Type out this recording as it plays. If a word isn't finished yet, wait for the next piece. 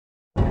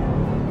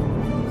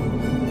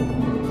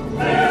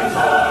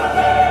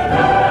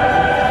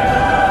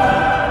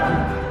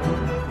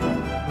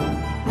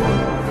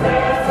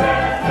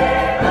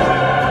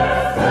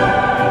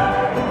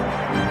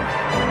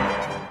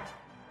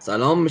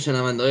سلام به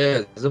شنونده‌های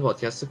عزیز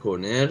پادکست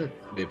کورنر.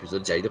 به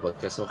اپیزود جدید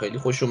پادکست ما خیلی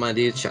خوش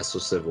اومدید.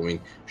 63مین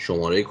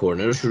شماره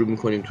کورنر رو شروع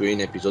می‌کنیم. توی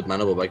این اپیزود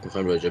من و بابک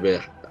می‌خوایم راجع به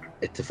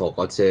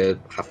اتفاقات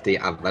هفته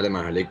اول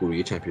مرحله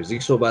گروهی چمپیونز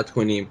لیگ صحبت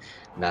کنیم،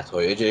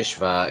 نتایجش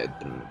و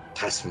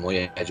تصمیم‌های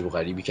عجیب و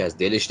غریبی که از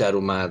دلش در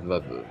اومد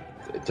و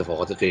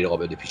اتفاقات غیر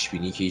قابل پیش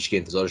بینی که هیچ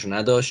انتظارش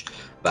نداشت.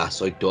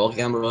 بحث‌های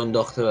داغی هم رو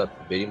انداخته و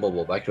بریم با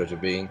بابک راجع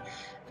به این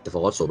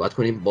اتفاقات صحبت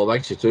کنیم.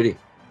 بابک چطوری؟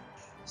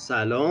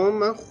 سلام،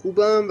 من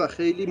خوبم و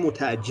خیلی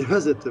متعجب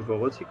از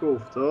اتفاقاتی که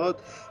افتاد.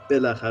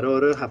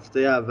 بالاخره هفته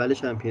اول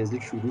چمپیونز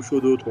لیگ شروع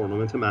شد و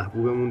تورنمنت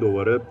محبوبمون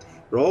دوباره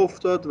راه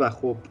افتاد و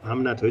خب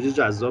هم نتایج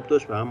جذاب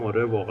داشت و هم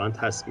واقعا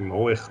تصمیم‌ها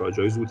و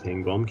اخراج‌های زود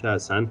هنگام که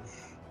اصلا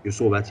یه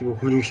صحبتی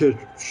بکنیم که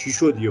چی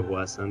شد یهو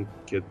اصلا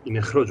که این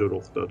اخراج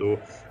رخ داد و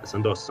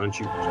اصلا داستان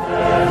چی بود.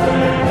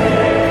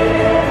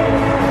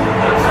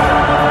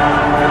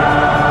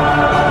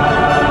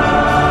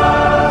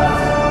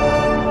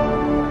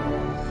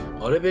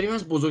 بریم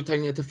از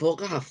بزرگترین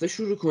اتفاق هفته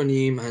شروع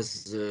کنیم،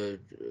 از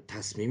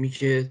تصمیمی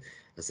که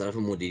از طرف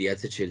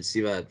مدیریت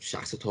چلسی و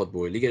شخص تاد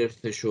بوئلی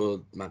گرفته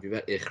شد مبنی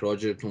بر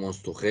اخراج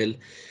توماس توخل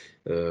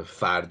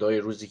فردای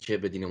روزی که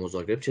به دینامو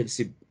زاگرب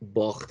چلسی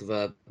باخت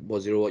و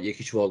بازی رو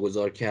 1-0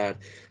 واگذار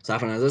کرد.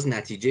 صرف نظر از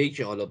نتیجه‌ای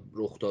که حالا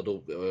رخ داد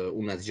و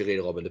اون نتیجه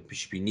غیر قابل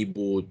پیش بینی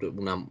بود،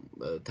 اونم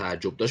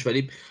تعجب داشت،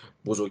 ولی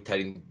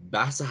بزرگترین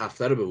بحث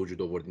هفته رو به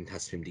وجود آورد این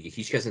تصمیم دیگه.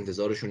 هیچ کس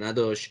انتظارشو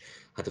نداشت،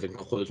 حتی فکر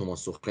کنم خود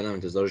توماس توخل هم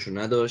انتظارشو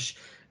نداشت.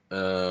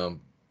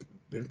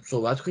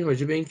 صحبت کنیم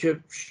راجع به این که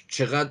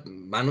چقدر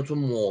من و تو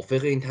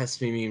موافق این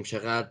تصمیمیم،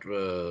 چقدر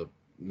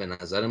به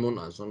نظرمون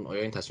از اون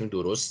آیا این تصمیم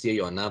درستیه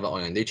یا نه و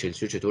آینده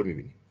چلسی رو چطور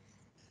می‌بینی؟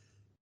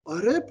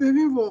 آره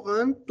ببین،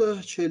 واقعا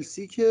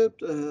چلسی که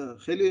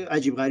خیلی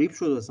عجیب غریب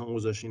شد اصلا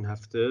اوضاعش این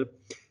هفته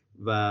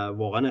و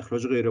واقعا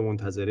اخراج غیر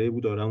منتظره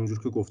بود. آره اونجور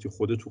که گفتی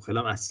خود توخل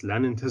هم اصلا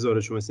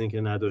انتظارش مثل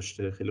اینکه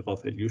نداشته، خیلی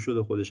غافلگیر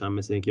شده خودش هم،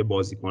 مثل اینکه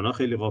بازیکن‌ها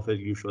خیلی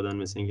غافلگیر شدن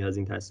مثل اینکه از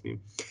این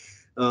تصمیم.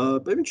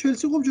 ببین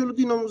چلسی خب جلو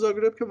دینامو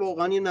زاگرب که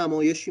واقعا یه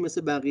نمایشی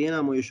مثل بقیه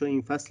نمایش‌ها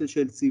این فصل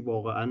چلسی،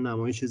 واقعا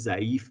نمایش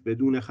ضعیف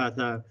بدون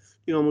خطر.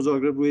 دینامو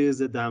زاگرب روی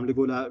ضد حمله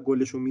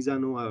گلشو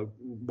میزنه و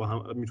با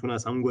هم میتونه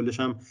از همون گلش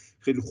هم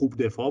خیلی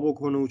خوب دفاع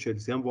بکنه و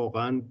چلسی هم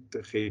واقعا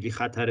خیلی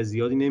خطر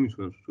زیادی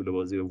نمیتونه تو طول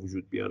بازی به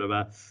وجود بیاره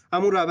و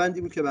همون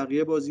روندی بود که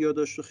بقیه بازی‌ها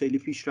داشت و خیلی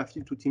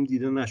پیشرفتی تو تیم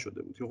دیده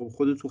نشده بود. خب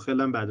خود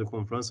توخل هم بعد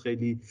کنفرانس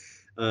خیلی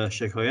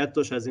شکایت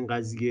داشت از این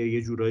قضیه.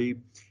 یه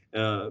جورایی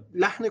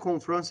لحن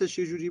کنفرانسش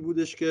یه جوری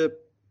بودش که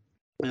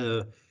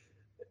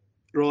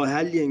راه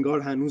حلی انگار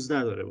هنوز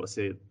نداره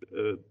واسه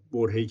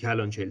برهه‌ای که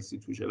الان چلسی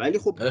توشه، ولی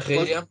خب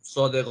خیلی هم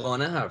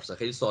صادقانه حرف زد،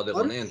 خیلی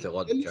صادقانه آره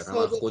انتقاد خیلی کرد، هم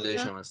از خودش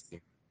هم از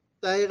تیم.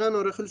 دقیقاً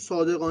آره خیلی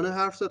صادقانه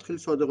حرف زد، خیلی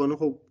صادقانه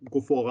خب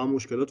گفت واقعا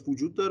مشکلات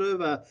وجود داره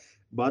و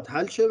باید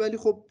حل شه، ولی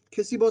خب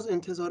کسی باز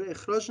انتظار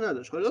اخراج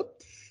نداشت. حالا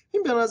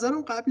این به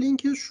نظرم قبل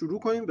اینکه شروع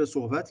کنیم به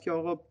صحبت که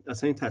آقا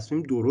اصلا این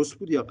تصمیم درست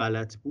بود یا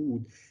غلط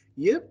بود،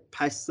 یه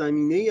پس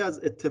زمینه ای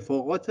از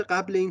اتفاقات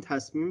قبل این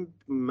تصمیم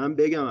من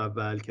بگم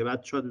اول که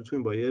بعد شاید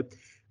بتونیم با یه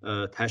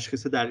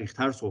تشخیص دقیق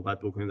تر صحبت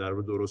بکنیم در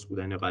مورد درست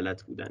بودن یا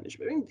غلط بودنش.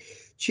 ببین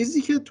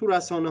چیزی که تو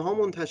رسانه ها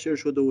منتشر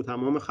شده و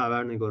تمام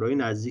خبرنگارای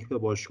نزدیک به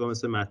باشگاه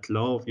مثل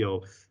مطلب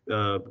یا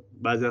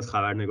بعضی از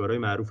خبرنگارای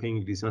معروف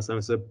انگلیسی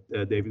مثل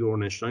دیوید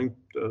اورنشتاین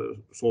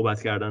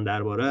صحبت کردن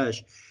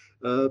درباره‌اش،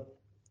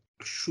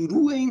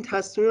 شروع این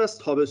تصمیم از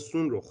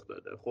تابستون رخ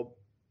داده. خب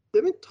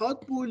ببین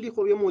تاد بولی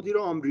خب یه مدیر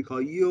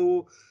آمریکایی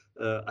و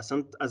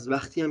اصلا از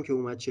وقتی هم که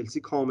اومد چلسی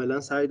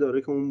کاملا سعی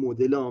داره که اون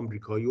مدل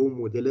آمریکایی و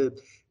مدل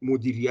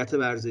مدیریت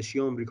ورزشی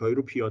آمریکایی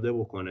رو پیاده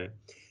بکنه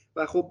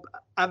و خب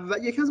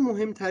یکی از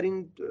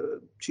مهمترین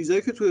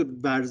چیزهایی که توی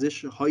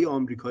ورزش‌های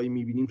آمریکایی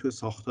می‌بینیم، توی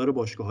ساختار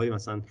باشگاه‌های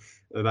مثلا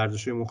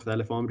ورزش‌های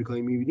مختلف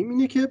آمریکایی می‌بینیم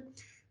اینه که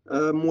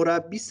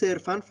مربی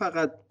صرفاً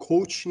فقط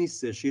کوچ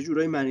نیستش، یه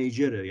جورای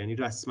منیجره، یعنی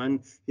رسما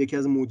یکی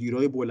از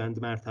مدیرای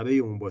بلند مرتبه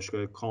اون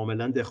باشگاه،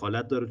 کاملا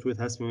دخالت داره توی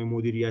تصمیم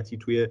مدیریتی،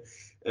 توی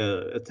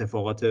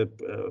اتفاقات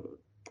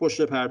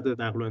پشت پرده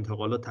نقل و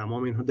انتقالات،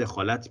 تمام اینها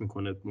دخالت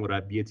میکنه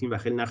مربی تیم و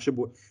خیلی نقش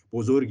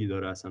بزرگی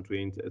داره اصلا توی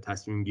این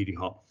تصمیم گیری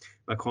ها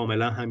و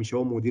کاملا همیشه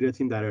با مدیر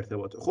تیم در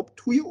ارتباطه. خب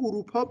توی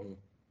اروپا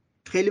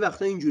خیلی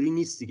وقتا اینجوری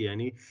نیست دیگه،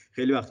 یعنی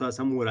خیلی وقتا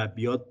اصلا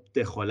مربیات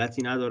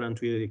دخالتی ندارن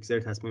توی یک سری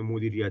تصمیم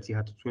مدیریتی،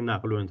 حتی توی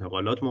نقل و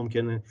انتقالات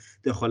ممکنه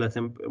دخالت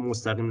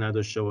مستقیم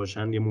نداشته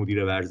باشن، یه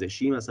مدیر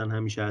ورزشی مثلا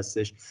همیشه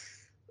هستش.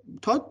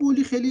 تاد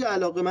بولی خیلی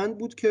علاقه‌مند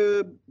بود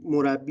که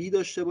مربی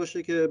داشته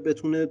باشه که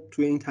بتونه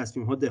توی این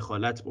تصمیم‌ها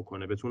دخالت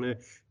بکنه، بتونه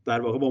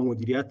در واقع با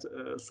مدیریت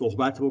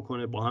صحبت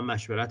بکنه، با هم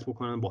مشورت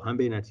بکنن، با هم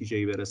به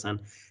نتیجه‌ای برسن.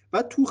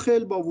 و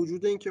توخل با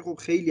وجود اینکه خب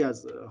خیلی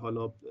از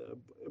حالا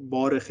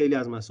خیلی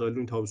از مسائل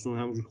این تابستون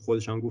همونجوری که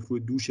خودش هم گفت روی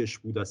دوشش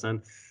بود اصلا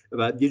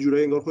و یه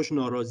جورایی انگار خوش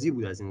ناراضی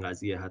بود از این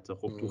قضیه. حتی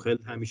خب توخل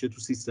همیشه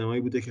تو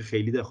سیستمایی بوده که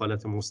خیلی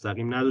دخالت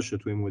مستقیم نداشته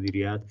توی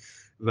مدیریت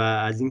و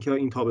از اینکه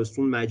این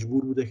تابستون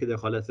مجبور بوده که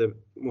دخالت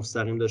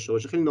مستقیم داشته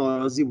باشه خیلی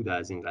ناراضی بوده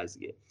از این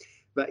قضیه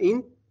و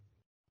این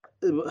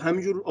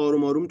همینجور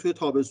آروم آروم توی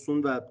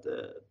تابستون و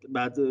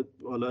بعد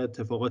حالا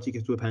اتفاقاتی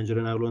که توی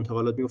پنجره نقل و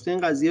انتقالات میفته، این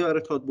قضیه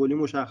برای تاد بولی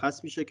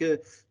مشخص میشه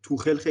که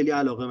توخل خیلی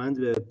علاقه‌مند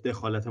به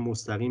دخالت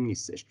مستقیم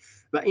نیستش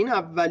و این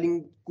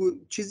اولین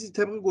چیزی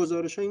طبق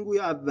گزارش‌ها این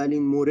گویا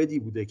اولین موردی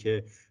بوده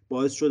که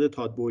باعث شده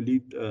تاد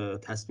بولی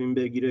تصمیم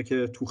بگیره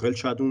که توخل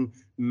شاید اون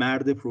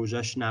مرد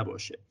پروژهش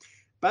نباشه.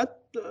 بعد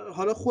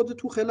حالا خود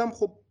توخل هم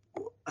خب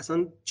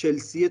اصلا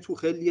چلسی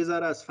توخل یه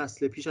ذره از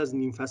فصل پیش، از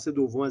نیم فصل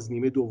دوم، از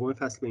نیمه دوم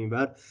فصل به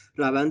اینور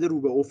روند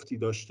رو به افتی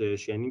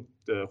داشتش. یعنی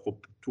خب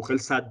توخل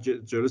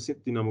جلو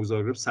دینامو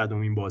زاگرب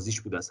 100مین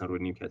بازیش بود اصلا رو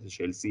نیمکت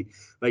چلسی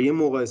و یه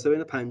مقایسه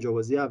بین 50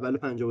 بازی اول و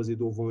 50 بازی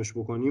دومش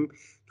بکنیم،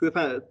 توی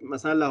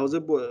مثلا لحاظ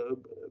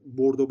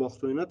برد و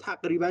باخت و اینا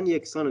تقریبا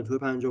یکسانه. توی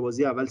 50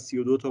 بازی اول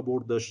 32 تا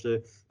برد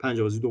داشته،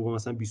 50 بازی دوم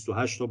مثلا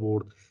 28 تا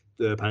برد،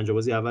 50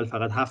 بازی اول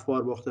فقط 7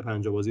 بار باخته،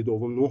 50 بازی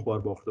دوم 9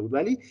 بار باخته بود.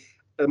 ولی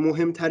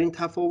مهمترین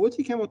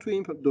تفاوتی که ما توی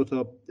این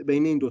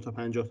بین این 2 تا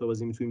 50 تا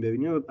بازی میتونیم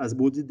ببینیم از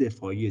بعد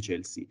دفاعی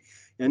چلسی.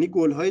 یعنی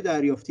گل‌های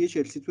دریافتی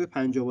چلسی توی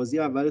 50 بازی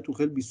اول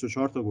توخل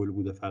 24 تا گل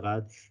بوده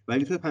فقط،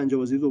 ولی توی 50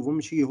 بازی دوم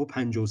میشه یهو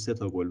 53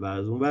 تا گل و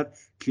از اونور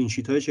کلین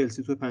شیت‌های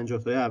چلسی توی 50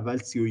 تای اول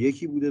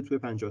 31 بوده، توی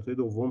 50 تای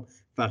دوم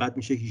فقط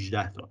میشه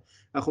 18 تا.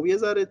 و خب یه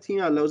ذره تیم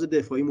علاوه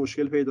دفاعی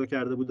مشکل پیدا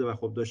کرده بوده و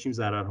خب داشتیم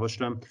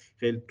ضررهاش هم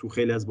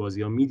خیلی از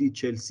بازی‌ها میدید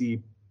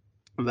چلسی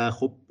و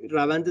خب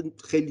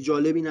روند خیلی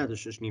جالبی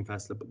نداشتش نیم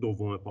فصل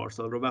دوم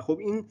پارسال رو و خب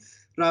این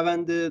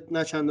روند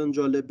نه چندان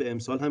جالب به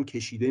امسال هم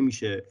کشیده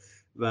میشه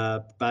و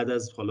بعد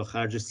از حالا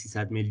خرج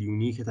 300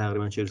 میلیونی که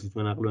تقریبا چلسی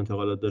تو نقل و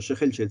انتقالات داشته،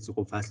 خیلی چلسی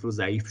خب فصل رو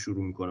ضعیف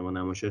شروع میکنه با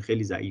نمایش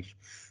خیلی ضعیف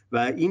و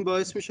این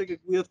باعث میشه که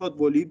گویا تاد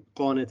بولی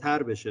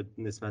قانع‌تر بشه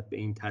نسبت به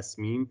این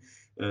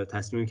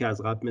تصمیمی که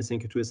از قبل مثل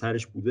این که توی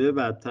سرش بوده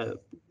و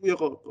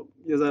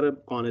یه ذره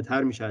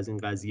قانع‌تر میشه از این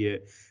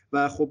قضیه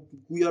و خب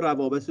گویا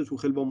روابط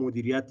توخل با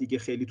مدیریت دیگه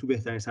خیلی تو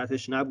بهترین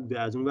سطحش نبوده.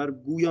 از اونور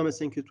گویا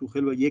مثل این که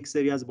توخل با یک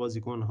سری از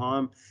بازیکن‌ها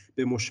هم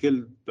به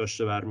مشکل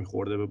داشته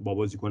برمیخورده، با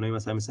بازیکنایی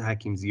مثل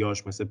حکیم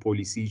زیاش، مثل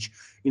پولیسیچ.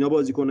 اینا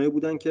بازیکنایی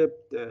بودن که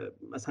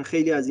مثلا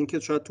خیلی از این که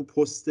شاید تو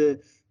پست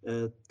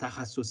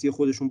تخصصی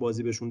خودشون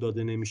بازی بهشون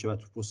داده نمیشه و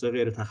تو پست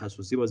غیر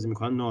تخصصی بازی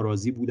میکنن،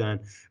 ناراضی بودن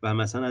و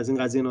مثلا از این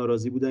قضیه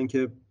ناراضی بودن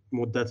که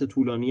مدت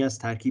طولانی از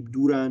ترکیب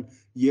دورن،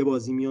 یه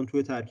بازی میان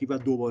توی ترکیب و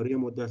دوباره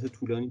مدت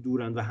طولانی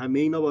دورن و همه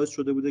اینا باعث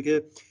شده بوده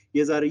که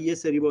یه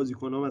سری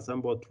بازیکن‌ها مثلا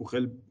با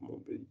توخل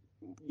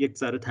یک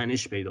ذره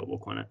تنش پیدا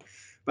بکنن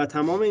و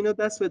تمام اینا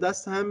دست به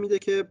دست هم میده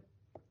که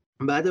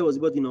بعد بازی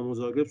با دینامو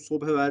زاگرب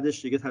صبح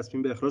بعدش دیگه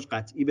تصمیم به اخراج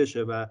قطعی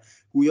بشه و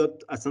گویا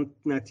اصلا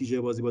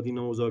نتیجه بازی با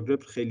دینامو زاگرب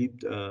خیلی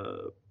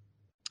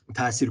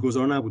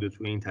تاثیرگذار نبوده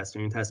توی این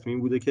تصمیم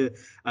بوده که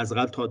از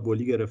قبل تاد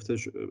بولی گرفته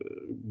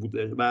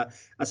بوده و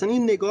اصلا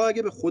این نگاه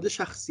اگه به خود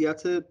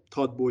شخصیت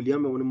تاد بولی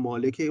هم به عنوان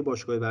مالک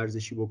باشگاه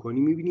ورزشی بکنی،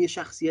 می‌بینی یه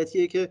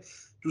شخصیتیه که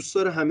دوست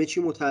داره همه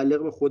چی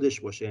متعلق به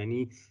خودش باشه.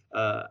 یعنی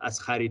از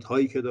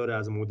خریدهایی که داره،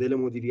 از مدل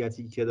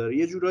مدیریتی که داره،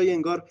 یه جورایی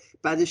انگار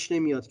بعدش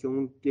نمیاد که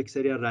اون یک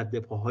سری از رد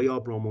پاهای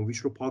آبراموویچ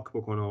رو پاک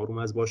بکنه آروم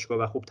از باشگاه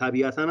و خب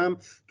طبیعتاً هم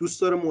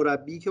دوست داره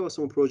مربی که واسه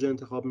اون پروژه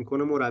انتخاب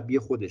میکنه مربی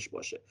خودش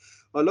باشه.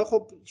 حالا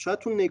خب شاید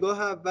تو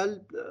نگاه اول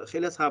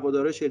خیلی از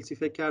هوادارهای چلسی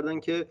فکر کردن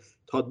که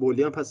تاد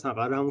بولی هم پس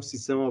قراره همون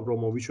سیستم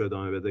آبراموویچ رو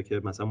ادامه بده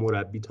که مثلا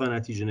مربی تا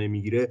نتیجه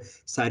نمیگیره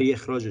سریع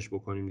اخراجش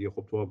بکنیم دیگه.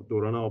 خب تو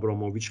دوران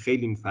آبراموویچ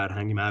خیلی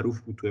فرهنگی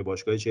معروف بود توی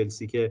باشگاه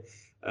چلسی که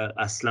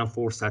اصلا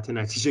فرصت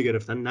نتیجه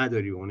گرفتن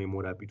نداری اون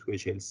مربی توی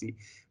چلسی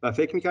و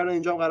فکر می‌کردن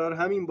اینجا هم قرار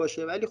همین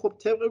باشه. ولی خب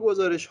طبق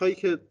گزارش‌هایی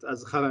که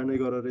از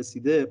خبرنگارا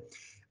رسیده،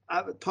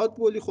 تاد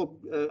بولی خب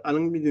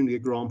الان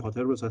میدونید گرام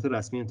پاتر به صورت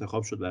رسمی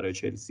انتخاب شد برای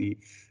چلسی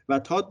و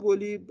تاد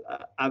بولی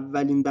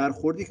اولین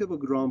برخوردی که با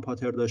گرام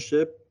پاتر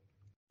داشته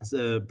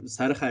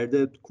سر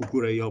خرید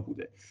کوکوریا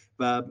بوده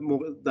و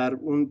در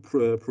اون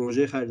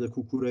پروژه خرید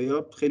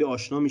کوکوریا خیلی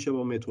آشنا میشه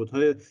با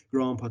متدهای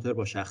گراهام پاتر،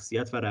 با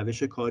شخصیت و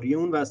روش کاری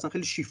اون و اصلا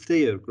خیلی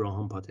شیفته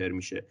گراهام پاتر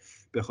میشه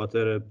به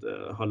خاطر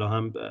حالا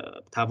هم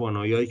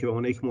توانایی‌هایی که به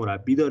عنوان یک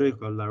مربی داره که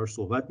درش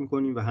صحبت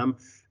میکنیم و هم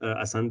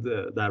اصلا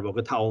در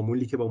واقع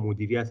تعاملی که با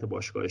مدیریت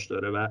باشگاهش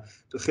داره و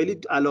خیلی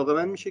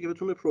علاقه‌مند میشه که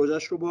بتونه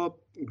پروژهش رو با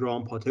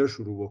گراهام پاتر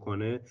شروع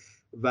بکنه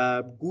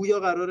و گویا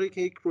قراره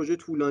که یک پروژه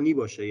طولانی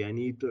باشه.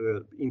 یعنی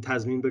این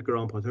تضمین به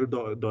گرام پاتر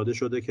داده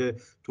شده که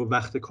تو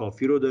وقت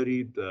کافی رو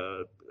داری،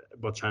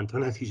 با چند تا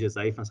نتیجه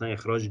ضعیف مثلا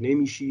اخراج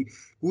نمیشی.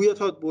 گویا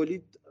تاد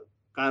بولی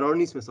قرار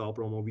نیست مثل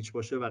آبراموویچ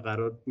باشه و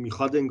قرار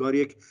میخواد انگار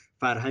یک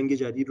فرهنگ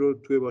جدید رو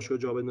توی باشگاه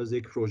جا بندازه،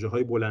 یک پروژه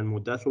های بلند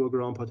مدت رو با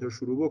گرام پاتر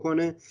شروع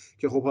بکنه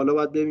که خب حالا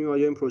باید ببینیم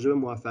آیا این پروژه به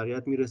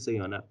موفقیت میرسه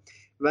یا نه.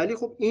 ولی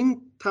خب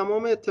این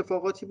تمام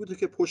اتفاقاتی بوده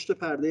که پشت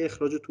پرده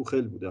اخراج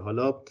توخل بوده.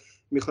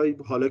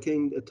 حالا که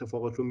این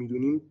اتفاقات رو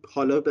میدونیم،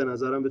 حالا به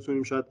نظرم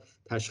بتونیم شاید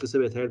تشخیص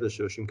بهتری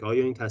داشته باشیم که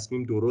آیا این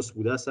تصمیم درست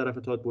بوده از طرف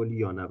تاد بولی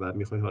یا نه. و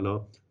میخوای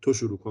حالا تو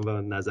شروع کن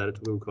و نظرت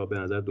بگو که به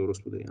نظر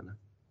درست بوده یا نه.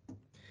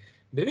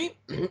 ببین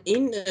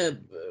این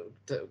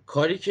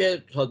کاری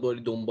که تاد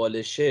بولی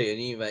دنبالشه،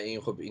 یعنی و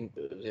این خب این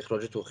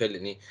اخراج توخیل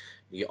یعنی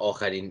دیگه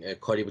آخرین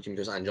کاری بود که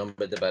میتونست انجام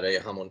بده برای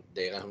همون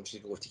دقیقا همون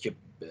چیزی که گفتی که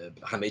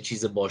همه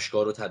چیز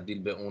باشگاه رو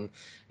تبدیل به اون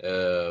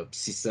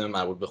سیستم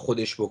مربوط به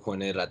خودش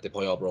بکنه، رد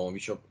پای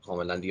آبراموویچ رو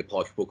کاملا دیگه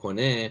پاک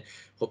بکنه.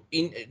 خب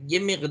این یه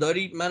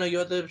مقداری منو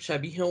یاد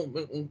شبیه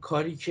اون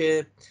کاری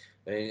که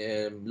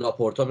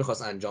لاپورتا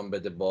میخواست انجام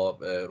بده با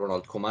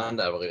رونالد کومن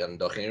در واقع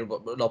داخلی.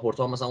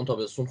 لاپورتا مثلا اون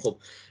تابستون خب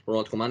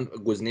رونالد کومن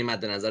گزینه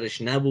مد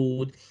نظرش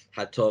نبود،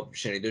 حتی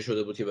شنیده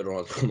شده بود که به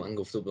رونالد کومن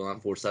گفته به من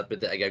فرصت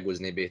بده، اگر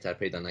گزینه بهتر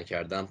پیدا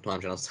نکردم تو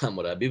همچنان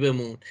سرمربی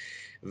بمون.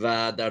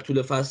 و در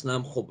طول فصل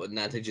هم خب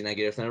نتیجه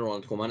نگرفتن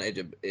رونالد کومن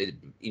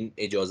این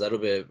اجازه رو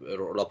به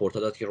لاپورتا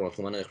داد که رونالد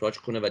کومن اخراج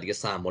کنه و دیگه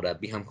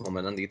سرمربی هم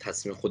کاملا دیگه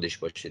تصمیم خودش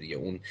باشه، دیگه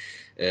اون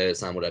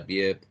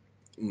سرمربی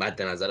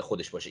مد نظر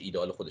خودش باشه،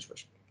 ایدئال خودش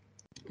باشه.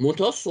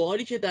 منتها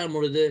سوالی که در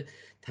مورد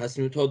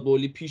تصمیم تاد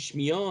بولی پیش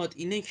میاد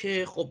اینه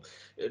که خب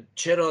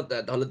چرا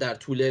حالا در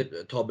طول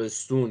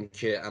تابستون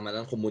که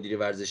عملا خب مدیر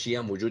ورزشی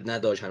هم وجود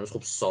نداشت، هنوز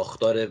خب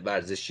ساختار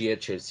ورزشی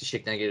چلسی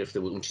شکل نگرفته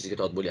بود، اون چیزی که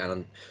تاد بولی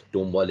الان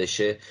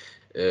دنبالشه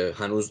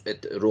هنوز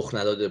رخ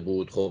نداده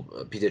بود. خب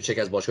پیتر چک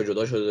از باشگاه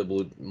جدا شده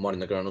بود،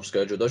 مارینا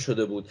گرانوفسکایا جدا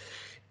شده بود،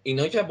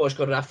 اینا که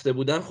باشگاه رفته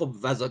بودن خب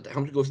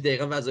همونطور که گفتی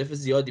دقیقاً وظایف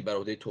زیادی برای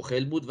عهده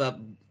توخیل بود و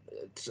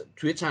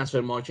توی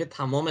ترانسفر مارکت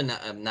تمام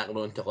نقل و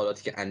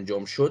انتقالاتی که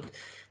انجام شد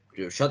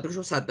شاید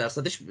بگم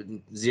 100%ش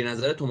زیر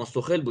نظر توماس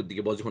توخل بود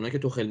دیگه. بازیکنایی که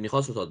توخل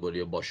می‌خواست رو تاد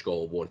بولی باشگاه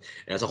آورد.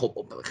 یعنی اصلا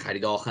خب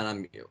خرید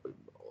آخرم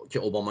که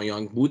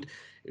اوبامیانگ بود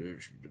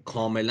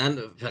کاملا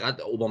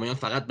فقط اوبامیانگ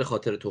فقط به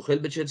خاطر توخل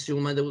به چلسی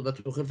اومده بود و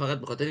توخل فقط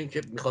به خاطر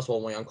اینکه می‌خواست با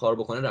اوبامیانگ کار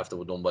بکنه رفته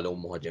بود دنبال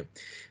اون مهاجم،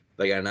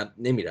 وگرنه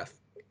نمیرفت.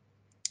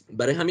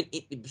 برای همین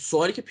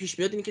سوالی که پیش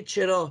میاد اینه که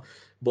چرا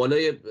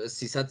بالای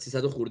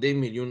 300 خورده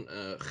میلیون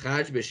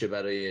خرج بشه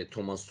برای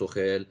توماس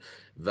توخل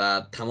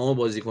و تمام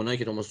بازیکنایی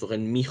که توماس توخل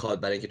میخواد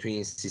برای اینکه توی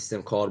این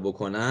سیستم کار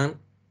بکنن،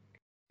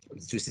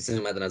 توی سیستم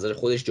مد نظر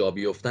خودش جا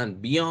بیفتن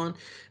بیان،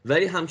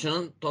 ولی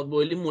همچنان تاد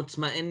بولی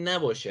مطمئن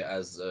نباشه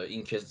از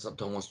اینکه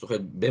توماس توخل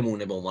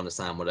بمونه به عنوان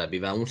سرمربی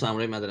و اون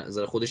سرمربی مد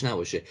نظر خودش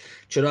نباشه.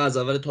 چرا از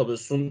اول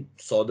تابستون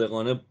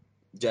صادقانه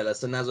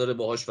جلسه نذاره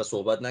باهاش و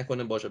صحبت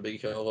نکنه باشه، بگی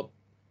که آقا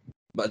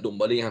و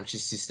دنبال یه همچین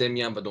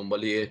سیستمی هم و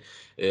دنبال یه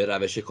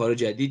روش کار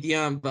جدیدی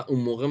هم و اون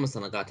موقع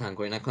مثلا قطعا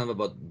کاری نکنن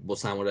و با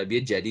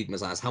سرمربی جدید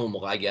مثلا از همون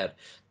موقع اگر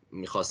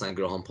میخواستن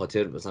گراهام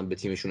پاتر مثلا به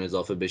تیمشون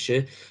اضافه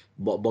بشه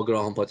با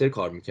گراهام پاتر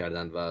کار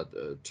میکردن و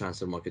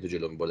ترانسفر مارکت رو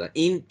جلو میبردن.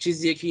 این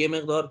چیزیه که یه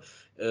مقدار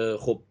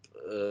خب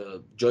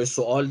جای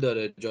سوال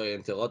داره، جای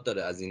انتقاد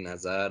داره از این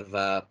نظر.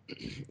 و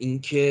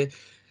اینکه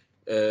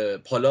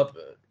حالا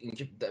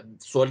اینکه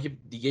سوالی که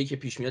دیگه ای که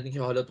پیش میاد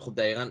اینکه حالا خب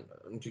دقیقاً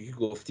اونجوری که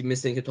گفتی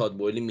مثل اینکه تاد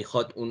بولی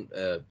میخواد اون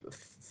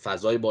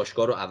فضای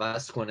باشگاه رو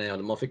عوض کنه.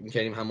 حالا ما فکر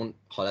می‌کردیم همون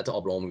حالت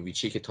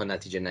آبراموویچی که تا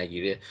نتیجه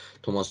نگیره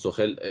توماس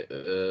توخل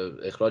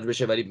اخراج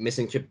بشه، ولی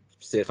مثل اینکه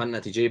صرفا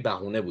نتیجه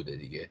بهونه بوده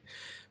دیگه.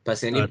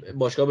 پس یعنی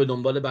باشگاه به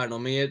دنبال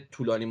برنامه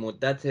طولانی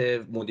مدت،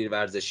 مدیر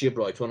ورزشی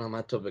برایتون هم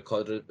حتی به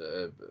کادر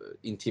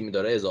این تیم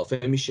داره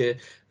اضافه میشه،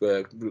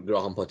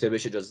 گراهام پاتر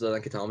بهش اجازه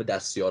دادن که تمام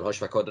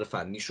دستیارهاش و کادر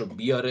فنیش رو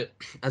بیاره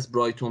از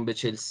برایتون به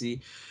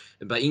چلسی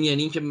و این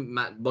یعنی اینکه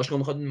باشگاه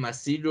میخواد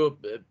مسیر رو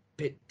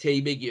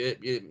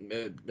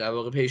در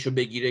واقع پیش رو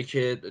بگیره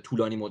که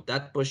طولانی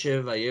مدت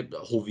باشه و یه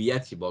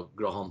هویتی با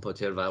گراهام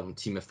پاتر و اون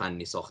تیم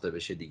فنی ساخته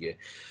بشه دیگه.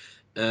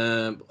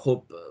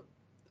 خب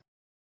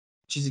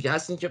چیزی که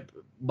هست این که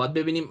باید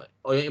ببینیم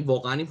آیا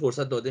واقعا این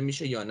فرصت داده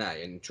میشه یا نه.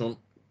 یعنی چون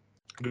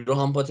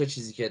گراهام پاتر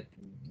چیزی که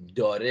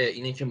داره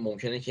اینه که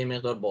ممکنه که یه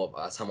مقدار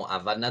از همون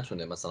اول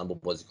نتونه مثلا با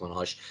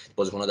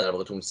بازیکن‌ها در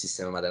واقع تو اون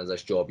سیستم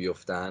مدرنش جا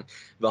بیفتن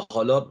و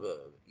حالا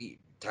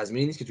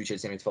تضمینی نیست که توی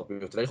چلسی هم اتفاق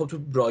بیفته، ولی خب تو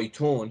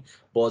برایتون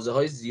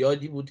بازی‌های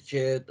زیادی بود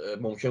که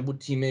ممکن بود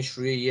تیمش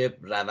روی یه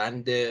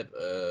روند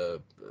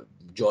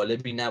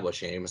جالبی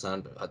نباشه. یعنی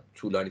مثلا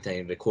طولانی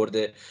ترین رکورد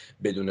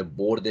بدون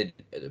برد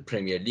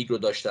پرمیر لیگ رو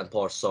داشتن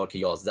پارسال که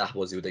 11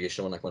 بازی بود اگه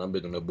اشتباه نکنم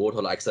بدون برد.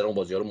 حالا اکثر اون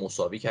بازی‌ها رو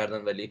مساوی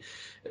کردن ولی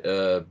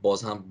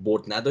باز هم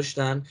برد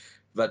نداشتن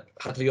و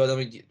حتی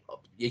یادم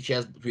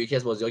یکی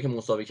از بازی‌ها که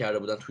مساوی کرده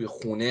بودن توی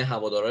خونه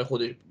هوادارهای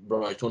خود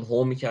برایتون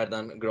هوم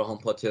می‌کردن گراهام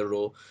پاتر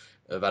رو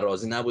و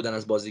راضی نبودن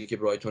از بازی که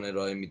برایتون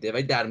ارائه میده.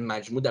 ولی در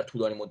مجموع در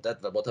طولانی مدت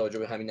و با توجه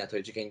به همین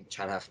نتایجی که این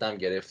چند هفته هم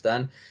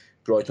گرفتن،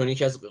 برایتون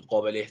یکی از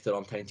قابل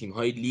احترام ترین تیم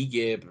های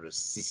لیگ.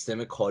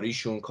 سیستم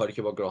کاریشون، کاری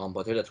که با گراهام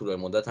پاتر در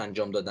طولانی مدت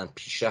انجام دادن،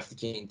 پیشرفتی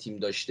که این تیم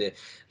داشته،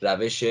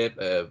 روش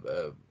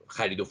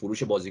خرید و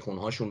فروش بازیکن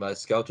هاشون و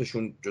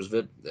اسکاوتشون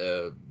جزو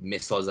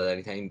مثال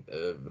زدنی ترین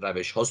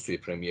روش هاست توی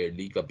پرمیر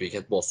لیگ و یکی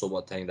از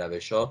باثبات ترین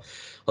روش ها.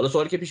 حالا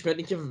سوالی که پیش میاد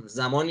این که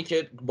زمانی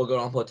که با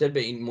گراهام پاتر به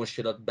این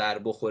مشکلات بر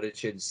بخوره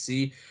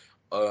چلسی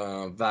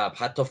و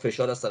حتی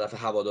فشار از طرف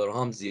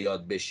هوادارها هم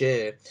زیاد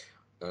بشه،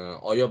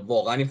 آیا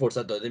واقعا این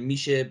فرصت داده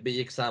میشه به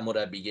یک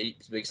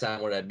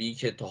سرمربی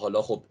که تا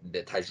حالا خب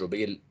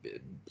تجربه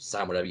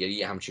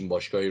سرمربیگری همچین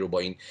باشگاهی رو با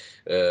این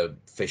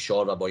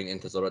فشار و با این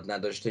انتظارات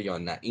نداشته یا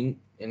نه؟ این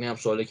یعنی هم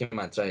سوالی که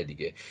مطرحه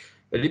دیگه.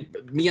 ولی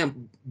میگم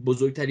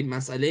بزرگترین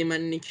مسئله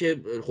من اینه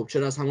که خب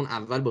چرا از همون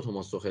اول با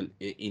توماس توخل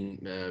این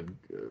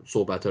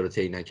صحبت‌ها رو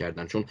طی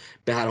نکردن، چون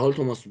به هر حال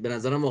توماس به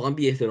نظرم واقعا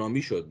بی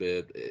احترامی شد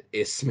به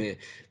اسم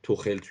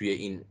توخل توی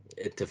این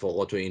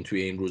اتفاقات و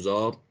توی این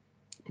روزا.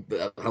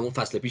 همون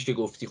فصل پیش که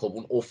گفتی خب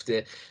اون افت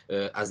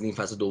از نیم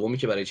فصل دومی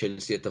که برای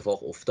چلسی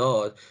اتفاق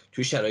افتاد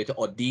توی شرایط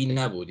عادی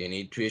نبود،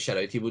 یعنی توی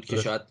شرایطی بود که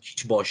شاید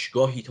هیچ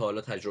باشگاهی تا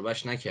حالا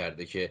تجربهش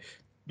نکرده که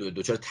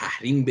دوچار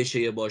تحریم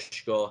بشه یه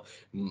باشگاه،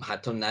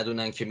 حتی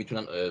ندونن که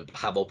میتونن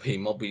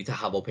بلیط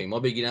هواپیما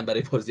بگیرن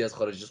برای بازی از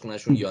خارج از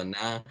خونهشون یا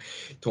نه.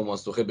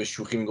 توماس توخل به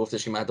شوخی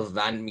میگفتش که من حتی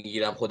ون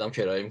میگیرم خودم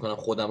کرایه میکنم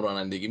خودم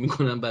رانندگی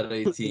میکنم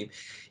برای تیم.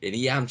 یعنی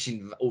یه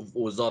همچین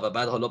اوضاع و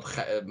بعد حالا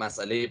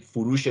مسئله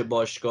فروش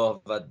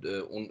باشگاه و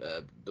اون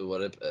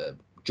دوباره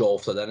جا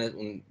افتادن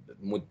اون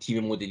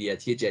تیم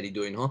مدیریتی جدید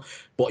و اینها.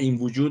 با این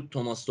وجود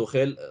توماس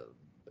توخل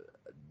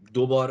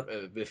دو بار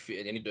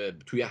یعنی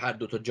توی هر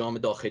دو تا جام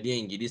داخلی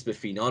انگلیس به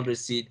فینال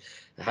رسید،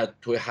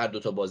 توی هر دو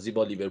تا بازی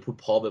با لیورپول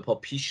پا به پا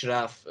پیش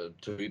رفت،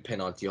 توی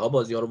پنالتی ها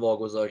بازی ها رو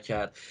واگذار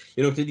کرد.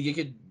 یه نکته دیگه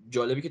که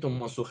جالبی که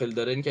توماس توخل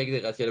داره این که اگه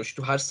دقت کرده باشی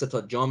تو هر سه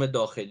تا جام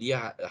داخلی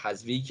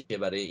حذفی که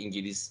برای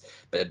انگلیس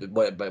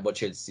با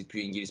چلسی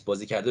توی انگلیس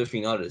بازی کرده به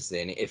فینال رسیده،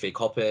 یعنی اف ای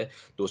کاپ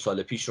 2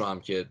 سال پیش رو هم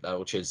که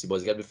در چلسی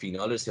بازی کرد به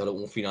فینال رسید، حالا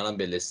اون فینال هم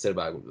به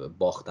لستر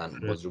باختن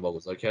بازی رو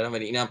واگذار کردن،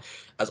 ولی اینم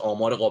از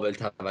آمار قابل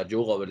توجه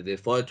و قابل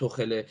دفاع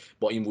توخل.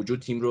 با این وجود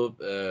تیم رو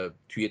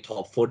توی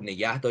تاپ 4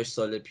 نگه داشت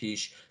سال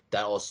پیش،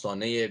 در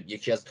آستانه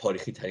یکی از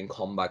تاریخی ترین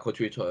کامبک ها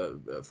توی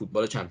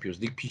فوتبال چمپیونز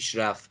لیگ پیش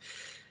رفت.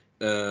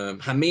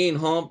 همه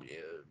اینها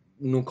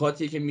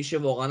نکاتیه که میشه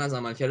واقعا از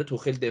عملکرد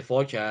توخل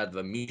دفاع کرد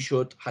و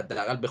میشد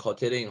حداقل به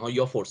خاطر اینها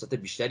یا فرصت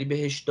بیشتری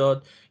بهش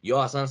داد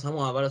یا اصلا از همون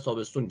اول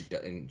تابستون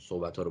این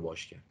صحبت ها رو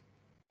باش کرد.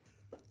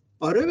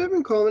 آره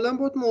ببین کاملا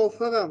باهات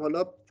موافقم.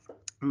 حالا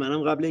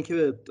منم قبل اینکه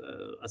به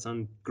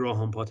اصلا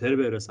گراهام پاتر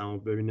برسم و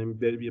ببینم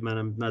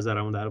منم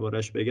نظرمو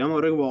دربارش بگم،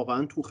 آره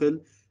واقعا توخل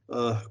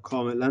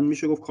کاملا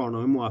میشه گفت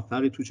کارنامه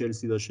موفقی تو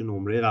چلسی داشته،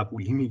 نمره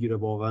قبولی میگیره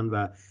واقعا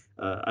و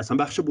اصلا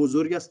بخش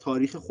بزرگی از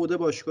تاریخ خود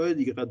باشگاه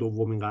دیگه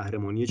دومین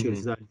قهرمانی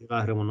چلسی در لیگ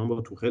قهرمانان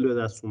با توخل به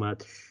دست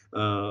اومد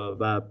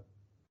و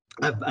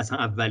اصلا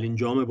اولین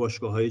جام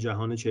باشگاه‌های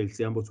جهان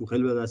چلسی هم با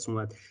توخل به دست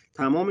اومد.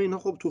 تمام اینا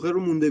خب توخل رو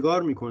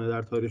موندگار میکنه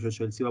در تاریخ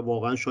چلسی و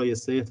واقعا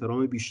شایسته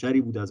احترام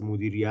بیشتری بود از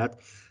مدیریت.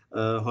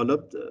 حالا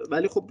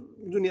ولی خب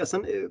میدونی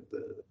اصلا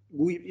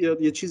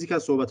یه چیزی که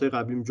از صحبت‌های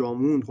قبلیم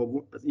جامون،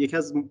 خب یکی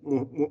از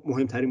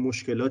مهمترین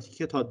مشکلاتی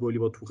که تاد بولی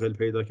با توخل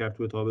پیدا کرد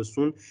توی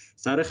تابستون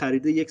سر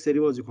خرید یک سری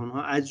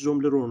بازیکن‌ها از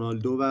جمله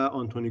رونالدو و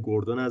آنتونی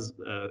گوردون از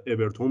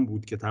اورتون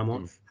بود که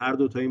تمام هر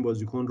دو تا این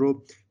بازیکن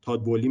رو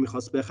تاد بولی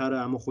می‌خواست بخره،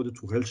 اما خود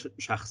توخل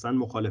شخصا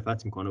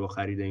مخالفت میکنه با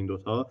خرید این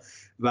دوتا.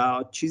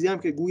 و چیزی هم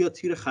که گویا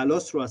تیر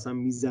خلاص رو اصلا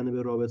میزنه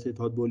به رابطه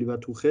تاد بولی و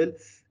توخل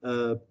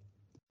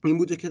این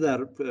بوده که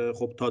در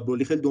خب تاد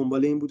بولی خیلی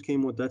دنبال این بود که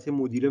این مدت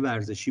مدیر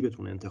ورزشی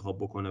بتونه انتخاب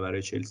بکنه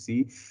برای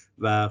چلسی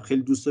و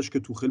خیلی دوست داشت که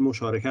توخل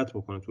مشارکت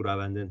بکنه تو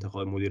روند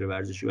انتخاب مدیر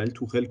ورزشی، ولی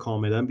توخل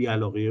کاملا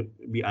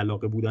بی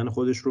علاقه بودن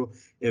خودش رو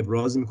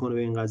ابراز میکنه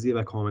به این قضیه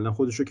و کاملا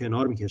خودش رو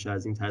کنار میکشه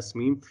از این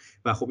تصمیم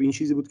و خب این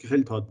چیزی بود که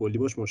خیلی تاد بولی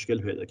باش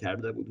مشکل پیدا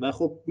کرده بود. و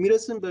خب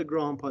میرسیم به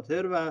گراهام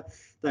پاتر و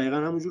دقیقاً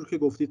همونجور که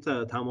گفتید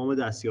تمام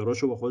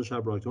دستیاراشو با خودش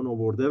از برایتون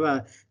آورده و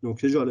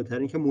نکته جالب‌تر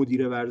این که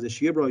مدیر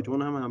ورزشی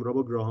برایتون هم همراه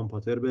با گراهام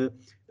پاتر به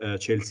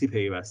چلسی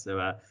پیوسته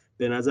و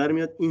به نظر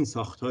میاد این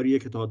ساختاریه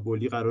که تاد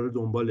بولی قرار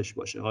دنبالش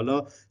باشه.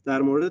 حالا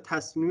در مورد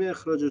تصمیم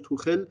اخراج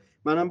توخل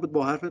منم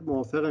با حرفت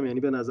موافقم، یعنی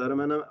به نظر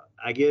منم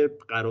اگه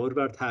قرار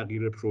بر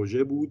تغییر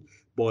پروژه بود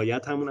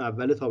باید همون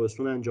اول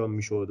تابستون انجام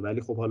میشد،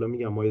 ولی خب حالا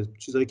میگم ما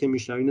چیزایی که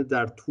میشنویم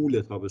در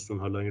طول تابستون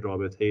حالا این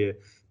رابطه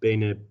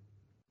بین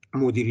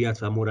مدیریت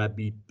و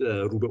مربی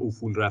رو به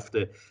افول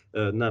رفته،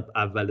 نه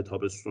اول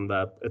تابستون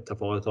و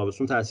اتفاقات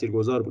تابستون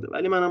تاثیرگذار بوده.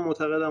 ولی منم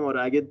معتقدم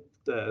آره اگه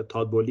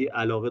تاد بولی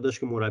علاقه داشت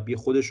که مربی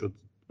خودش رو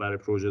برای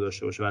پروژه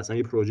داشته باشه و اصلا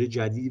یه پروژه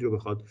جدیدی رو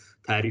بخواد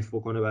تعریف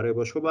بکنه برای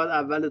باشگاه، باید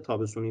اول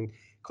تابستون این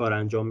کار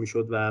انجام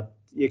میشد و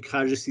یک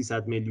خرج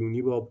 300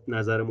 میلیونی با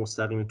نظر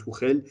مستقیم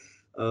توخل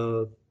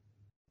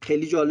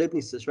خیلی جالب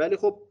نیستش. ولی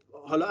خب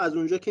حالا از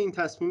اونجا که این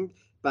تصمیم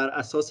بر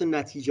اساس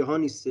نتیجه ها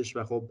نیستش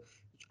و خب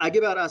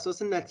اگه بر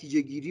اساس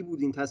نتیجه گیری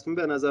بود این تصمیم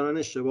به نظر من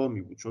اشتباه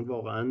می بود، چون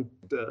واقعا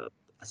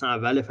اصلا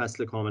اول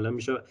فصل کاملا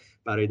میشه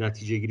برای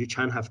نتیجه گیری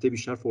چند هفته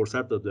بیشتر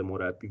فرصت داد به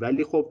مربی.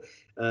 ولی خب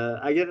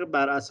اگر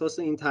بر اساس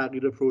این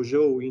تغییر پروژه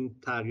و این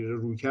تغییر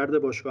رویکرد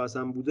باشگاه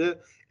اصلا بوده،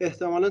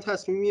 احتمالا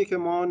تصمیمیه که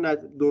ما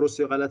درست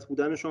یا غلط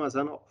بودنش رو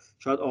مثلا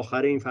شاید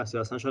آخر این فصل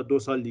اصلا شاید 2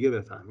 سال دیگه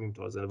بفهمیم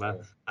تازه و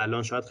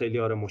الان شاید خیلی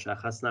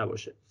مشخص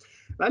نباشه.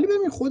 ولی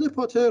ببین خود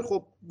پاتر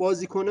خب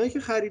بازیکنایی که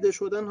خریده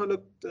شدن، حالا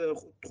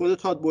خود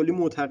تاد بولی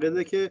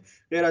معتقده که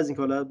غیر از این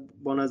که حالا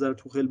با نظر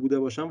توخل بوده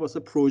باشن واسه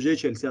پروژه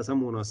چلسی اصلا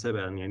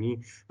مناسبن،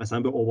 یعنی مثلا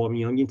به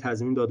اوبامیانگ این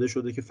تضمین داده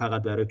شده که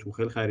فقط برای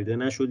توخل خریده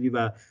نشدی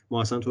و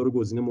ما اصلا تو رو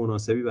گزینه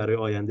مناسبی برای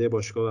آینده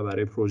باشگاه و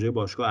برای پروژه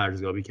باشگاه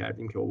ارزیابی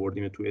کردیم که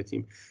آوردیم توی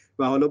تیم.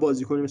 و حالا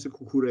بازیکنی مثل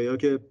کوکوریا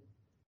که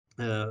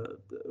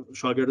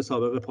شاگرد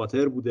سابق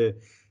پاتر بوده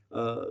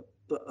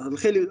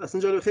خیلی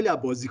اصلا جالب، خیلی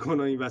از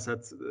بازیکن‌ها این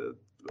وسط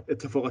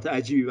اتفاقات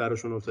عجیبی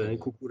براشون افتاد. یعنی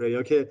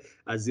کوکوریا که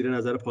از زیر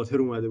نظر پاتر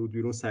اومده بود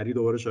بیرون، سری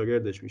دوباره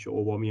شاگردش میشه.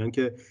 اوبامیان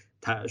که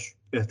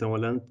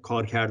احتمالاً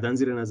کار کردن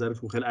زیر نظر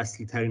توخل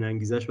اصلی ترین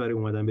انگیزش برای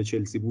اومدن به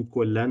چلسی بود،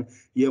 کلا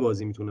یه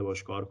بازی میتونه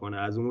باش کار کنه.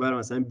 از اونور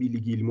مثلا بیلی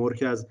گیلمور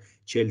که از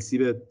چلسی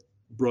به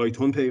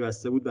برایتون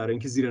پیوسته بود برای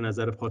اینکه زیر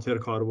نظر پاتر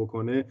کار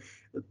بکنه،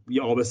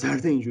 یه آب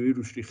سرد اینجوری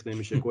روش ریخته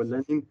میشه.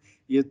 کلا این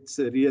یه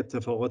سری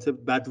اتفاقات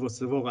بد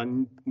واسه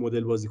واقعا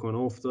مدل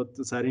بازیکن‌ها افتاد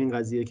سر این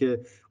قضیه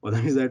که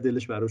آدمی زر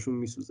دلش براشون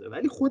میسوزه.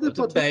 ولی خود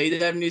پاتر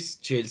بعید هم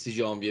نیست چلسی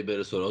ژانویه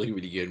بره سراغ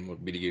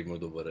بیلی گیلمور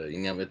دوباره.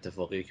 این هم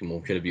اتفاقی که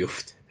ممکنه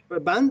بیفته.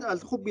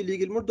 خب بیلی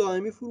گیلمور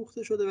دائمی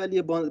فروخته شده، ولی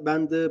یه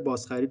بند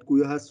بازخرید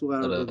گویا هست تو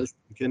قراردادش،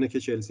 ممکنه که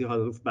چلسی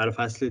حالا برای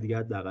فصل دیگه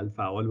حداقل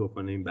فعال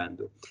بکنه این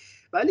بندو.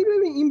 ولی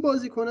ببین این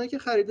بازیکنایی که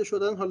خریده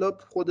شدن، حالا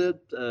خود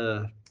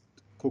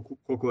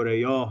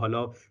کوکوریا،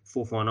 حالا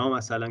فوفانا،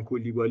 مثلا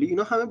کولیبالی،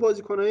 اینا همه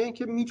بازیکنایی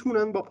که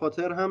میتونن با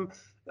پاتر هم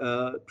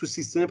تو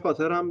سیستم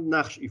پاتر هم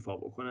نقش ایفا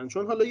بکنن.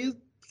 چون حالا یه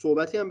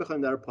صحبتی هم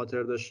بخوایم در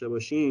پاتر داشته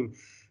باشیم،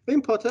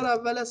 ببین پاتر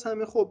اول از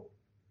همه خب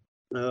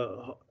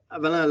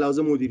اولا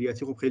لازم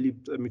مدیریتی خب خیلی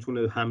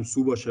میتونه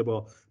همسو باشه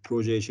با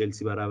پروژه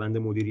چلسی و روند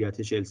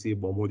مدیریت چلسی،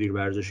 با مدیر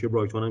ورزشی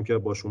برایتون هم که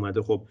باش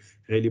اومده خب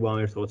خیلی با هم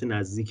ارتباط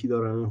نزدیکی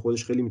دارن،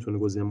 خودش خیلی میتونه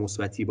گزینه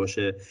مثبتی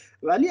باشه.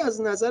 ولی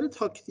از نظر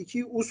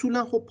تاکتیکی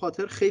اصولا خب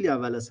پاتر خیلی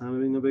اول از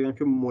همه اینو بگم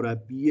که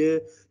مربی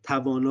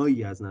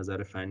توانایی از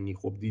نظر فنی.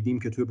 خب دیدیم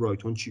که توی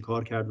برایتون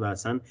چیکار کرد و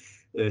اصلا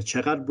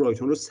چقدر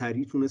برایتون رو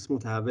سریع تونست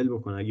متحول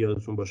بکنه. اگه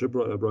یادتون باشه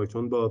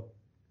برایتون با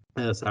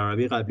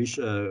سرمربی قبلیش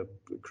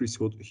کریس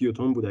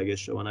هیوتون بود اگه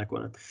اشتباه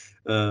نکنم،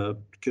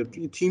 که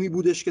تیمی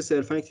بودش که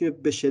صرفا یک تیم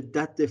به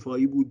شدت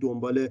دفاعی بود،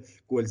 دنبال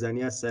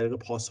گلزنی از طریق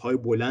پاس‌های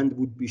بلند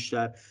بود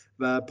بیشتر.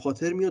 و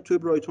پاتر میاد توی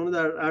برایتون رو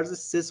در عرض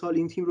 3 سال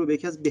این تیم رو به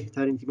یکی از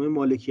بهترین تیم‌های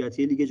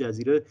مالکیتی لیگ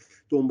جزیره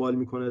دنبال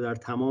میکنه. در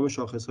تمام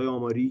شاخص‌های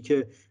آماری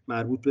که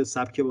مربوط به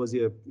سبک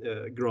بازی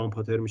گران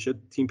پاتر میشه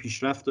تیم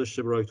پیشرفت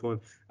داشته. برایتون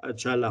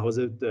چه لحاظ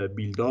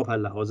بیلداپ،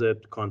 لحاظ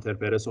کانتر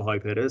پرس و های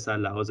پرس،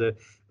 لحاظ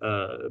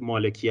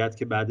مالکیت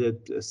که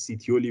بعد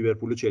سیتی و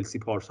لیورپول و چلسی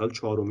پارسال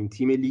 4مین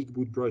تیم لیگ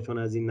بود برایتون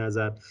از این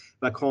نظر،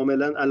 و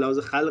کاملا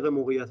علاوه خلق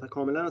موقعیت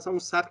کاملا اصلا اون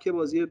سبک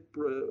بازی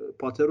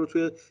پاتر رو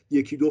توی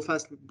 1-2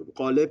 فصل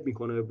غالب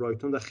میکنه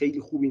برایتون و خیلی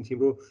خوب این تیم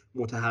رو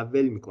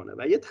متحول میکنه.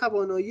 و یه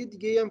توانایی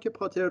دیگه هم که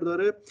پاتر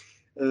داره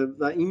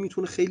و این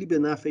میتونه خیلی به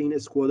نفع این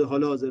اسکواد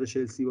حال حاضر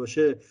چلسی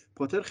باشه،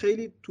 پاتر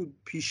خیلی تو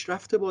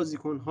پیشرفت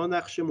بازیکن‌ها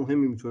نقش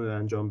مهمی میتونه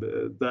انجام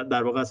بده.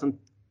 در واقع اصلا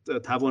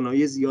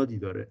توانایی زیادی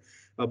داره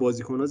و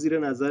بازیکن‌ها زیر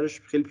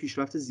نظرش خیلی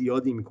پیشرفت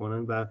زیادی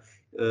میکنن و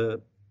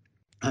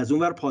از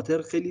اون ور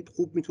پاتر خیلی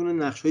خوب میتونه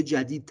نقش‌های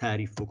جدید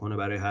تعریف بکنه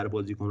برای هر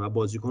بازیکن و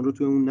بازیکن رو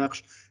توی اون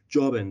نقش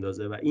جا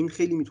بندازه و این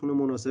خیلی میتونه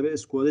مناسب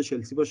اسکواد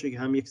چلسی باشه که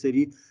هم یک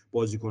سری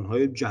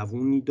بازیکن‌های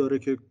جوونی داره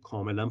که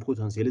کاملا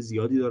پتانسیل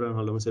زیادی دارن،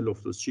 حالا مثل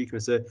لوفتوس چیک،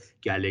 مثل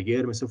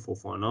گلگر، مثل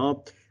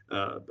فوفانا،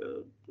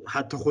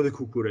 حتی خود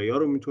کوکوریا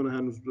رو میتونه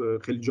هنوز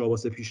خیلی جا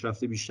واسه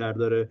پیشرفته بیشتر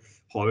داره،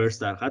 هاورس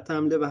در خط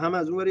حمله، و هم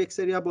از اون ور یک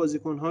سری از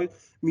بازیکن‌های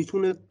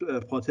میتونه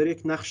پاتر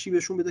یک نقشی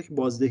بهشون بده که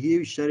بازدهی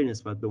بیشتری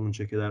نسبت به اون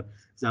چه که در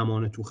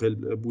زمان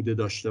توخل بوده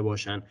داشته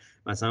باشن.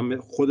 مثلا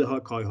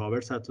خود کای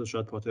هاورس حتی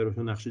شاید پاتر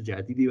رو نقش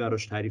جدیدی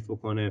براش تعریف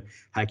کنه،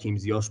 حکیم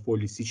زیاس،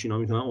 پولیسیچ، اینا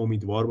میتونن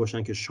امیدوار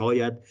باشن که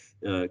شاید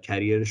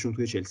کریرشون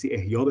توی چلسی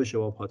احیا بشه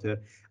با پاتر.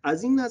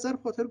 از این نظر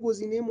پاتر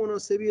گزینه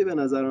مناسبیه به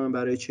نظر من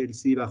برای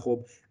چلسی و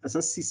خب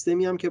اصلا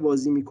سیستمی هم که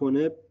بازی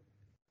میکنه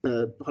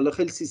حالا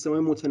خیلی سیستم‌های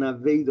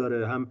متنوعی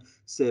داره، هم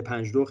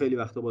 3-5-2 خیلی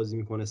وقتا بازی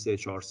میکنه،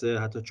 3-4-3،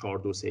 حتی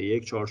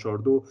 4-2-3-1،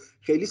 4-4-2،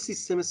 خیلی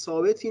سیستم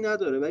ثابتی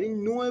نداره ولی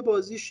نوع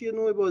بازیش یه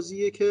نوع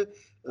بازیه که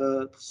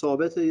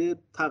ثابته.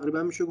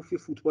 تقریبا میشه گفت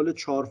فوتبال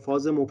 4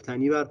 فاز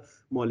مبتنی بر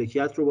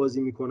مالکیت رو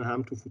بازی میکنه.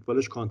 هم تو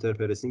فوتبالش کانتر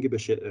پرسینگ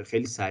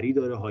خیلی سریع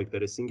داره، های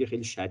پرسینگ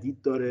خیلی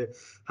شدید داره،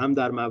 هم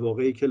در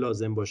مواقعی که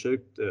لازم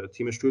باشه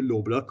تیمش توی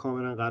لو بلاک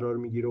کاملا قرار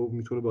میگیره و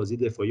میتونه بازی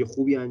دفاعی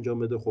خوبی انجام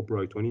بده. خب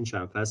برایتون این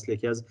چند فصل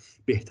یکی از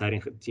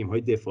بهترین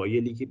تیم‌های دفاعی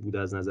لیگ بوده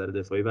از نظر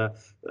دفاعی و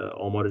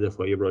آمار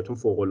دفاعی برایتون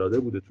فوق‌العاده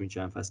بوده تو این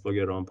چند فصل با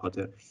گران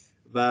پاتر.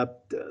 و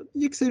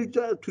یک سری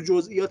تو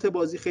جزئیات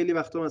بازی خیلی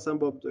وقتا مثلا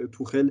با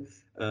توخل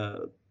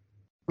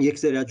یک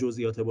سری از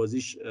جزئیات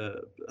بازیش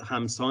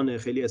همسان،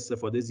 خیلی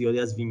استفاده زیادی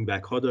از وینگ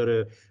بک ها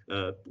داره،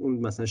 اون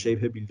مثلا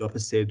شیپ بیلداپ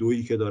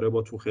 3-2 که داره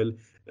با توخل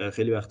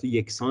خیلی وقتی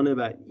یکسانه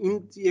و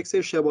این یک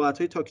سری شباهت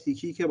های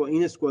تاکتیکی که با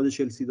این اسکواد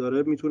چلسی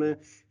داره میتونه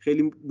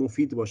خیلی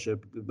مفید باشه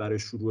برای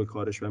شروع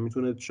کارش و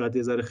میتونه شاید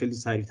یه ذره خیلی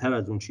سریعتر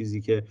از اون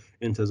چیزی که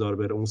انتظار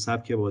بره اون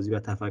سبک بازی و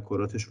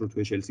تفکراتش رو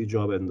توی چلسی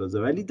جا بندازه.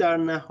 ولی در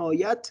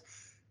نهایت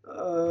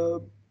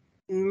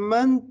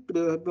من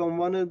به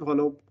عنوان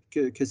حالا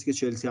کسی که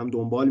چلسی هم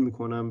دنبال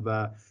میکنم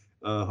و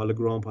حالا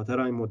گران پاتر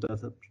این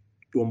مدت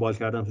دنبال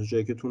کردم تا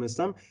جایی که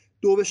تونستم.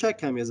 2-0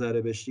 کم یه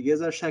ذره بهش دیگه، یه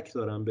ذره شک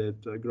دارم به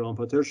گران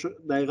پاتر،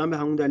 دقیقاً به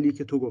همون دلیلی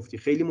که تو گفتی.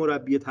 خیلی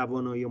مربی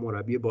توانایی،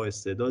 مربی با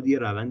استعدادی،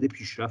 روند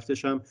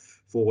پیشرفتش هم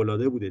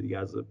فوق‌العاده بوده دیگه.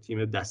 از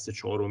تیم دست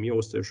چهارمی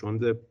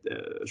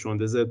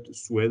اوسترشوندز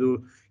سوئد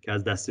که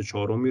از دست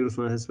چهارم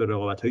میرسونه به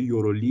رقابت‌های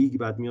یورولیگ،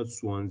 بعد میاد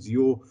سوانزی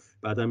و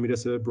بعدم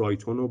میرسه به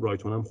برایتون و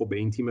برایتون هم خب به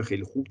این تیم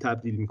خیلی خوب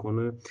تبدیل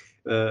میکنه.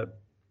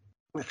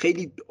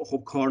 خیلی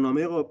خب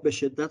کارنامه به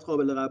شدت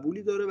قابل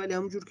قبولی داره، ولی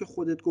همونجور که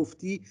خودت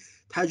گفتی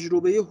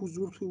تجربه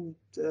حضور تو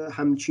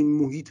همچین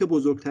محیط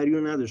بزرگتری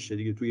رو نداشته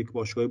دیگه. تو یک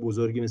باشگاه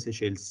بزرگی مثل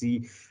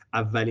چلسی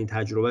اولین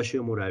تجربهش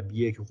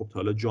مربیه که خب تا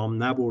حالا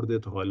جام نبرده،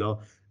 تا حالا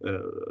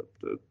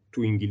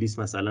تو انگلیس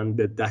مثلا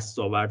به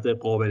دستاورد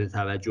قابل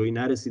توجهی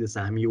نرسیده،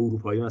 سهمیه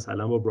اروپایی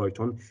مثلا با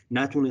برایتون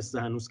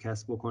نتونسته هنوز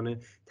کسب بکنه.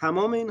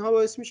 تمام اینها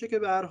باعث میشه که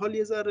به هر حال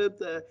یه ذره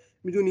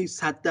میدونی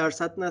 100%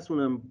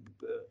 نتونم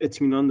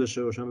اطمینان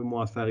داشته باشم به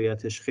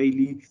موفقیتش.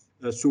 خیلی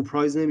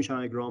سورپرایز نمیشم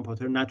اگه گران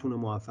پاتر نتونه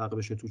موفق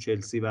بشه تو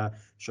چلسی و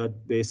شاید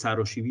به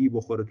سراشیبی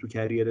بخوره تو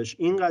کریرش.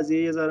 این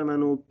قضیه یه ذره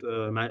منو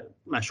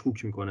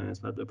مشکوک میکنه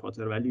نسبت به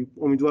پاتر، ولی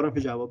امیدوارم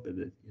که جواب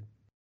بده.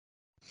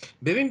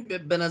 ببین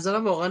به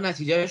نظرم واقعا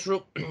نتیجهش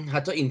رو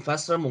حتی این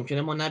فصل هم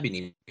ممکنه ما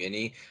نبینیم،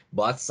 یعنی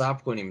باید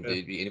صبر کنیم.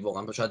 یعنی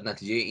واقعا شاید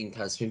نتیجه این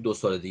تصمیم 2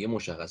 سال دیگه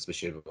مشخص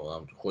بشه.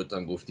 واقعا خودت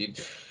هم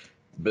گفتید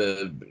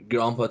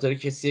گران پاتر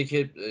کسیه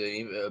که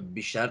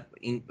بیشتر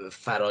این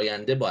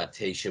فراینده باید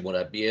طی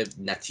مربی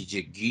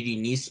نتیجه گیری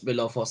نیست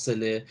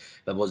بلافاصله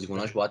و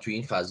بازیکناش باید توی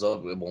این فضا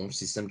با اون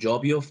سیستم جا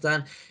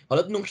بیفتن.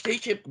 حالا نکته‌ای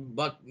که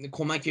با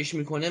کمکش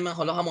میکنه، من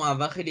حالا همون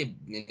اول خیلی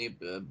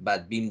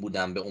بدبین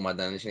بودم به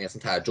اومدنش، یعنی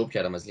اصلا تعجب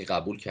کردم از اینکه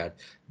قبول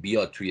کرد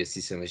بیاد توی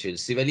سیستم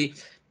چلسی، ولی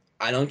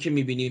الان که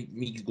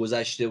میبینیم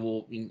گذشته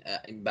و این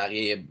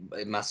بقیه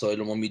مسائل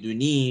رو ما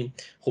میدونیم،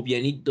 خب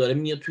یعنی داره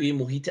میاد توی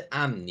محیط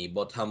امنی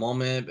با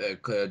تمام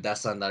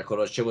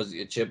دستاندرکاراش،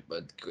 چه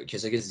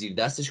کسایی که زیر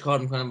دستش کار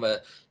میکنن و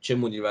چه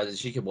مدیر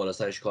ورزشی که بالا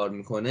سرش کار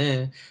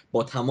میکنه،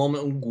 با تمام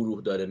اون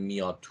گروه داره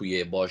میاد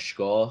توی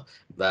باشگاه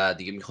و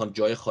دیگه میخوان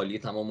جای خالی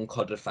تمام اون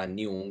کادر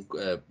فنی و اون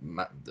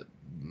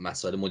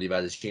مسائل مدیر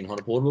ورزشی اینها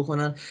رو پر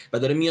بکنن و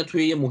داره میاد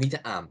توی یه محیط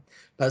امن.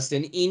 پس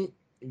یعنی این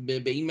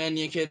به این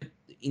معنیه که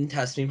این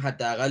تصمیم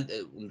حداقل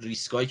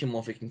ریسکایی که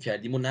ما فکر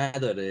می‌کردیم رو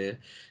نداره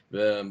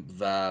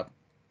و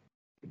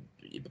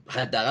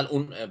حداقل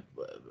اون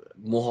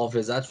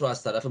محافظت رو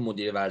از طرف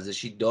مدیر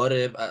ورزشی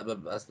داره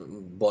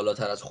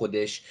بالاتر از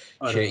خودش.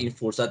 آره. که این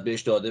فرصت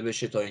بهش داده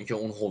بشه تا اینکه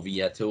اون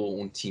هویت و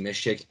اون تیم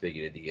شکل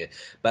بگیره دیگه.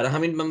 برای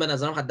همین من به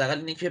نظرم حداقل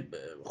اینه که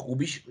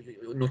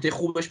نکته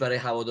خوبش برای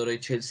هوادارهای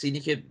چلسی اینه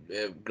که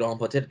گران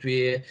پاتر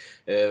توی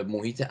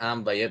محیط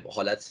امن و یه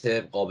حالت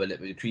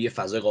توی یه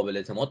فضای قابل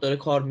اعتماد داره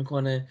کار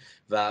میکنه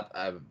و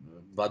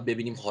باید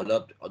ببینیم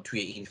حالا توی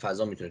این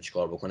فضا میتونه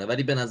چیکار بکنه.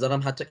 ولی به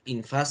نظرم حتی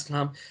این فصل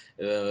هم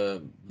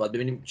باید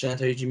ببینیم چه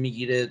نتایجی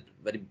میگیره،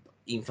 ولی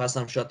این فصل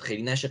هم شاید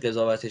خیلی نشه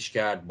قضاوتش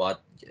کرد. باید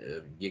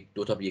یکی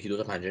دو تا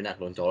پنجره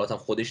نقل و انتقالات هم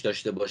خودش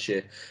داشته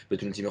باشه،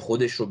 بتونه تیم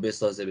خودش رو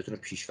بسازه، بتونه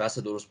پیش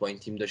فصل درست با این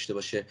تیم داشته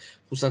باشه،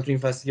 خصوصا تو این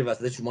فصلی که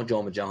وسطش ما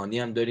جام جهانی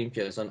هم داریم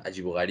که اصلا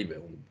عجیب و غریبه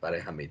اون برای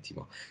همه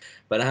تیم‌ها.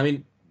 برای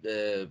همین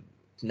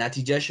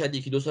نتیجه شاید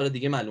 1-2 سال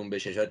دیگه معلوم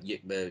بشه،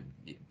 شاید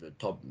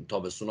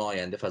تابستون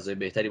آینده فضای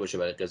بهتری باشه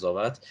برای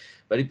قضاوت،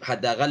 ولی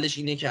حداقلش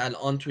اینه که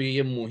الان توی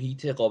یه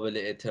محیط قابل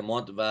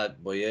اعتماد و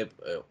با یه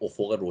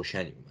افق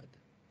روشنی اومده.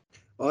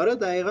 آره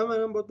دقیقا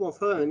منم باید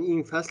موافقم. یعنی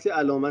این فصل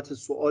علامت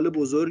سوال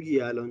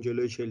بزرگی الان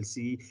جلوی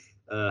چلسی،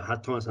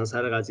 حتی مثلا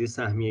سر قضیه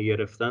سهمیه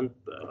گرفتن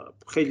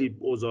خیلی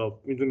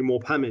اوضاع میدونی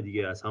مبهمه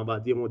دیگه. اصلا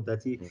بعد یه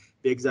مدتی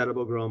بگذره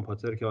با گران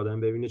پاتر که آدم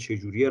ببینه چه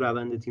جوریه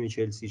روند تیم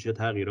چلسی، چه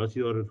تغییراتی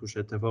داره توش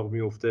اتفاق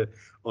میفته،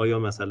 آیا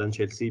مثلا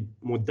چلسی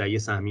مدعی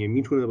سهمیه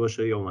میتونه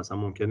باشه یا مثلا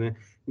ممکنه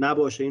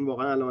نباشه. این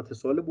واقعا علامت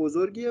سوال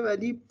بزرگیه،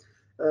 ولی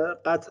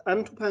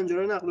قطعا تو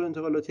پنجره نقل و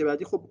انتقالاتی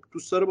بعدی خب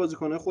دوست داره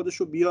بازیکن‌های خودش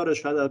رو بیاره.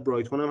 شاید از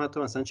برایتون هم حتی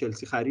مثلا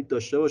چلسی خرید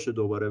داشته باشه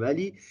دوباره،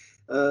 ولی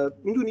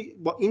میدونی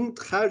با این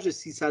خرج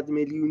 300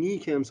 میلیونی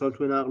که امسال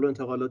تو نقل و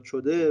انتقالات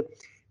شده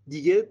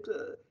دیگه،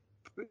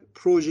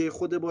 پروژه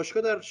خود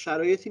باشگاه در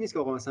شرایطی نیست که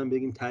آقا مثلا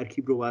بگیم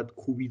ترکیب رو باید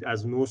کوبید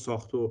از نو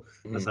ساخت و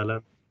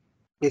مثلا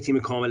یه تیم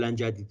کاملا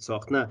جدید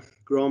ساخت. نه،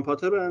 گران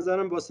پاتر به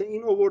نظرم واسه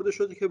این آورده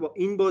شده که با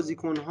این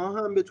بازیکن‌ها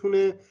هم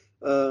بتونه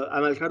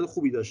عملکرد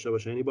خوبی داشته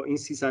باشه. یعنی با این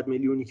 300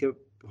 میلیونی که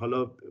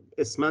حالا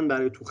اسمن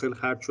برای توخل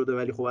خرج شده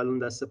ولی خب الان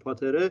دست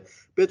پاتره،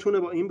 بتونه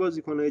با این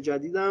بازیکن‌های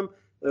جدیدم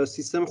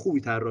سیستم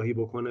خوبی طراحی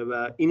بکنه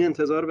و این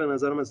انتظار به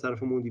نظرم از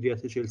طرف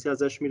مدیریت چلسی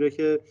ازش میره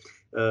که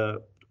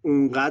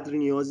اونقدر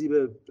نیازی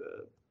به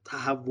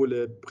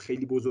تحول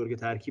خیلی بزرگ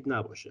ترکیب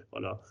نباشه.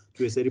 حالا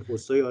توی سری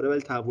پستای آره،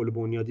 ولی تحول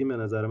بنیادی به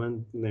نظر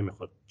من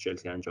نمیخواد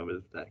چلسی انجام بده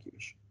تو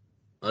ترکیبش.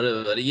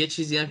 آره یه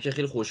چیزی هم که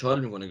خیلی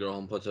خوشحال میکنه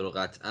گراهام پاتر رو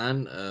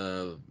قطعا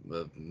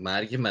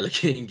مرگ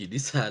ملک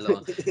انگلیس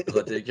الان، به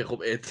خاطر که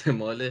خب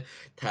احتمال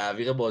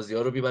تعویق بازی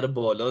ها رو بیبره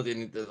بالا،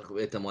 یعنی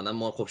احتمالا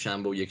ما خب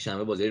شنبه و یک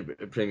شنبه بازی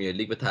پرمیر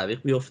لیگ به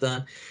تعویق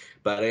بیفتن،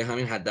 برای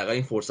همین حداقل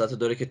این فرصت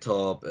داره که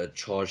تا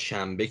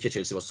چهارشنبه که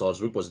چلسی با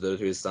سالزبورگ بازی داره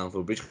توی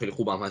استنفورد بریج، خیلی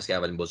خوب هم هست که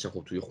اولین بازیش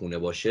خب توی خونه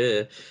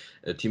باشه،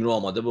 تیم رو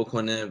آماده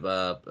بکنه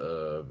و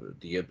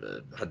دیگه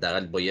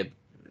حداقل با یه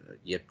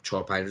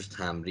 4-5 روز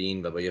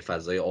تمرین و با یه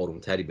فضای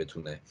آرومتری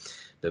بتونه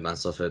به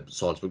مساف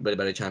سالزبورگ بره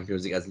برای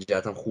چمپیونز لیگ. از این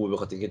جهت هم خوبه،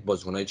 بخاطر اینکه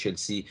بازیکن‌های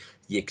چلسی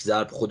یک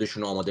ضرب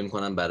خودشون رو آماده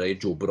میکنن برای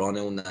جبران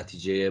اون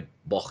نتیجه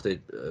باخت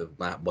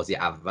بازی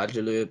اول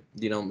جلوی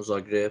دینامو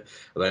زاگرب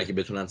و برای اینکه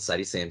بتونن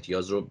سریع 3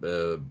 امتیاز رو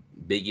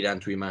بگیرن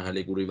توی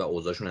مرحله گروهی و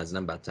اوضاعشون از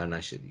اینم بدتر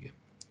نشه دیگه.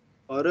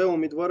 آره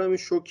امیدوارم این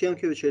شوکی هم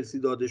که به چلسی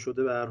داده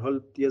شده به هر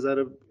حال یه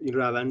ذره این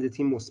روند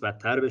تیم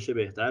مثبت‌تر بشه،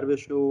 بهتر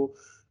بشه و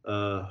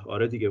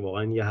آره دیگه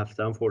واقعا یه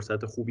هفته هم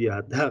فرصت خوبیه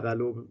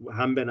حداقل، و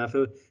هم به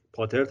نفع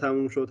پاتر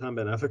تموم شد هم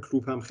به نفع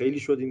کلوب هم خیلی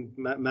شد این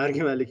مرگ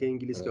ملک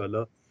انگلیس، که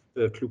حالا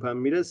به کلوب هم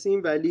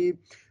میرسیم. ولی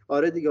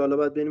آره دیگه حالا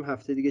باید ببینیم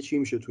هفته دیگه چی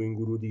میشه تو این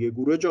گروه دیگه.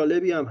 گروه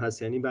جالبی هم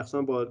هست، یعنی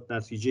مخصوصا با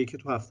نتیجه‌ای که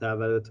تو هفته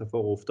اول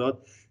اتفاق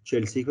افتاد،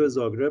 چلسی به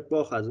زاگرب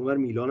باخت، از اونور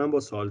میلان هم با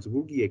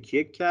سالزبورگ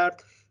 1-1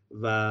 کرد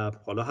و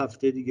حالا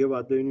هفته دیگه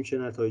باید ببینیم چه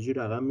نتایجی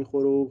رقم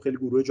میخوره و خیلی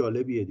گروه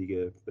جالبیه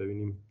دیگه،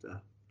 ببینیم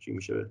چی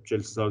میشه.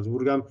 چلسی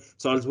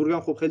سالزبورگ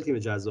هم خب خیلی تیم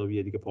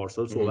جذابیه دیگه،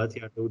 پارسال صحبت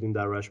کرده بودیم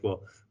دربارش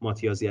با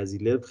ماتیاس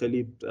یزیله،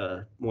 خیلی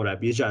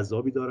مربی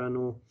جذابی دارن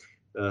و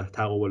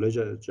تقابل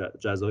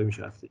جذابی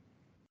میشه هفته.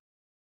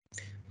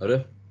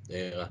 آره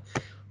دقیقا.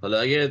 حالا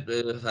اگه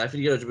حرفی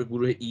دیگه راجع به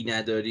گروه ای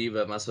نداری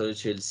و مسائل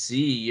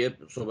چلسی، یه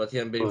صحبتی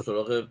هم بریم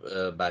سراغ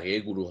بقیه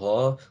گروه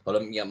ها. حالا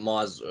میگم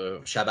ما از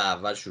شب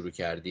اول شروع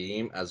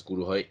کردیم، از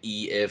گروه های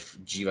E, F,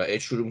 G و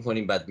H شروع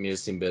میکنیم، بعد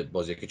میرسیم به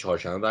بازی که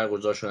چهارشنبه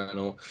برگزار شدن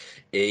و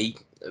A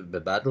به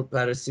بعد رو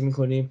بررسی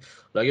میکنیم.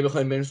 حالا اگه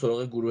بخوایم بریم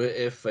سراغ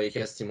گروه F و یکی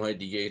از تیم های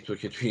دیگه تو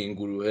که توی این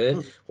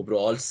گروهه، خب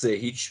رئال 3-0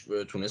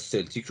 تونست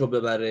سلتیک رو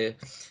ببره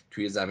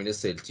توی زمین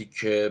سلتیک،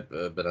 که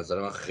به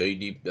نظر من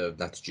خیلی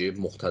نتیجه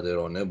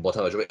مقتدرانه با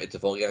توجه به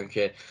اتفاقی هم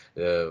که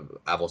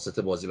اواسط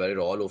بازی برای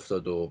رئال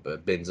افتاد و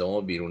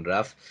بنزما بیرون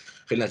رفت،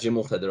 خیلی نتیجه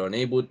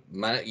مقتدرانه بود.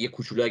 من یه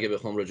کوچولو اگه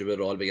بخوام راجع به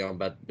رئال بگم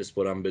بعد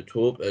بسپرم به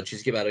تو،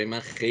 چیزی که برای من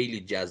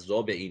خیلی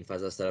جذاب این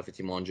فاز از طرف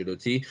تیم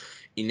آنجلوتی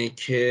اینه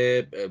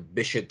که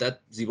به شدت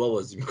زیبا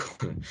بازی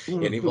میکنه.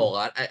 یعنی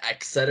واقعا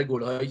اکثر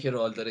گل‌هایی که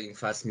رئال داره این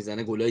فصل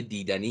میزنه گل‌های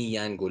دیدنی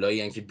ان،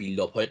 گل‌هایی ان که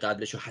بیلداپ های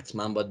قبلش رو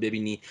حتما باید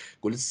ببینی.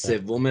 گل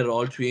سوم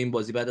رئال توی این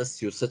بازی بعد از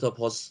 33 تا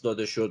پاس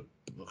داده شد،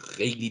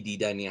 خیلی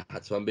دیدنی،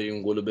 حتما بریم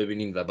اون گل رو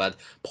ببینین. و بعد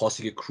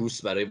پاسی که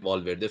کروس برای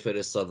والورده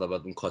فرستاد و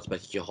بعد اون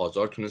کاتبکی که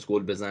هازارد تونست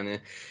گل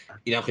بزنه،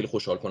 اینم خیلی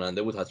خوشحال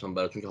کننده بود حتما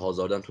براتون که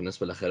هازارد هم تونست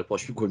بالاخره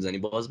پاش به گلزنی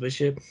باز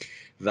بشه.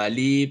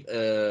 ولی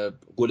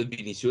گل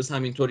وینیسیوس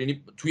همینطور،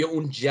 یعنی توی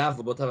اون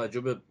جو با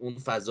توجه به اون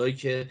فضایی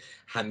که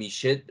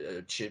همیشه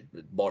چه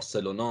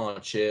بارسلونا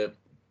چه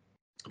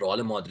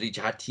رئال مادرید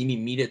هر تیمی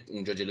میره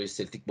اونجا جلوی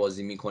سلتیک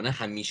بازی میکنه،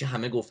 همیشه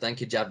همه گفتن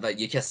که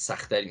یکی از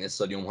سخت‌ترین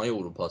استادیوم های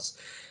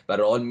اروپاست و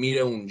رئال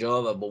میره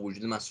اونجا و با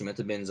وجود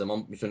مسئولیت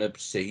بنزما میتونه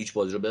 3-0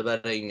 بازی رو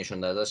ببره. این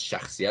نشان دهنده از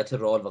شخصیت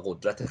رئال و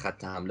قدرت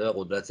خط حمله و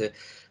قدرت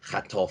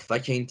خط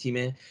هافبک این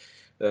تیمه.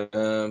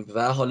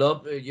 و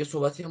حالا یه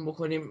صحبتی هم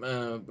بکنیم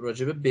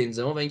راجع به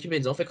بنزما و اینکه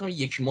بنزما فکر کنم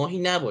یک ماهی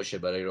نباشه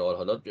برای رئال.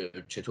 حالا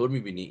چطور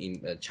میبینی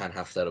این چند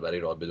هفته رو برای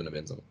رئال بدون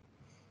بنزما؟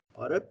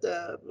 آره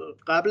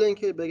قبل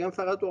اینکه بگم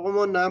فقط آقا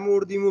ما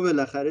نمردیم و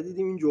بالاخره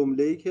دیدیم این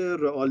جمله‌ای که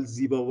رئال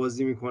زیبا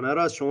بازی میکنه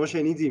رو از شما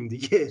شنیدیم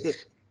دیگه.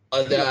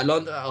 آره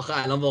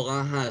الان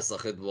واقعا هست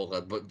آخه،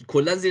 واقعا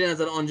کلا زیر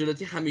نظر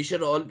آنجلوتی همیشه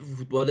رئال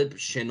فوتبال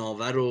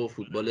شناور و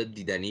فوتبال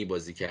دیدنی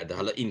بازی کرده.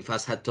 حالا این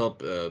فصل حتی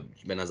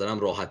به نظرم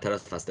راحت تر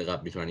از فصل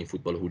قبل میتونن این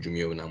فوتبال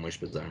هجومی رو نمایش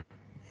بذارن.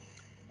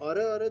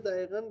 آره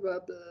دقیقاً. و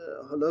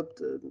حالا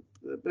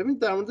ببین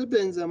در مورد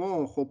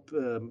بنزما، خب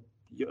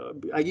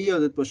اگه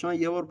یادت باشه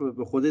من یه بار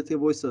به خودت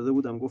وایس داده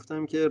بودم،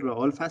 گفتم که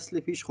رئال فصل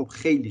پیش خب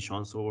خیلی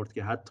شانس آورد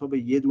که حتی به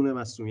یه دونه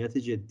مسئولیت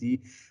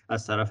جدی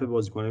از طرف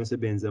بازیکنان مثل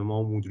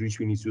بنزما، مودریچ،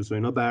 وینیسیوس و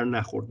اینا بر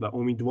نخورد و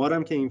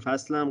امیدوارم که این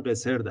فصل هم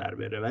قصر در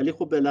بره. ولی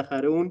خب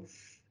بالاخره اون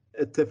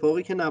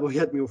اتفاقی که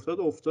نباید میافتاد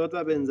افتاد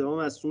و بنزما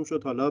مصدوم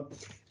شد. حالا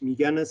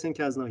میگن اصلا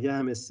که از ناحیه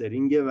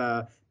همسترینگه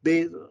و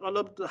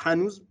حالا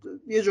هنوز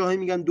یه جاهایی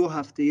میگن 2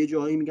 هفته، یه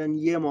جاهایی میگن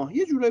 1 ماه،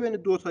 یه جورایی بین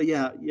 2 تا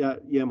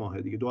یه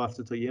ماه دیگه، 2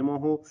 هفته تا 1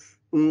 ماه. و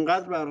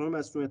اونقدر به هر حال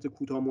مسئولیت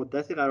کوتاه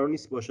مدتی قرار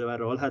نیست باشه و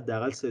رئال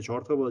حداقل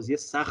 3-4 تا بازی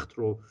سخت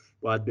رو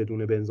باید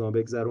بدون بنزما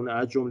بگذرونه،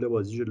 از جمله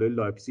بازی جلوی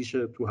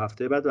لایپزیگ تو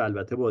هفته بعد و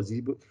البته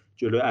بازی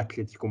جلوی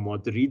اتلتیکو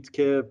مادرید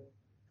که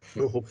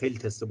خب خیلی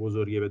تست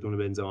بزرگیه بدون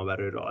بنزما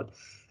برای رئال.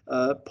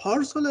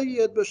 پارسال اگه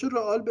یاد باشه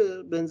رئال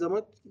به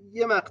بنزما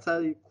یه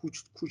مقطع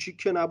کوچیک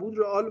که نبود،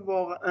 رئال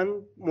واقعا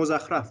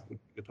مزخرف بود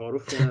که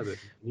تعارف که نداره.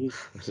 یعنی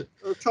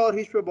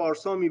 4-0 به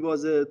بارسا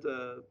میبازه،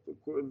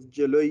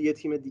 جلوی یه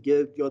تیم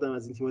دیگه یادم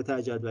از این تیم‌های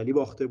ته جدولی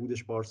باخته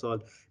بودش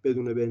پارسال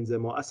بدون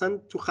بنزما، اصلا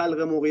تو خلق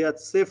موقعیت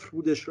صفر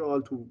بودش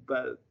رئال. تو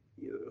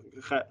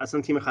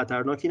اصلا تیم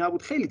خطرناکی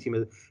نبود، خیلی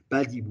تیم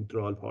بدی بود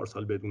رئال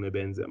پارسال بدون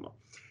بنزما.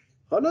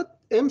 حالا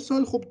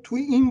امسال خب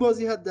توی این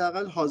بازی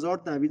حداقل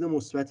هازارد نوید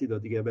مثبتی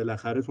داد دیگه،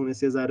 بالاخره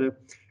تونست یه ذره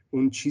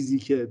اون چیزی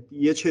که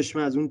یه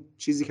چشمه از اون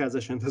چیزی که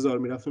ازش انتظار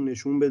میرفت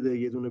نشون بده.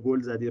 یه دونه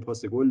گل زد، یه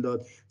پاس گل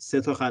داد،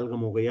 3 تا خلق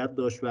موقعیت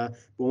داشت و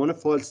به عنوان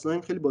فالس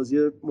ناین خیلی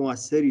بازی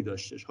موثری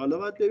داشتش. حالا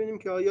باید ببینیم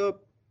که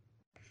آیا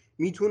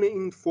میتونه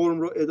این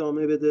فرم رو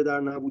ادامه بده در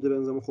نبود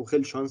بنزما. خب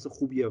خیلی شانس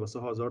خوبیه واسه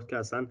هازارد که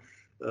اصلا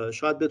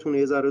شاید بتونه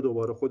یه ذره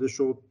دوباره خودش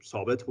رو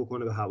ثابت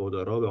بکنه به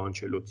هوادارا، به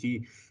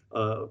آنچلوتی،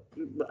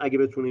 اگه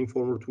بتونه این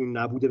فرم رو تو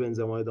نبود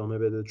بنزما ادامه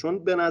بده.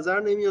 چون به نظر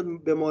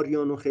نمیاد به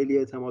ماریانو خیلی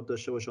اعتماد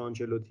داشته باشه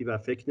آنچلوتی و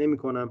فکر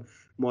نمی‌کنم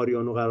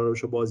ماریانو قراره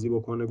بشه بازی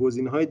بکنه.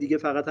 گزینه‌های دیگه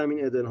فقط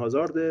همین ادن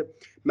هازارد،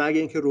 مگه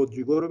اینکه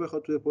رودریگو رو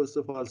بخواد توی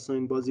پست فالس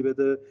ناین بازی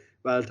بده.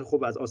 و البته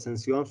خب از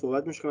آسنسیو هم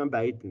صحبت میشه که من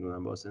بعید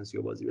میدونم با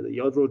آسنسیو بازی بده،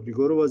 یا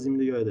رودریگو رو بازی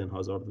میده یا ادن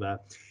هازارد. و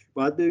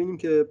باید ببینیم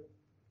که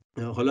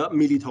حالا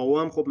میلیتائو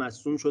هم خب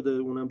مصدوم شده،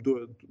 اونم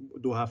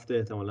دو هفته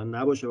احتمالاً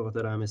نباشه به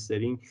خاطر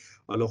همسترینگ.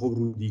 حالا خب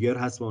رودیگر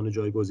هست به عنوان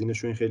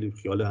جایگزینشون، خیلی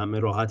خیال همه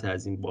راحت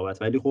از این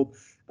بابت. ولی خب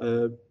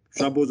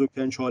شاید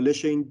بزرگترین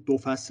چالش این دو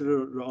فصل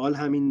رئال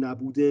همین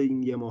نبود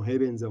این یه ماهه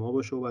بنزما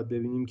باشه و بعد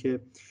ببینیم که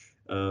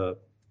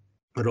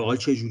رئال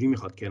چه جوری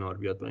میخواد کنار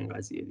بیاد با این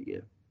قضیه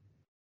دیگه.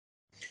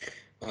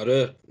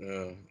 آره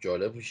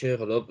جالب میشه.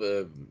 حالا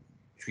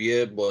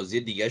توی بازی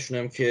دیگه شون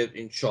هم که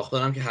این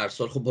شاختار هم که هر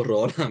سال خب با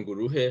رئال هم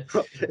گروه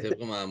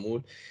طبق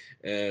معمول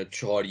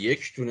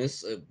 4-1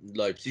 تونست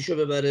لایپزیگ رو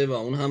ببره و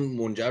اون هم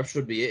منجر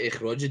شد به یه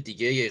اخراج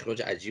دیگه، یه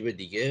اخراج عجیب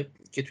دیگه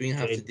که توی این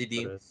هفته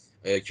دیدیم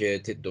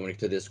که دومینیک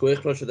تدسکو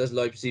اخراج شده از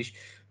لایپزیگ.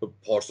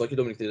 پارسا که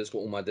دومینیک تدسکو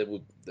اومده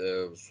بود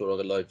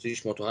سراغ لایپزیگ،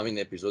 ما تو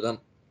همین اپیزودم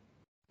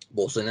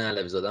با حسین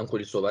علوی زاده هم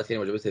کلی صحبت کردیم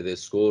راجع به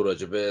تدسکو،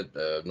 راجع به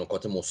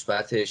نکات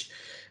مثبتش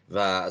و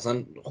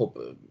اصلا خب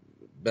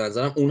به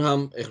نظرم اون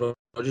هم اخراج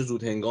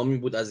زود هنگامی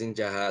بود از این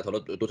جهت. حالا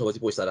 2 تا بازی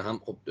پشت سر هم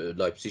خب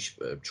لایپزیگ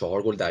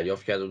 4 گل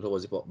دریافت کرد، 2 تا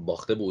بازی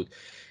باخته بود،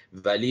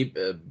 ولی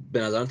به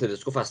نظرم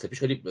تدسکو فصل پیش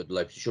خیلی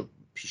لایپزیگ رو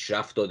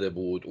پیشرفت داده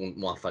بود. اون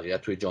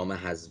موفقیت توی جام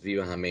حذفی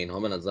و همه اینها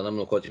به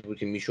نظرم نکاتی بود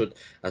که میشد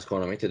از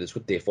کارنامه تدسکو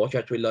دفاع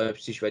کرد توی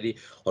لایپزیگ. ولی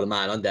حالا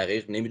من الان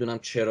دقیق نمیدونم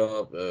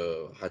چرا،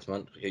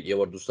 حتما یه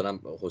بار دوست دارم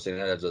حسین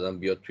علوی‌زاده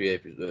بیاد توی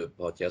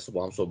پادکست رو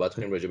با هم صحبت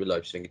کنیم راجع به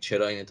لایپزیگ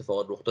چرا این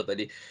اتفاقات رخ داد.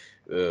 ولی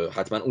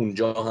حتما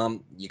اونجا هم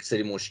یک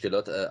سری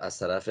مشکلات از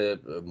طرف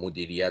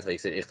مدیریت و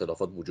یک سری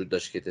اختلافات وجود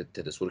داشت که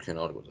تدسکو رو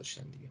کنار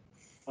گذاشتن دیگه.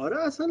 آره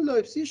اصلا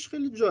لایپزیگ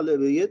خیلی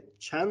جالبه، یه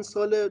چند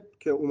ساله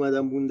که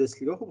اومدن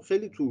بوندسلیگا خب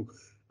خیلی تو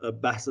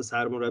بحث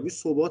سرمربی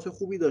ثبات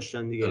خوبی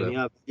داشتن دیگه. یعنی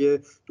اول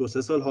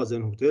 2-3 سال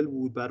هازنهوتل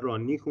بود، بعد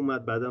رانیک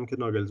اومد، بعدم که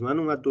ناگلزمن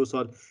اومد 2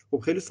 سال، خب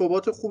خیلی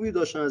ثبات خوبی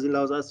داشتن از این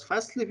لحاظ. از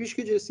فصل پیش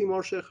که جسی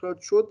مارش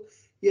اخراج شد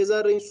یه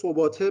ذره این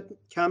ثبات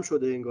کم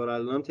شده انگار.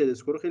 الان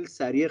تدسکو رو خیلی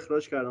سریع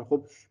اخراج کردن.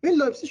 خب این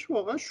لایپزیگ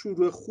واقعا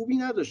شروع خوبی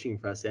نداشت این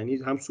فصل، یعنی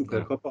هم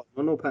سوپرکاپ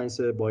آلمان و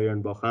 5-3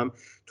 بایرن باخم،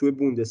 توی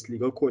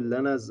بوندسلیگا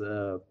کلا از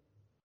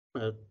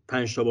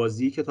 5 تا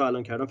بازی که تا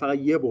الان کردن فقط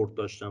یه برد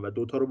داشتن و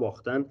 2 تا رو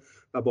باختن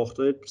و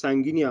باختای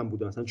سنگینی هم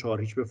بودن. مثلا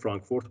 4-0 به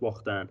فرانکفورت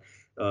باختن،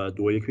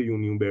 2-1 به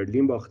یونیون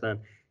برلین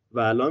باختن و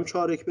الان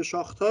 4-1 به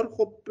شاختار.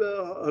 خب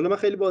حالا من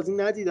خیلی بازی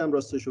ندیدم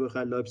راستش رو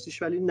بخوام لایپزیگ،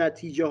 ولی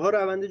نتیجه ها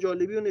روند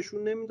جالبی رو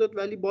نشون نمیداد.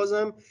 ولی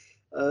بازم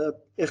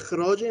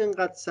اخراج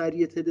انقدر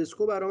سریع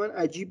تدسکو برای من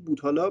عجیب بود.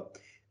 حالا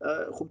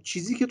خب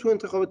چیزی که تو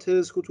انتخاب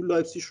تدسکو تو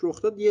لایپزیگ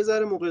رخ داد، یه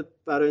ذره موقع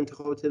برای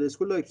انتخاب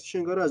تدسکو لایپزیگ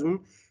انگار از اون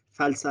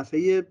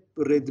فلسفه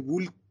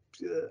ردبول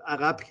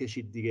عقب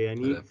کشید دیگه.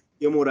 یعنی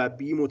یه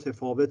مربی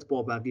متفاوت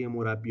با بقیه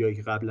مربیایی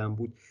که قبلا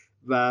بود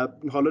و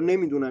حالا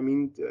نمیدونم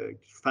این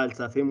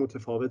فلسفه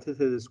متفاوت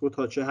تدسکو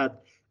تا چه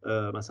حد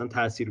مثلا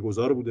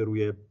تاثیرگذار بوده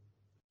روی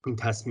این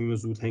تصمیم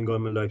زود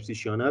هنگام لایپزیگ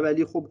یا نه.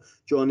 ولی خب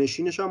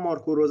جانشینش هم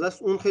مارکو روزه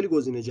است، اون خیلی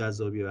گزینه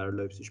جذابیه برای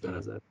لایپزیگ به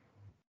نظر.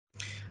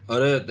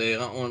 آره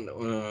دقیقا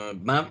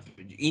من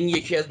این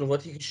یکی از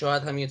نکاتی که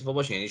شاید همین اتفاق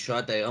باشه، یعنی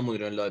شاید دقیقا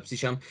مدیران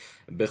لایپزیگ هم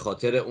به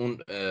خاطر اون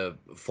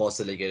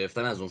فاصله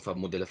گرفتن از اون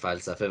مدل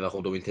فلسفه و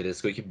خب دومین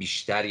تدسکویی که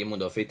بیشتر یه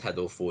مدافع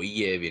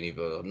تدافعیه، یعنی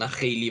نه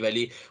خیلی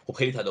ولی خب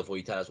خیلی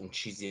تدافعی تر از اون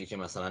چیزیه که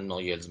مثلا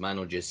ناگلزمن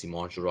و جسی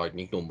مارش و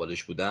راگنیک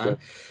دنبالش بودن.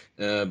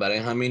 برای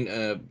همین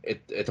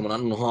احتمالاً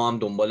اونها هم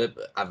دنبال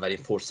اولین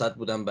فرصت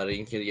بودن برای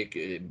اینکه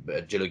یک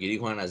جلوگیری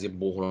کنن از یه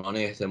بحران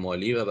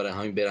احتمالی و برای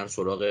همین برن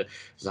سراغ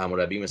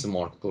سرمربی مثل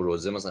مارکو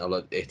روزه مثلا،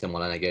 حالا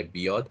احتمالاً اگر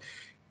بیاد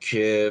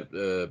که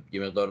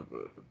یه مقدار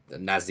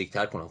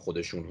نزدیکتر کنن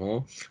خودشون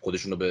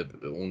رو به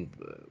اون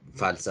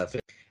فلسفه.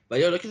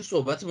 ولی حالا که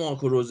صحبت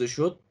مارکو روزه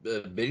شد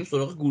بریم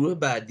سراغ گروه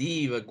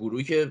بعدی و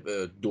گروهی که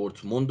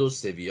دورتموند و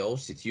سویا و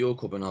سیتی و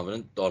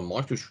کوپنهاگن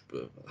دانمارک توش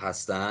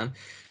هستن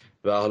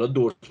و حالا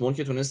دورتموند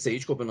که تونست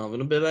 3-0 کوپنهاگن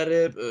رو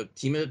ببره.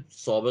 تیم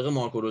سابق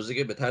مارکو روزه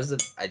که به طرز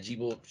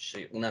عجیب و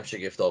اونم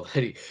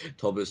شگفت‌آوری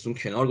تابستون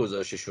کنار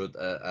گذاشته شد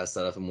از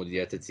طرف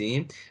مدیریت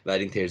تیم و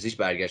این ترزیچ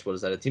برگشت بالا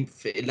سر تیم.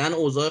 فعلا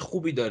اوضاع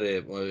خوبی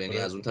داره، یعنی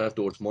از اون طرف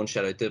دورتموند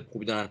شرایط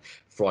خوبی دارن،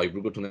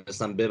 فرایبورگ رو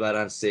تونستن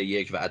ببرن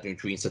 3-1 و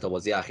توی این 3 تا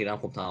بازی اخیر هم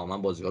خب تماما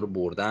بازی‌ها رو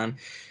بردن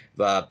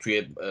و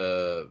توی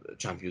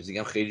چمپیونز لیگ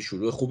هم خیلی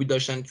شروع خوبی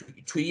داشتن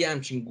توی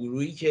همچین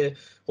گروهی که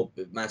خب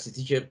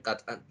منسیتی که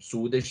قطعا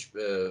صعودش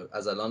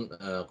از الان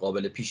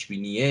قابل پیش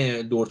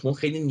بینیه، دورتموند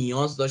خیلی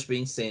نیاز داشت به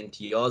این 3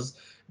 امتیاز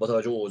با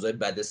توجه به اوضاع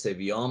بد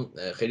سویا.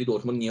 خیلی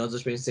دورتموند نیاز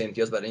داشت به این 3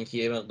 امتیاز برای اینکه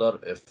یه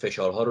مقدار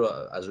فشارها رو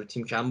از روی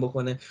تیم کم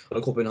بکنه.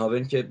 حالا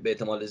کوپنهاگن که به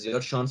احتمال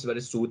زیاد شانسی برای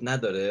صعود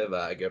نداره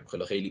و اگر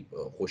خیلی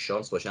خوش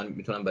شانس باشن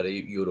میتونن برای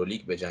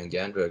یورولیگ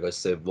بجنگن جایگاه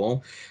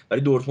سوم،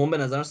 ولی دورتموند به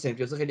نظر 3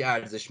 امتیاز خیلی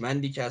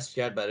ارزشمندی کسب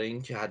کرد برای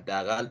اینکه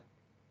حداقل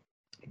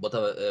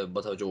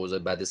با توجه به اوضاع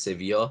بد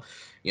سویا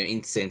یا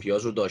این 3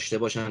 امتیاز رو داشته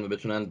باشن و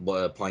بتونن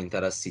با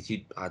پایین‌تر از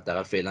سیتی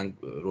حداقل فعلا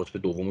رتبه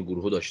دوم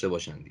گروه داشته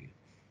باشن دیگه.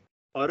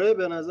 آره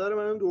به نظر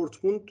من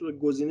دورتموند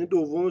گزینه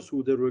دوم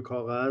صعود روی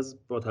کاغذ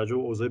با توجه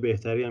به اوضاع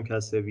بهتری هم که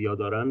از سویا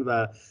دارن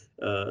و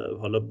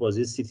حالا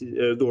بازی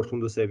سیتی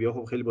دورتموند و سویا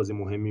خب خیلی بازی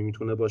مهمی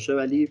میتونه باشه،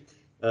 ولی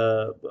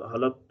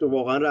حالا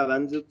واقعا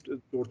روند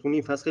دورتموند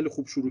این فصل خیلی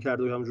خوب شروع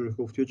کرده و همونجوری که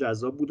گفتی و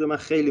جذاب بوده. من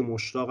خیلی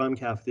مشتاقم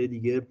که هفته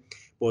دیگه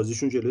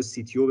بازیشون جلوی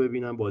سیتی رو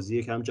ببینم، بازی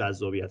یکم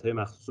جذابیت‌های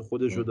مخصوص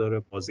خودش رو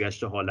داره،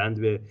 بازگشت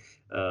هالند به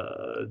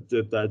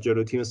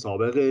جلوی تیم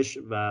سابقش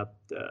و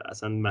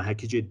اصلا محک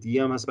جدی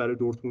هم هست برای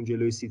دورتموند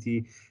جلوی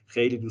سیتی.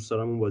 خیلی دوست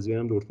دارم اون بازی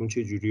ببینم دورتموند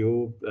چه جوریه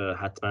و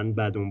حتما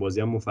بعد اون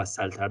بازی هم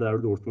مفصل‌تر در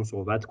دورتموند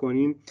صحبت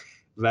کنیم.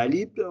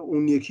 ولی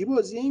اون یکی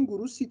بازی این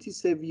گروه سیتی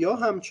سویا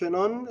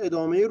همچنان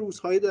ادامه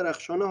روزهای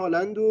درخشان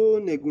هالند و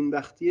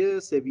نگونبختی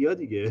سویا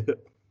دیگه.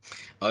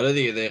 آره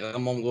دیگه دقیقاً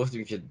ما هم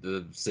گفتیم که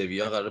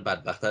سویا قرار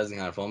بدبخت‌تر از این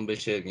حرفام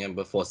بشه، میگم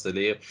به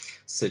فاصله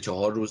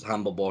 3-4 روز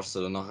هم با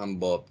بارسلونا هم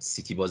با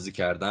سیتی بازی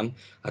کردن،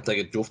 حتی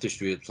اگه جفتش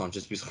توی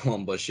سانچز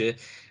پیزخوان باشه،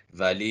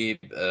 ولی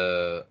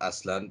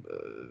اصلا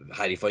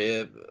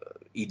حریفای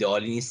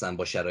ایدئالی نیستن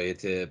با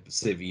شرایط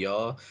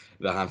سویا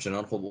و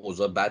همچنان خب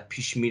اوضاع بد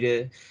پیش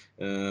میره.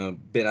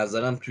 به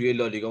نظرم توی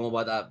لالیگا ما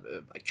باید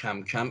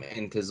کم کم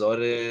انتظار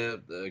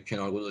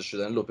کنار گذاشته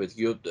شدن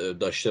لوپتگی رو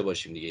داشته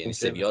باشیم دیگه. یعنی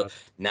سویا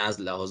نه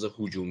از لحاظ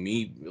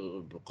هجومی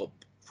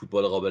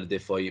فوتبال قابل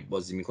دفاعی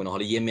بازی میکنه،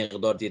 حالا یه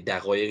مقدار یه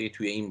دقایقی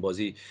توی این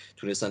بازی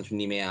تونستن تو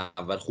نیمه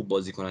اول خوب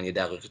بازی کنن، یه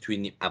دقایقی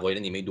توی اوایل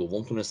نیمه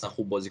دوم تونستن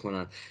خوب بازی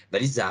کنن،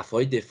 ولی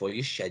ضعف‌های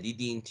دفاعی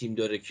شدیدی این تیم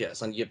داره که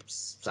اصلا یه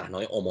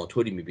صحنه‌های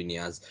آماتوری می‌بینی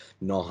از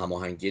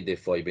ناهماهنگی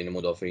دفاعی بین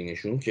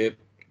مدافعینشون که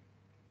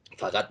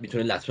فقط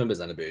میتونه لطمه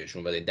بزنه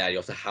بهشون. و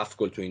دریافت 7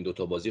 گل تو این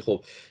دوتا بازی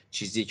خب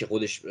چیزی که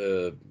خودش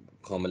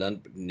کاملا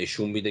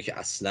نشون میده که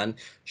اصلا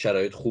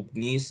شرایط خوب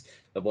نیست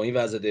و با این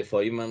وضع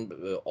دفاعی من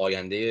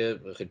آینده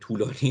خیلی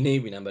طولانی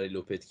نمیبینم برای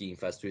لوپتگی این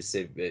فصل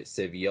توی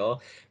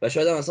سویا و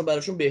شاید هم اصلا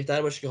براشون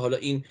بهتر باشه که حالا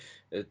این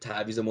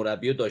تعویض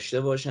مربی رو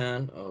داشته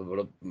باشن.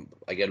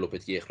 اگر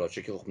لوپتگی اخراج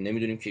شه که خب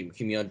نمیدونیم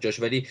کی میاد جاش،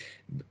 ولی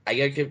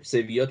اگر که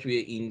سویا توی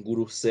این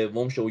گروه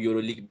سوم شه و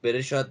یورولیگ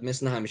بره شاید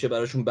مثل همیشه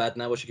براشون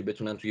بد نباشه که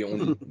بتونن توی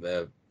اون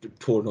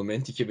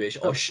تورنمنتی که بهش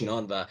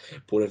آشنان و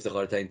پر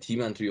افتخار ترین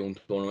تیمن توی اون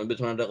تورنمنت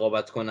بتونن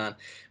رقابت کنن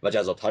و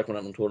جذاب‌تر کنن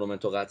اون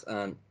تورنمنت رو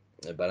قطعا.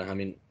 برای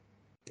همین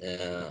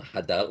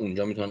حداقل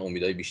اونجا میتونن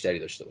امیدهای بیشتری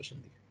داشته باشن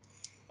دیگه.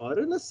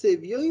 آره نه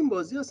سویا این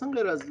بازی اصلا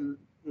غیر از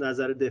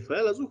نظر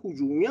دفاعی از اون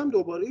هجومی هم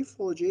دوباره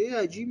فاجعه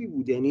عجیبی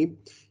بود. یعنی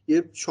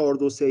یه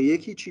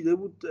 4-2-3-1 چیده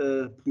بود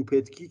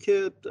لوپتگی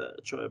که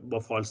با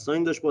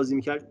فالستاین داشت بازی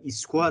میکرد،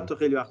 ایسکو حتی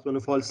خیلی وقتا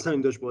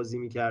فالستاین داشت بازی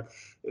میکرد،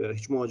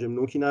 هیچ مهاجم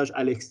نوکی نداشت،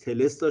 الکس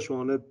تلس داشت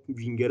اون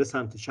وینگر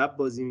سمت چپ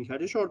بازی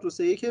میکرد.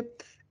 4-2-3-1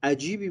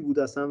 عجیبی بود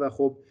اصلا و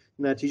خب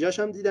نتیجهش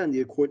هم دیدن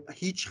دیگه،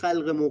 هیچ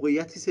خلق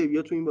موقعیتی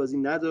سویا تو این بازی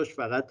نداشت،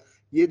 فقط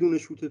یه دونه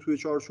شوت توی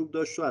چارچوب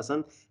داشت و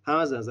اصلا هم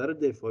از نظر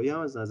دفاعی هم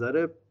از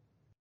نظر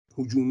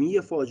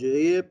هجومی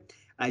فاجعه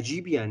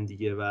عجیبی ان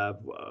دیگه. و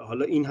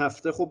حالا این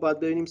هفته خب باید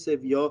ببینیم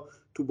سویا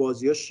تو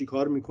بازیاش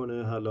چیکار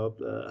میکنه. حالا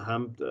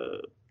هم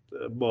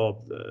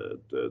با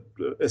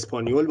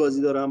اسپانیول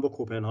بازی داره هم با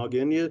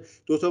کوپنهاگن، یه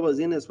دوتا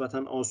بازی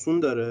نسبتا آسون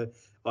داره.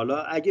 حالا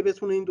اگه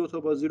بتونه این دوتا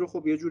بازی رو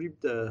خب یه جوری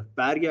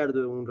برگرده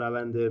اون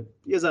روند،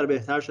 یه ذره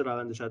بهتر شه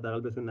روندش،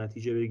 حداقل بتونه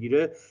نتیجه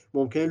بگیره،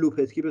 ممکنه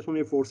لوپتگی بتونه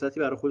یه فرصتی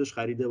برای خودش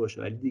خریده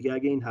باشه. ولی دیگه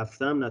اگه این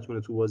هفته هم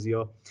نتونه تو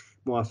بازی‌ها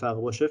موفق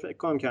باشه فکر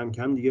کنم کم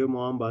کم دیگه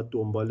ما هم باید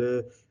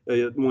دنبال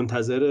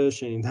منتظر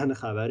شنیدن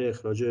خبر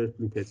اخراج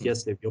لوپتگی از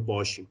سویا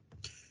باشیم.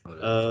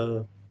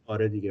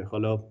 آره دیگه.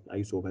 حالا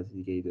اگه صحبت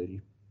دیگه ای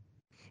داری؟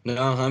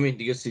 نه همین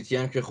دیگه. سیتی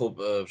هم که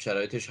خب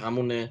شرایطش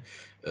همونه،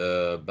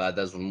 بعد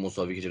از اون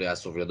مساوی که جلوی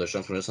استون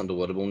داشتن تونستن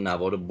دوباره به اون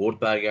نوار برد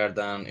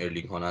برگردن.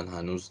 ارلینگ هالند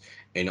هنوز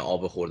عین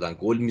آب خوردن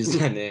گل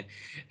میزنه.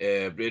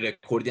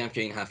 رکوردی هم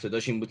که این هفته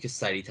داشت این بود که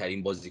سریع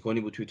ترین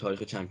بازیکنی بود توی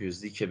تاریخ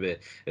چمپیونز لیگ که به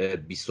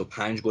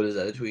 25 گل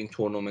زده توی این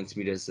تورنمنت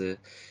میرسه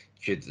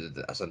که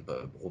اصلا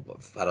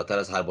فراتر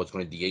از هر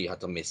بازیکن دیگه‌ای،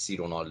 حتی مسی،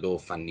 رونالدو،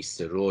 فن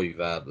نیستلروی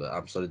و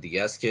امثال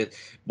دیگه است که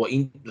با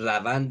این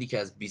روندی که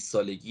از 20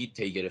 سالگی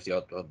طی گرفته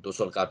یا 2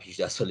 سال قبل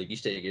 18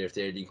 سالگیش طی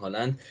گرفته ارلینگ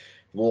هالند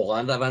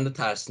واقعا روند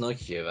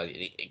ترسناکیه و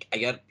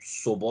اگر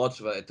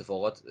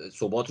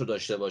ثبات رو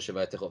داشته باشه و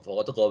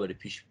اتفاقات قابل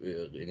پیش،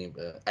 یعنی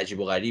عجیب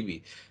و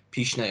غریبی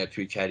پیش نیاد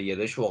توی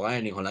کریرش، واقعا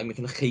ارلینگ هالند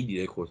میتونه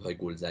خیلی رکوردهای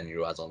گلزنی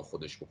رو از آن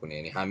خودش بکنه.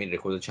 یعنی همین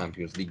رکورد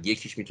چمپیونز لیگ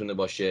یکیش میتونه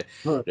باشه،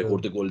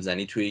 رکورد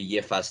گلزنی توی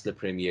یه فصل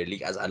پرمیر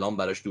لیگ از الان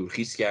براش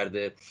دورخیز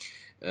کرده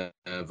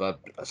و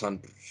اصلا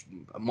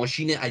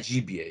ماشین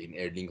عجیبیه این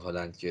ارلینگ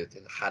هالند که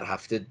هر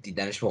هفته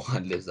دیدنش واقعا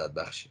لذت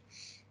بخشه.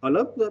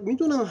 حالا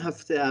میدونم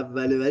هفته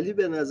اوله، ولی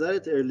به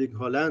نظرت ارلینگ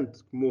هالند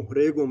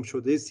مهره گم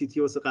شده سیتی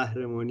واسه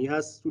قهرمانی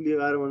هست تو لیگ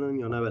قهرمانان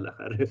یا نه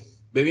بالاخره؟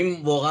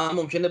 ببین واقعا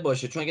ممکنه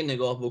باشه، چون اگه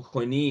نگاه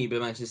بکنی به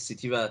منچستر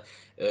سیتی و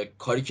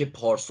کاری که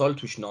پارسال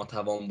توش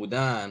ناتوان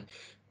بودن،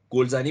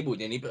 گلزنی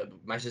بود. یعنی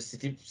منچستر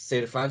سیتی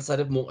صرفا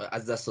سر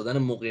از دست دادن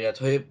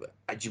موقعیت‌های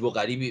عجیب و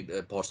غریبی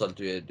پارسال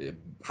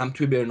هم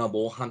توی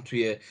برنابئو هم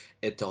توی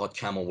اتحاد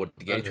کم آورد.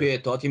 یعنی توی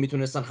اتحاد که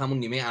میتونستن همون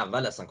نیمه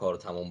اول اصلا کارو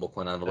تمام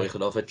بکنن و با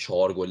خلاف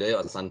 4 گله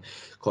اصلا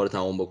کارو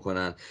تمام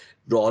بکنن.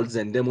 رئال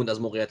زنده موند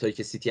از موقعیتایی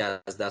که سیتی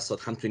از دست داد،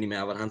 هم توی نیمه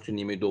اول هم توی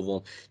نیمه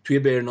دوم. توی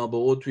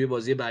برنابئو توی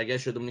بازی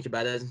برگشت شده بود که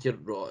بعد از اینکه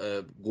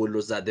گل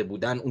رو زده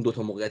بودن، اون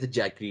دوتا موقعیت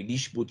جک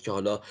ریلیش بود که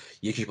حالا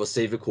یکیش با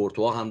سیو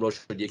کورتوا همراه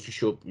شد،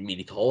 یکیشو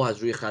میلیتائو از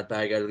روی خط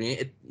برگردونی.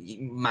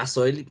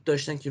 مسائلی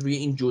داشتن که روی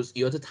این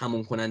جزئیات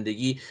تموم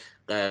کنندگی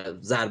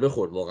ضربه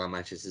خورد واقعا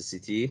منچستر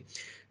سیتی.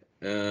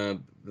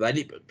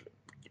 ولی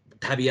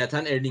طبیعتا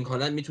ارلینگ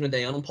هالند میتونه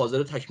دقیقاً اون پازل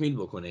رو تکمیل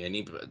بکنه.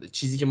 یعنی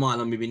چیزی که ما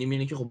الان میبینیم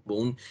اینه که خب به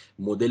اون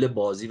مدل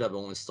بازی و به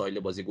اون استایل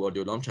بازی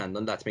گواردیولا هم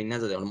چندان لطمه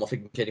نزده. حالا ما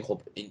فکر می‌کردیم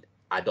خب این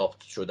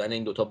اداپت شدن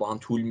این دوتا با هم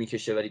طول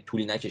میکشه، ولی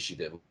طولی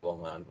نکشیده.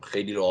 واقعا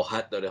خیلی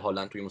راحت داره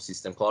هالند توی اون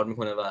سیستم کار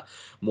میکنه و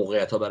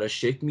موقعیت‌ها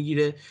براش شکل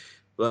میگیره.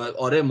 و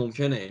آره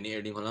ممکنه، یعنی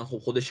ارلینگ هالند خب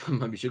خودش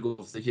هم همیشه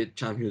گفته که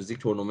چمپیونز لیگ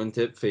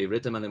تورنمنت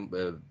فیوریت منه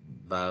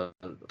و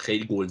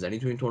خیلی گلزنی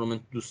تو این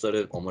تورنمنت دوست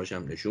داره، آمارش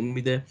هم نشون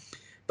میده.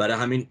 برای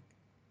همین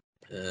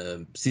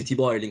سیتی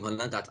با ارلینگ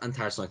هالند قطعا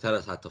ترسناکتر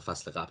از حتی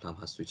فصل قبل هم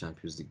هست توی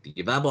چمپیونز لیگ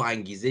دیگه، و با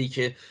انگیزه ای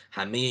که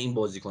همه این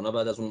بازیکن‌ها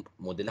بعد از اون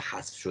مدل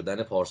حذف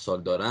شدن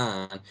پارسال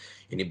دارن،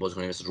 یعنی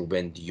بازیکن‌ها مثل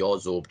روبن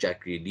دیاز و جک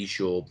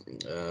ریلیش و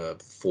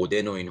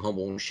فودن و اینها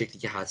با اون شکلی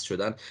که حذف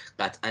شدن،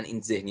 قطعا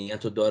این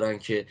ذهنیت رو دارن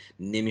که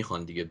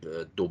نمیخوان دیگه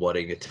دوباره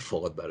این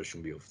اتفاقات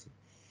براشون بیفته.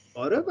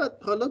 آره، و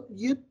حالا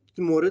یه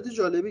مورد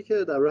جالبی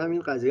که در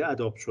همین قضیه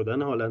اداپت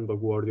شدن هالند با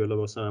گواردیولا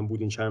واسه من بود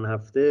این چند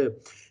هفته،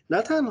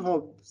 نه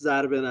تنها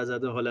ضربه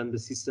نزده هالند به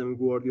سیستم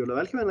گواردیولا،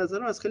 بلکه به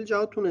نظرم از خیلی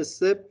جهات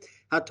تونسته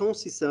حتی اون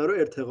سیستم رو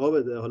ارتقا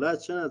بده. حالا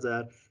از چه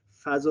نظر؟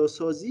 فضا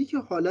سازی که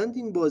هالند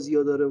این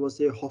بازی‌ها داره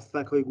واسه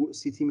هافبک های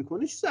سیتی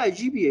میکنه چیز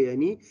عجیبیه.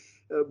 یعنی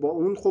با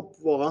اون خب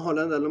واقعا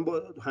هالند الان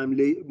با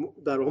حمله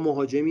در واقع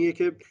مهاجمیه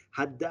که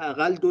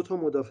حداقل 2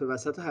 مدافع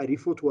وسط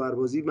حریف رو تو هر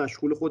بازی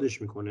مشغول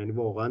خودش میکنه. یعنی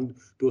واقعا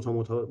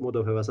 2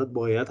 مدافع وسط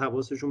باید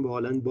حواسشون به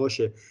هالند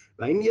باشه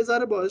و این یه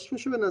ذره باعث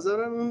میشه به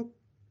نظرم اون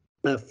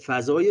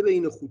فضای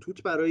بین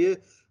خطوط برای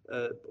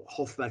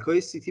هافبک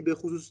های سیتی به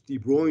خصوص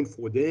دیبروین،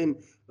 فودن،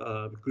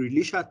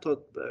 گریلیش، حتی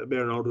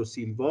برناردو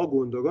سیلوا،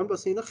 گوندوگان،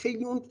 واسه اینا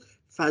خیلی اون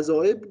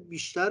فضای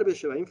بیشتر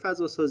بشه و این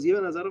فضا سازی به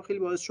نظرم خیلی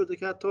باعث شده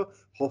که حتی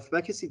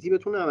هافبک سیتی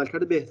بتونه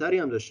عملکرد بهتری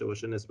هم داشته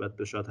باشه نسبت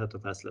به شاید حتی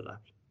فصل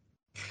قبل.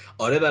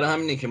 آره برای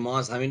همینه که ما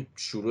از همین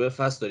شروع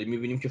فصل داریم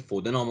میبینیم که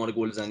فودن آمار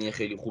گلزنی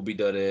خیلی خوبی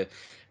داره،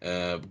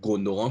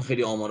 گوندوگان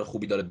خیلی آمار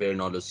خوبی داره،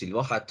 برناردو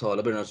سیلوا، حتی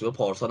حالا برناردو سیلوا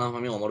پارسال هم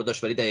همین آمار رو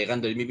داشت، ولی دقیقاً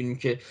داریم میبینیم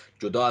که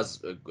جدا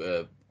از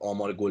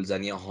آمار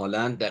گلزنی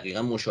هالند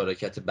دقیقاً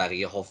مشارکت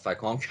بقیه هافبک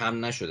هم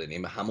کم نشده، یعنی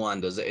به همون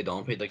اندازه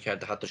ادامه پیدا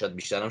کرده، حتی شاید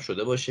بیشتر هم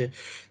شده باشه.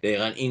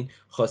 دقیقاً این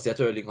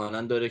خاصیت ارلینگ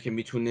هالند داره که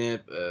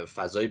میتونه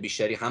فضای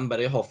بیشتری هم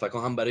برای هافبک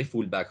ها هم برای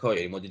فول بک ها،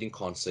 یعنی ما دیدیم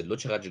کانسلو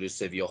چقدر جلوی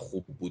سویا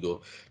خوب بود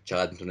و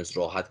چقدر میتونست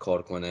راحت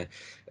کار کنه.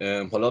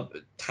 حالا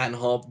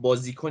تنها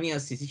بازیکنی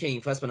از سیتی که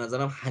این فصل به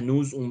نظرم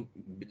هنوز اون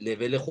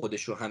لول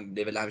خودش رو هم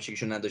لول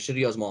همیشگیشو نداشته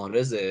ریاض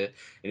محرزه.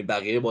 یعنی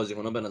بقیه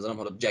بازیکن‌ها به نظرم،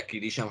 حالا جک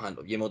ریلیش هم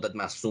یه مدت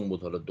مصدوم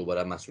بود، حالا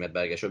دوباره مصدومیت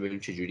برگشت ببینیم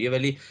چه جوریه،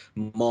 ولی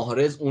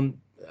محرز اون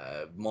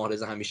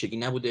محرز همیشگی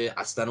نبوده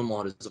اصلا، اون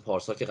محرز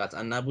پارسال که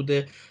قطعا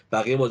نبوده.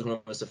 بقیه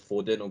بازیکن‌ها مثل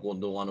فودن و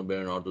گوندوگان و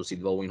برناردو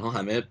سیلوا و اینها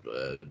همه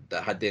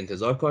در حد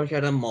انتظار کار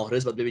کردن.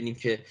 محرز باید ببینیم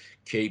که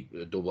کی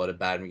دوباره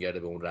برمیگرده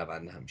به اون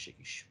روند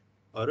همیشگیش.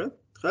 آره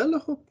خیلی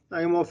خوب،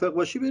 اگه موافق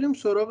باشی بریم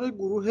سراغ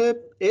گروه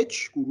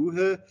اچ،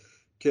 گروه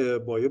که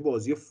با یه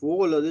بازی فوق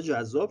العاده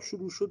جذاب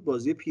شروع شد،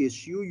 بازی پی اس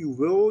جی و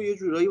یووه، و یه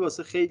جورایی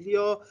واسه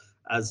خیلیا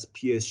از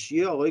پی اس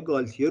جی آقای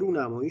گالتیه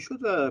رونمایی شد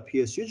و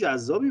پی اس جی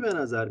جذابی به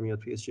نظر میاد.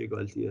 پی اس جی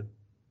گالتیه.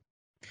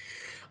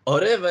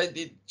 آره، و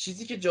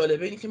چیزی که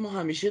جالبه اینه که ما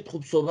همیشه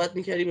خوب صحبت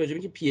میکردیم راجع به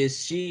که پی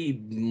اس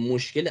جی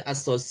مشکل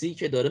اساسی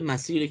که داره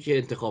مسیری که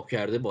انتخاب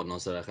کرده با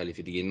ناصر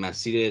خلیفی دیگه، این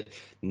مسیر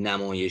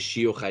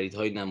نمایشی و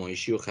خریدهای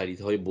نمایشی و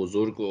خریدهای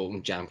بزرگ و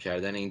اون جمع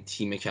کردن این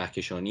تیم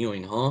کهکشانی و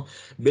اینها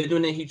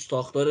بدون هیچ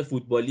ساختار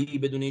فوتبالی،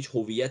 بدون هیچ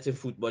هویت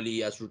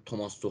فوتبالی، از رو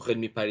توماس توخل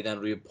میپریدن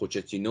روی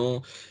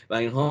پوچتینو و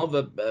اینها.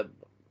 و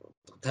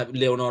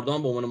لئوناردو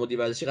هم به عنوان مدیر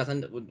ورزشی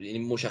قطعا یعنی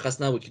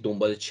مشخص نبود که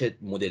دنبال چه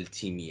مدل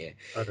تیمیه.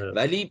 آره.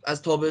 ولی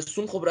از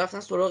تابستون خب رفتن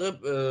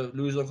سراغ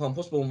لوئیز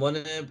اوکامپوس به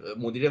عنوان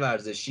مدیر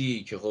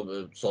ورزشی که خب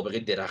سابقه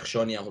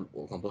درخشانی هم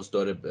اوکامپوس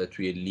داره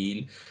توی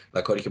لیل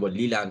و کاری که با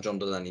لیل انجام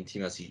دادن. این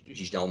تیم از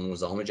 18 و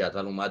 19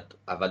 جدول اومد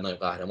اول نایب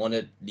قهرمان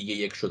لیگ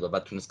یک شد و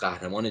بعد تونست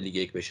قهرمان لیگ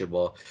یک بشه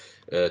با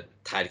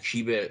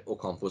ترکیب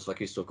اوکامپوس و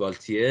کریستوف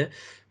گالتیه.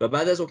 و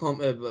بعد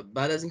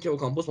از اینکه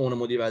اوکامپوس به عنوان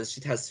مدیر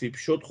ورزشی تصویب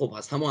شد، خب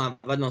از همون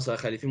اول ناصر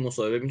خلیفی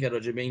مصاحبه می‌کرد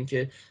راجع به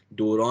اینکه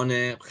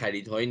دوران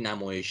خریدهای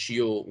نمایشی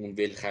و اون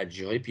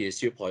ولخرجی‌های پی اس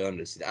جی به پایان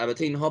رسید.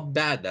 البته اینها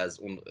بعد از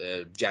اون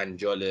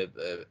جنجال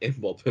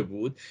امباپه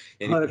بود،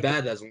 یعنی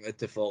بعد از اون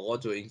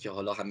اتفاقات و اینکه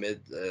حالا همه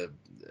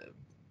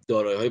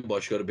دارایی‌های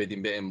باشگاه رو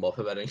بدیم به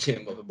امباپه برای اینکه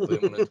امباپه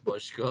بمونه تو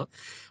باشگاه،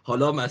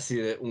 حالا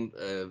مسیر اون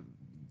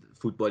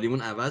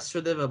فوتبالیمون عوض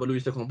شده و با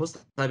لوئیس کامپوس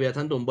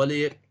طبیعتاً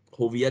دنبال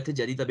هویت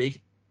جدید و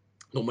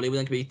دنبال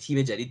بودن که به یک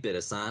تیم جدید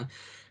برسن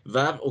و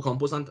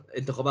اوکامپوس هم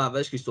انتخاب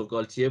اولش کریستوف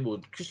گالتیه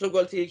بود. کریستوف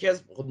گالتیه یکی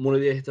از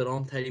مورد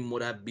احترام ترین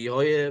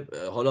مربی‌های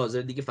حال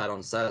حاضر لیگ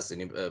فرانسه است.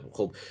 یعنی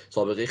خب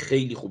سابقه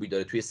خیلی خوبی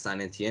داره توی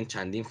سن اتین،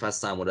 چندین فصل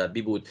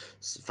سرمربی بود.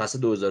 فصل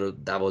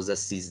 2012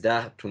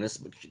 13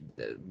 تونست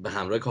به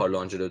همراه کارلو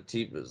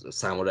آنجلوتی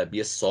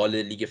سرمربی سال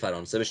لیگ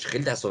فرانسه بشه.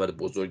 خیلی دستاورد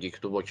بزرگی که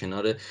تو با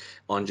کنار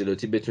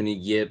آنجلوتی بتونی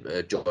یه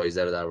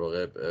جایزه رو در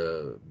واقع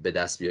به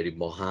دست بیاری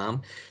با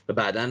هم. و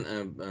بعداً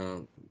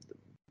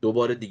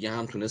دوباره دیگه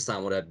هم تونست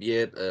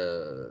سرمربی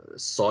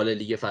سال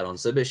لیگ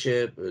فرانسه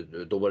بشه،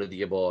 دوباره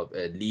دیگه با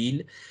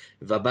لیل.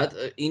 و بعد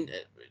این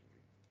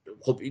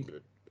خب این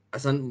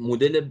اصلا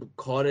مدل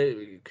کار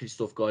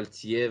کریستوف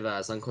گالتیه و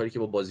اصلا کاری که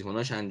با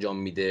بازیکناش انجام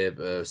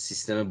میده،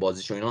 سیستم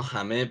بازیش و اینا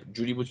همه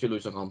جوری بود که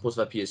لوئیس کامپوس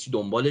و پی اس جی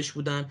دنبالش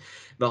بودن.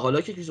 و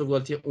حالا که کریستوف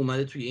گالتیه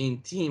اومده توی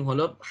این تیم،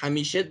 حالا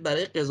همیشه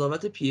برای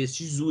قضاوت پی اس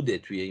جی زوده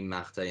توی این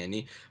مقطع.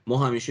 یعنی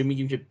ما همیشه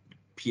میگیم که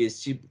پی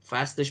اس جی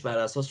فصلش بر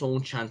اساس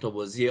اون چند تا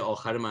بازی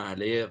آخر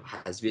مرحله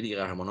حذفی لیگ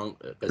قهرمانان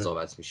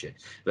قضاوت میشه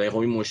و خب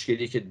این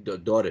مشکلیه که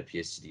داره پی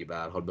اس جی دیگه به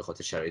هر حال به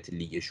خاطر شرایط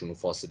لیگشون و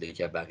فاصله‌ای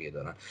که بقیه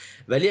دارن.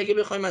 ولی اگه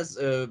بخوایم از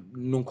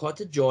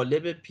نکات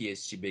جالب پی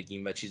اس جی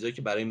بگیم و چیزایی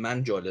که برای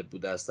من جالب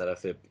بوده از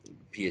طرف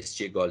پی اس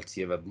جی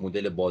گالتیه و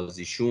مدل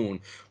بازیشون،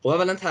 خب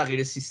اولا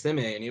تغییر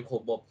سیستمه. یعنی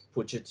خب با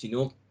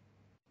پوچتینو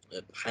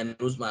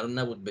هنوز معلوم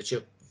نبود به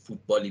چه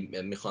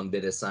فوتبالی میخوان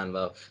برسن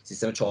و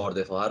سیستم 4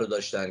 دفاعه رو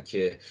داشتن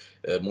که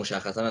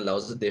مشخصا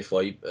لحاظ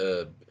دفاعی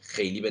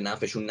خیلی به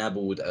نفعشون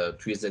نبود.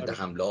 توی ضد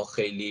حمله ها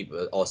خیلی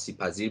آسیب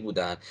پذیر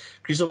بودن.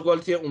 کریستوف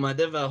گالتیه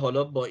اومده و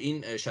حالا با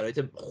این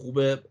شرایط خوب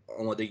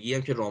آمادگی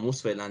هم که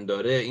راموس فعلا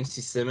داره، این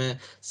سیستم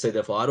 3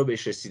 دفاعه رو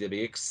بهش رسیده، به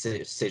یک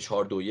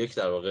 3-4-2-1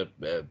 در واقع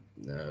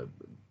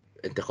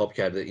انتخاب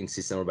کرده این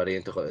سیستم رو برای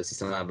انتخاب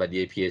سیستم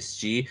اولیه پی اس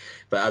جی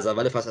و از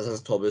اول فصل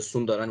از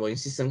تابستون دارن با این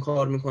سیستم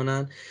کار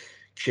میکنن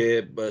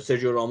که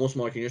سرجیو راموس،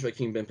 مارکینیوش و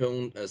کیمبمپه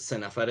اون 3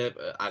 نفر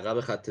عقب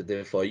خط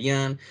دفاعی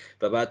هن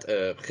و بعد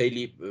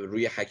خیلی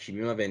روی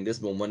حکیمی و وندس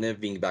به عنوان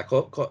وینگ بک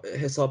ها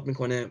حساب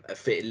میکنه.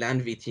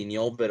 فعلا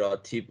ویتینیا و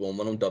وراتی به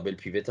عنوان اون دابل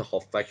پیوت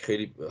هافبک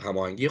خیلی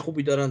هماهنگی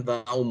خوبی دارن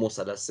و اون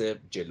مثلث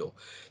جلو.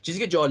 چیزی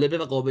که جالبه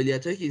و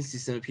قابلیتایی که این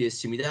سیستم پی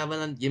اس جی میده،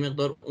 اولا یه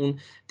مقدار اون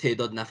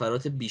تعداد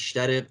نفرات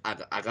بیشتر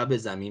عقب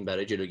زمین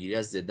برای جلوگیری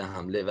از ضد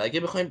حمله. و اگه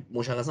بخوایم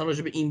مشخصا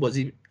راجع به این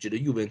بازی جلوی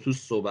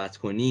یوونتوس صحبت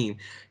کنیم،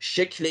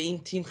 شکل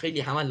این تیم خیلی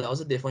هم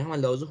لحاظ دفاعی هم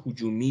لحاظ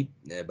هجومی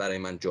برای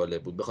من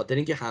جالب بود، به خاطر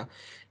اینکه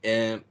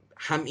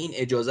هم این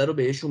اجازه رو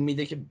بهشون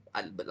میده که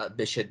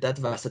به شدت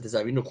وسط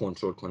زمین رو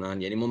کنترل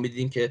کنن. یعنی ما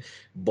میدیدیم که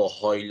با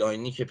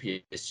هایلاینی که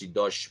پی اس جی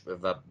داشت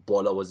و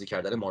بالا بازی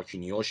کردن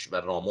مارکینیوش و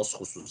راموس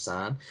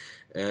خصوصا،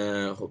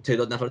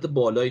 تعداد نفرات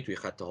بالایی توی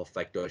خط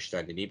هافبک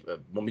داشتن. یعنی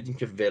ما میدیدیم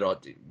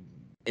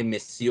که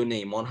مسی و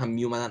نیمار هم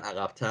می اومدن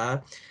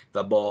عقب‌تر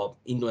و با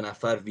این دو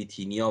نفر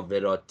ویتینیا،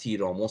 وراتی،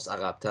 راموس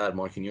عقب‌تر،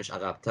 مارکینیوش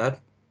عقب‌تر،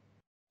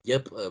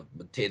 یه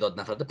تعداد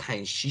نفرات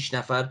 5-6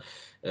 نفر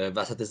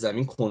وسط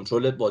زمین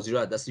کنترل بازی رو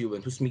از دست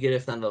یوونتوس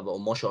میگرفتن و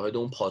ما شاهد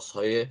اون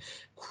پاس‌های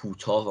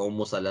کوتاه و اون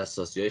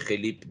مثلث‌سازی‌های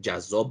خیلی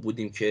جذاب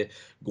بودیم که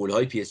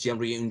گل‌های پی اس جی هم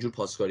روی اینجور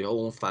پاسکاری‌ها و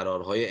اون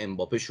فرارهای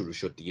امباپه شروع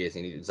شد دیگه،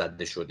 یعنی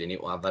زده شد. یعنی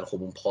اول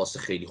خب اون پاس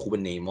خیلی خوب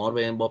نیمار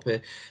به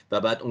امباپه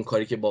و بعد اون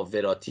کاری که با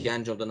وراتی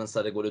انجام دادن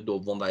سر گل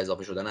دوم و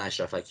اضافه شدن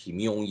اشرف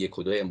حکیمی و اون 1-2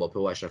 امباپه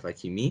و اشرف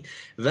حکیمی،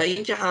 و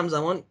اینکه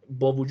همزمان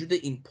با وجود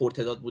این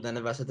پرتداد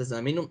بودن وسط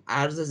زمین، اون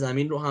عرض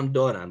زمین رو هم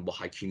دارن با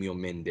حکیمی و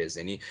مندز.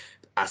 یعنی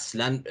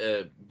اصلا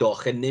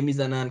داخل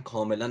نمیزنن،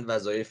 کاملا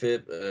وظایف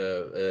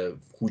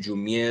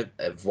هجومی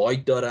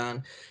واید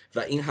دارن و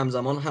این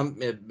همزمان هم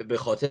به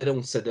خاطر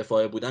اون 3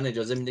 دفاعه بودن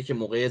اجازه میده که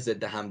موقع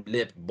ضد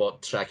حمله با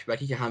ترک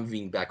بکی که هم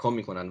وینگ بک ها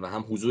میکنن و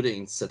هم حضور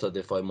این 3 تا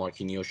دفاع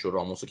مارکینیوش و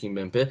راموس و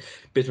کیمبمپه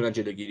بتونن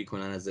جلوگیری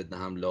کنن از ضد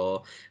حمله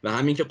و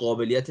همین که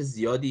قابلیت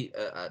زیادی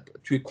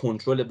توی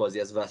کنترل بازی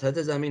از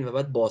وسط زمین و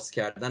بعد باز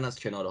کردن از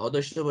کنارها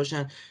داشته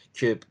باشن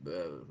که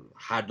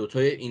هر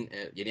دوتای این،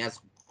 یعنی از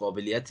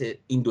قابلیت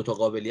این دوتا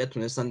قابلیت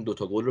تونستن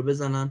دوتا گل رو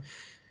بزنن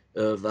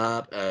و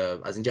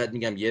از این جهت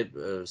میگم یه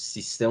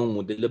سیستم و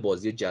مدل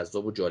بازی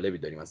جذاب و جالبی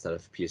داریم از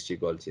طرف پی اس جی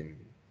گالتیه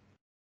میبینیم.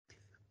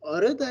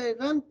 آره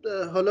دقیقاً.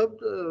 حالا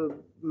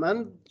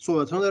من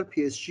صحبتان در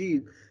پی اس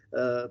جی،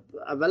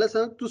 اول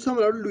اصلا دوستم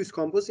دارم لوئیس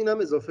کامپوس اینم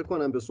اضافه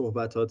کنم به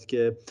صحبتات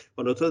که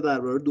حالا تو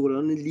درباره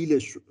دوران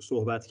لیلش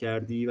صحبت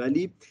کردی،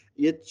 ولی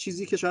یه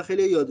چیزی که شاید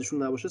خیلی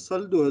یادشون نباشه،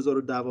 سال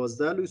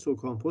 2012 لوئیس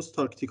کامپوس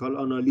تاکتیکال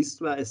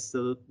آنالیست و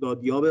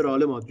استعدادیاب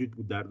رئال مادرید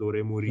بود در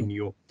دوره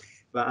مورینیو.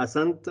 و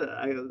اصلا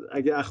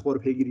اگه اخبار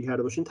پیگیری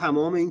کرده باشین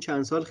تمام این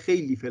چند سال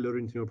خیلی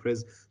فلورنتینو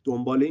پرز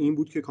دنبال این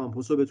بود که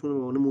کامپوس رو بتونه به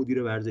عنوان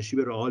مدیر ورزشی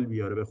به رئال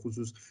بیاره. به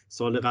خصوص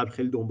سال قبل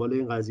خیلی دنبال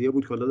این قضیه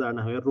بود که حالا در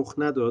نهایت رخ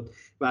نداد.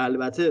 و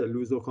البته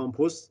لوئیس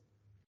کامپوس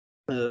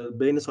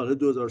بین سال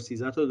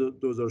 2013 تا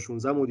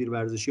 2016 مدیر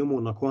ورزشی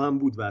موناکو هم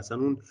بود و اصلا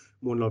اون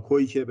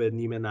موناکویی که به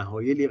نیمه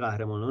نهایی لیگ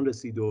قهرمانان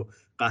رسید و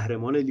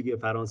قهرمان لیگ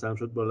فرانسه هم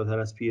شد بالاتر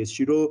از پی اس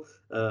جی رو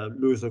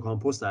لوئیس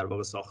کامپوس در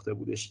واقع ساخته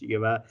بودش دیگه.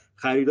 و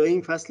خریدای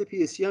این فصل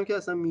پی اس جی هم که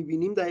اصلا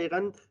می‌بینیم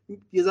دقیقاً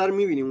یه ذره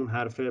می‌بینیم اون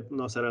حرف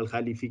ناصر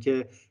الخلیفی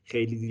که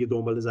خیلی دیگه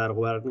دنبال زرق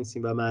و برق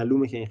نیستیم و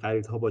معلومه که این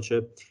خریدها با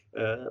چه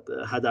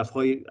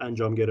هدف‌هایی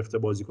انجام گرفته.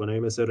 بازیکنایی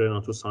مثل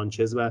رناتو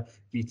سانچز و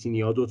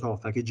ویتینیا دو تا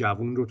هافک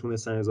جوون رو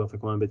تونستن اضافه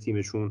کنن به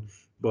تیمشون.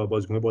 با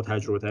بازیکن با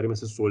تجربه تری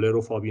مثل سولر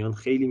و فابیان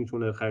خیلی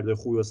میتونه خرید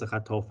خوبی واسه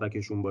خط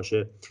هافکشون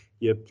باشه.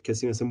 یه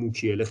کسی مثل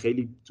موکیله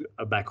خیلی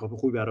بکاپ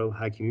خوبی برای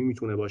حکیمی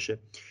میتونه باشه.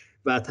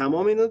 و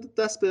تمام اینا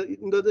دست به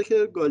این داده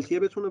که گالتیه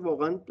بتونه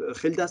واقعا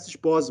خیلی دستش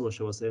باز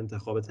باشه واسه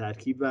انتخاب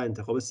ترکیب و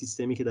انتخاب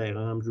سیستمی که دقیقا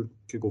همونجور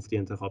که گفتی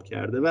انتخاب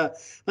کرده. و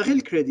من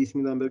خیلی کردیت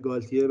میدم به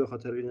گالتیه به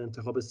خاطر این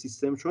انتخاب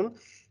سیستم، چون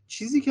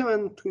چیزی که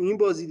من تو این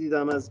بازی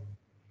دیدم از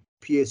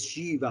پی اس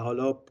جی و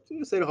حالا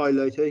یه سری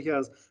هایلایت هایی که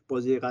از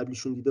بازی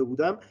قبلیشون دیده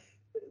بودم،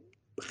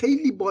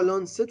 خیلی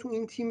بالانسه تو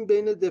این تیم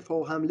بین دفاع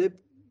و حمله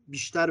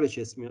بیشتر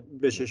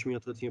به چشم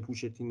میاد تا تیم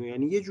پوشتینو.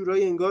 یعنی یه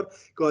جورایی انگار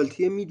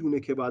گالتیه میدونه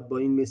که باید با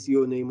این مسی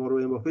و نیمار و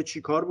امباپه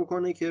چی کار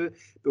بکنه که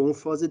به اون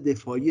فاز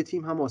دفاعی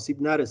تیم هم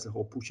آسیب نرسه.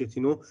 خب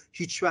پوشتینو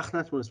هیچ وقت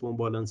نتونست به اون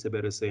بالانسه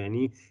برسه،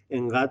 یعنی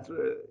انقدر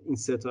این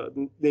ستا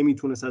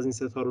نمیتونست از این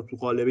ستا رو تو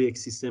قالب یک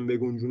سیستم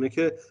بگنجونه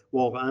که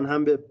واقعا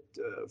هم به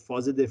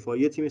فاز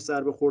دفاعی تیم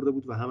سر بخورده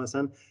بود و هم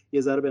اصلا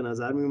یه ذره به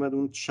نظر میومد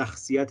اون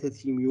شخصیت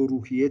تیمی و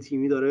روحیه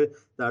تیمی داره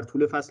در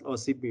طول فصل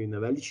آسیب می‌بینه.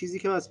 ولی چیزی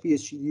که من از پی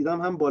اس جی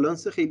دیدم هم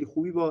بالانس خیلی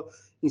خوبی با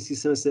این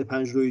سیستم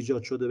 3-5-2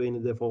 ایجاد شده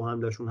بین دفاع و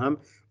حملهشون، هم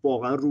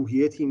واقعا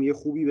روحیه تیمی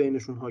خوبی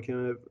بینشون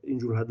حاکمه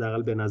اینجور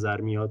حداقل به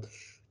نظر میاد.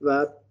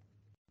 و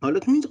حالا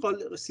تو این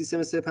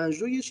سیستم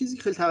 3-5-2 یه چیزی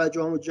خیلی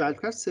توجهمو جلب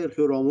کرد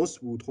سرخیو راموس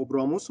بود. خب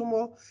راموس رو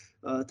ما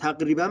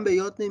تقریبا به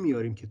یاد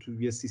نمیاریم که تو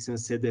یه سیستم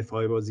 3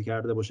 دفاعی بازی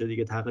کرده باشه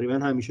دیگه. تقریبا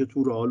همیشه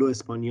تو رئال و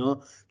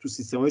اسپانیا تو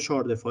سیستم‌های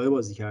 4 دفاعی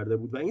بازی کرده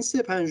بود و این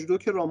 3-5-2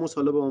 که راموس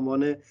حالا به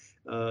عنوان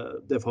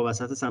دفاع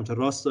وسط سمت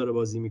راست داره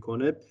بازی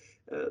میکنه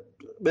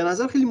به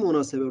نظر خیلی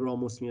مناسب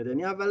راموس میاد.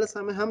 یعنی اول از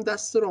همه هم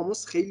دست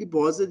راموس خیلی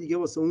بازه دیگه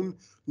واسه اون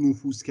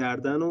نفوذ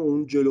کردن و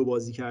اون جلو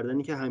بازی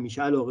کردنی که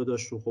همیشه علاقه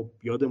داشت. و خب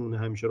یادمونه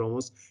همیشه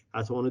راموس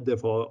حتی اون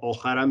دفاع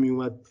آخرم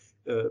میومد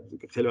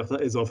خیلی وقتا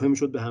اضافه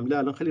میشد به حمله.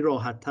 الان خیلی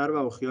راحت تر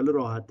و با خیال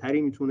راحت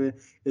تری میتونه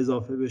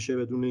اضافه بشه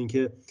بدون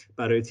اینکه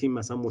برای تیم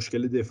مثلا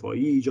مشکل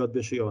دفاعی ایجاد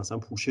بشه یا مثلا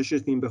پوشش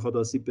تیم بخواد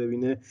آسیب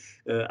ببینه.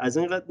 از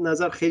این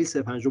نظر خیلی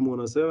 3-5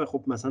 مناسبه و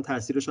خب مثلا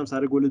تاثیرش هم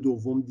سر گل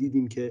دوم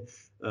دیدیم که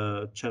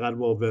چقدر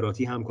با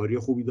وراتی همکاری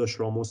خوبی داشت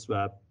راموس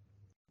و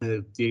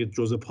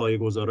جزء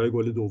پایه‌گذارای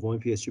گل دوم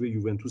پی اس جی به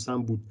یوونتوس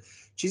هم بود.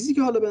 چیزی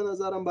که حالا به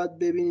نظرم باید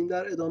ببینیم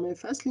در ادامه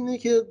فصل اینه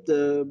که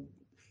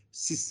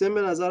سیستم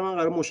به نظر من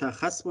قرار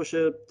مشخص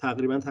باشه،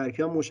 تقریبا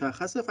ترکیب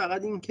مشخصه،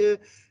 فقط این که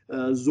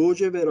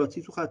زوج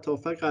وراتی تو خط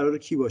هافک قراره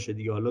کی باشه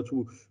دیگه. حالا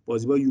تو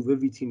بازی با یووه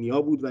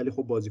ویتینیا بود ولی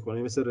خب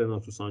بازیکنایی مثل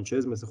رناتو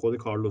سانچز، مثل خود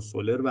کارلوس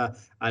سولر و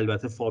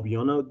البته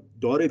فابیان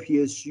داره پی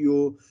اس جی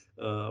و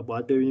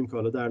باید ببینیم که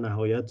حالا در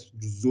نهایت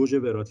زوج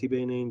وراتی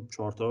بین این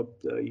چهار تا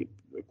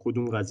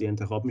کدوم قضیه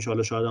انتخاب میشه.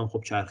 حالا شاید هم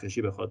خب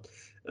چرخشی بخواد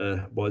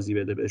بازی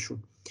بده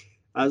بهشون.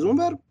 از اون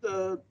ور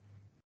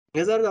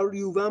یه ذره در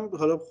یووه هم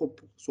حالا خب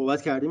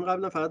صحبت کردیم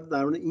قبلا، فقط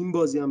در مورد این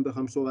بازی هم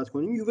بخوام صحبت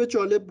کنیم. یووه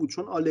جالب بود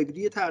چون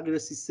آلگری تغییر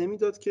سیستمی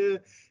داد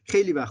که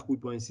خیلی وقت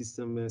بود با این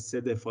سیستم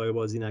 3 دفاعه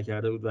بازی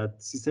نکرده بود و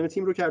سیستم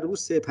تیم رو کرده بود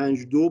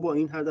 3-5-2 با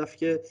این هدف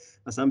که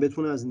مثلا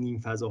بتونه از نیم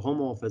فضاها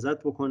محافظت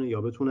بکنه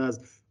یا بتونه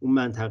از اون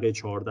منطقه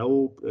 14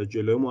 و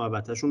جلوی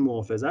محوطه‌شون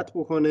محافظت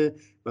بکنه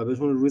و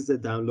بتونه روی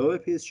ضد حمله به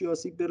پی اس جی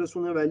آسیب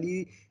برسونه.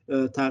 ولی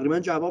تقریبا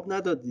جواب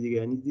نداد دیگه.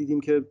 یعنی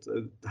دیدیم که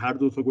هر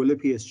دو تا گل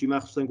پی اس جی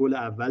مخصوصا گل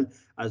اول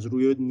از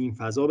روی نیم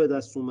فضا به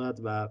دست اومد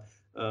و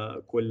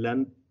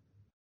کلا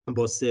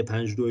با 3-5-2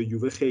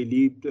 یووه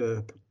خیلی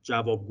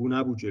جوابگو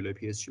نبود جلوی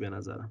پی اس جی به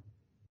نظرم.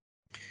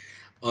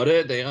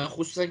 آره دقیقا،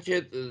 خصوصا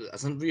که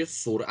اصلا روی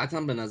سرعت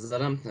هم به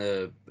نظرم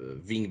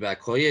وینگ بک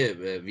های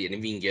یعنی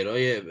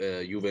وینگرای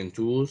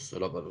یوونتوس،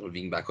 حالا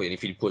وینگ بک ها یعنی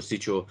فیلیپ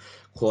کوستیچ و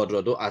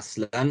کوادرادو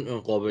اصلا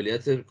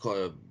قابلیت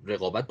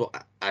رقابت با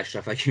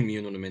اشرفک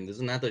میونون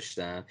مندز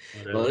نداشتن.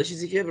 و حالا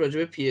چیزی که راجع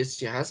به پی اس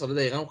جی هست، حالا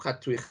دقیقاً خط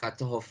توی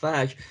خط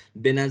هافک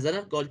به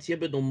نظرم گالتیه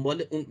به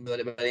دنبال اون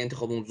برای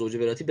انتخاب اون زوج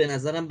وراتی به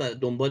نظرم به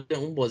دنبال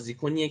اون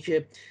بازیکنیه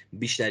که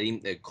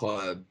بیشترین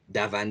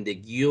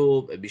دوندگی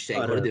و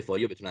بیشترین کار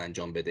دفاعی رو بتونه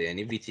انجام انجام بده.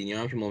 یعنی ویتینیا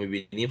هم که ما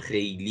می‌بینیم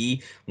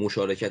خیلی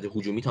مشارکت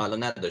هجومی تا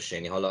الان نداشته،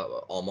 یعنی حالا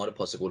آمار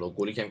پاس گل و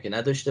گلی که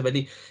نداشته،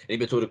 ولی یعنی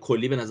به طور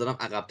کلی به نظرم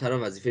عقب‌تر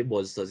وظیفه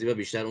بازیسازی و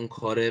بیشتر اون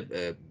کار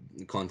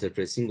کانتر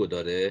پرسینگو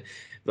داره.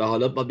 و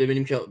حالا باید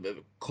ببینیم که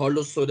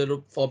کارلوس سولر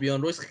و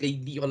فابیان رویز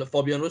خیلی، حالا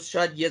فابیان رویز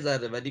شاید یه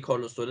ذره، ولی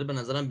کارلوس سولر به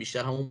نظرم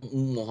بیشتر همون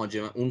اون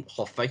مهاجم، اون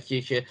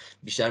هافکیه که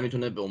بیشتر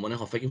میتونه به عنوان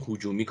هافک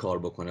هجومی کار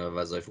بکنه و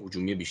وظایف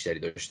هجومی بیشتری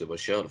داشته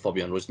باشه.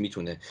 فابیان رویز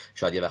میتونه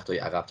شاید یه وقتایی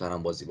عقب‌تر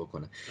هم بازی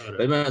بکنه،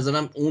 ولی به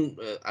نظرم اون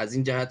از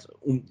این جهت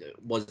اون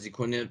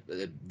بازیکن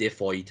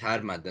دفاعی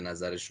تر مد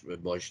نظرش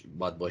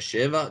باید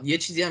باشه. و یه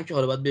چیزی هم که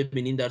حالا باید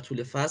ببینیم در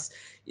طول فصل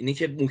اینه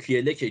که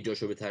موکیله که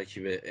جاشو به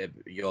ترکیب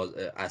یا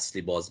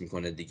اصلی باز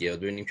میکنه دیگه،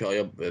 ببینیم که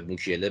آیا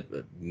موکیله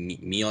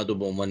میاد و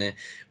به عنوان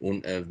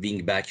اون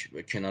وینگ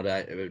بک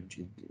کنار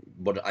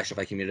با اشرف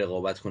حکیمی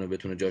رقابت کنه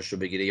بتونه جاش رو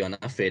بگیره یا نه.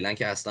 فعلا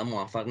که اصلا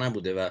موفق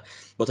نبوده و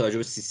با توجه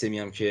به سیستمی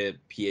هم که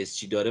پی اس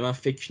جی داره من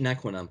فکر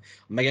نکنم،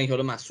 مگر اینکه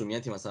حالا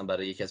مسئولیتی مثلا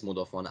برای یکی از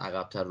مدافعان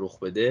عقب‌تر رخ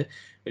بده،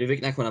 ولی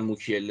فکر نکنم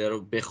موکیله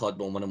رو بخواد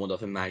به عنوان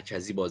مدافع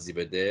مرکزی بازی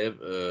بده.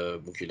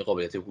 موکیله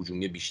قابلیت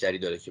هجومی بیشتری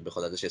داره که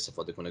بخواد ازش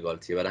استفاده کنه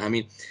گالتیه، برای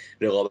همین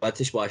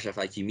رقابتش با اشرف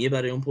حکیمی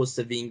برای اون پست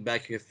وینگ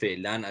بک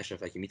فعلا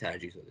اشرف حکیمی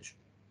ترجیح داده شد.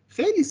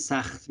 خیلی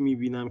سخت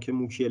میبینم که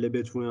موکیله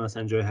بتونه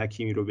مثلا جای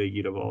حکیمی رو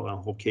بگیره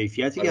واقعا. خب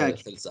کیفیتی که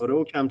حکیمی داره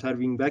و کمتر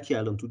وینگ بکی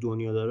الان تو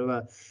دنیا داره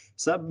و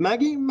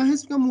مگه من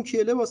حس می‌کنم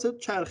موکیله واسه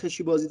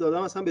چرخشی بازی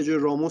دادن مثلا به جای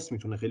راموس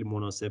میتونه خیلی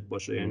مناسب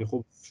باشه. یعنی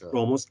خب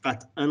راموس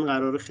قطعا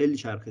قراره خیلی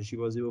چرخشی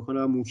بازی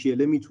بکنه و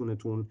موکیله میتونه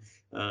تو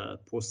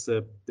پست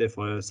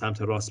دفاع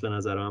سمت راست به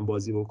نظر من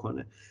بازی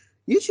بکنه.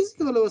 یه چیزی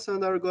که حالا واسه من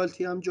در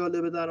گالتی هم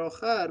جالبه در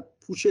آخر،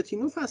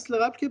 پوچتینو فصل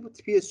قبل که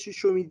پی اس جی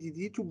شو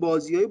میدیدی تو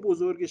بازی‌های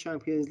بزرگ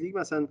چمپیونز لیگ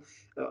مثلا،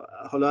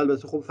 حالا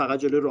البته خب فقط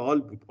جلوی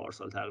رئال بود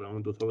پارسال، تقریبا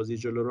دو تا بازی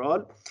جلوی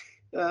رئال،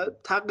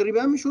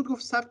 تقریبا میشد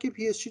گفت سبک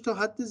پی اس جی تا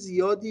حد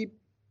زیادی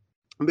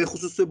به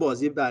خصوص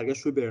بازی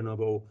برگشت رو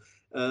برنابئو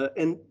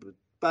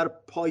بر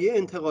پایه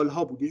انتقال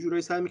ها بود. یه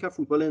جورایی سعی می‌کرد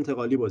فوتبال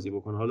انتقالی بازی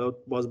بکنه. حالا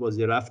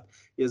بازی رفت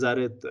یه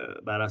ذره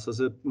بر اساس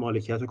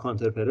مالکیت و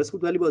کانتر پرس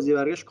بود، ولی بازی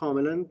برگشت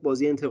کاملا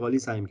بازی انتقالی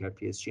سعی می‌کرد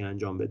پی اس جی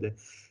انجام بده.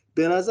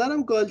 به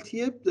نظرم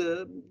گالتیه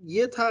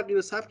یه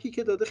تغییر سبکی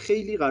که داده،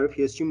 خیلی قرار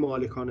پی اس جی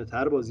مالکانه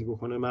تر بازی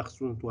بکنه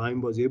مخصوصا تو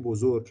همین بازی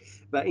بزرگ،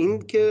 و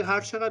این که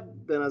هر چقدر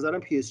به نظرم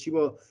پی اس جی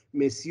با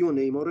مسی و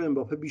نیمار و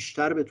امباپه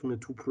بیشتر بتونه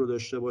توپ رو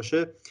داشته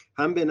باشه،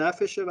 هم به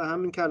نفعشه و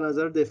هم این که از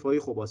نظر دفاعی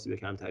خب آسیب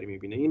کمتری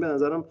می‌بینه. این به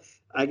نظرم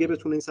اگه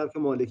بتونه این سبک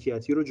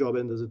مالکیتی رو جا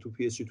بندازه تو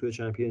پی اس جی تو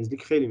چمپیونز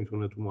لیگ، خیلی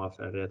میتونه تو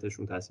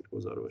موفقیتشون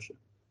تاثیرگذار باشه.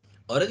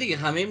 آره دیگه،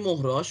 همه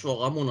مهرهاش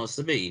واقعا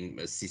مناسب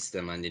این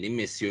سیستمن.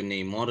 یعنی مسی و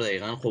نیمار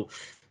دقیقاً خب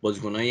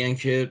بازیکنایی ان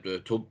که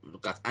تو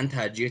قطعا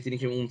ترجیح میدی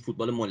که اون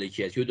فوتبال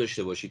مالکیتی رو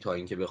داشته باشی تا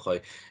اینکه بخوای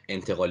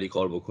انتقالی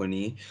کار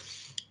بکنی.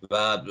 و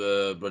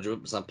راجع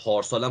مثلا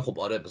پارسال هم خب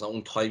آره مثلا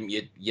اون تایم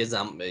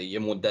یه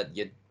مدت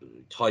یه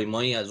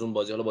تایمایی از اون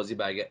بازی، حالا بازی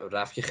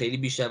رفت که خیلی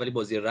بیشتر، ولی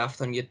بازی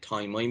رفت هم یه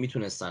تایمایی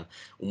میتونستن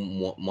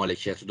اون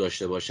مالکیت رو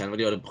داشته باشن،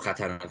 ولی آره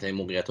خطرناک‌ترین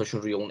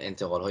موقعیتاشون روی اون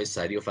انتقال‌های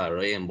سریع و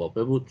فرارای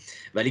امباپه بود.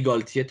 ولی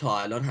گالتیه تا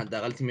الان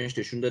حداقل تیمش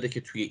نشون داده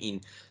که توی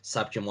این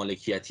سبک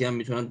مالکیتی هم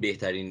میتونن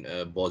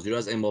بهترین بازی رو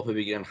از امباپه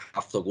بگیرن.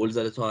 7 تا گل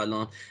زده تا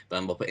الان و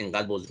امباپه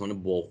اینقدر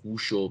بازیکن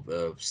باهوش و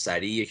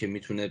سریعه که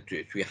میتونه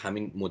توی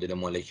همین مدل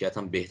مالکیت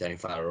هم بهترین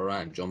فرار رو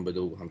انجام بده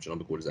و همچنان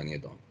به گلزنی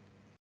ادامه.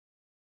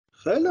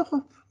 خیلی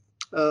خوب،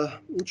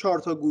 این 4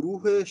 تا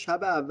گروه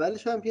شب اول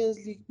چمپیونز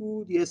لیگ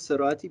بود. یه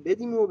استراحتی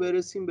بدیم و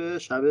برسیم به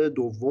شب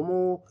دوم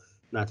و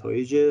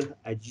نتایج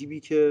عجیبی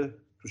که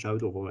تو شب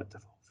دوم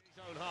اتفاق افتاد.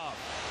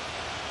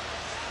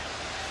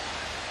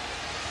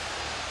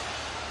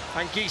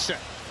 Anguissa.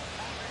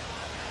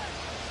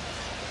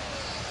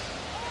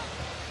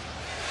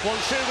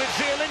 1-2 with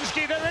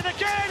Zielinski, they're in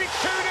again, it's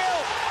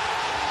 2-0.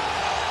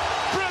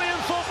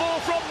 Brilliant football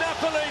from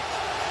Napoli.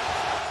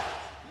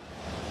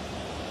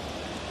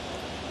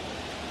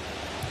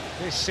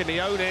 This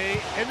Simeone,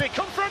 and they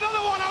come for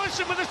another one.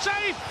 Alisson with a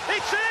save,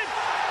 it's in.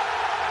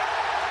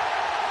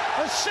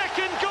 A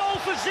second goal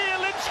for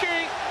Zielinski,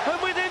 and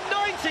within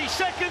 90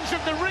 seconds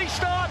of the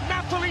restart,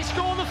 Napoli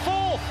score the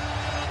fourth.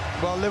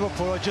 Well,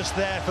 Liverpool are just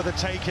there for the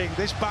taking.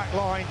 This back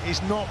line is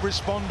not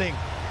responding.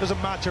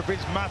 Doesn't matter if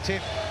it's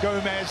Matip,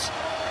 Gomez.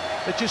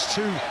 They're just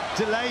too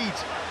delayed.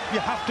 You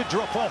have to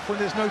drop off when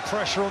there's no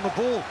pressure on the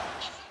ball.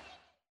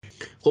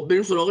 خب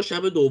بریم سراغ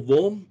شب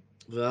دوم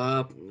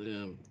و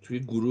توی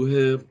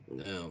گروه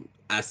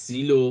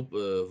اصیل و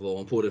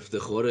واقعا پر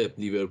افتخار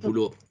لیورپول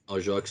و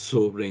آژاکس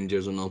و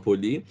رنجرز و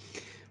ناپولی.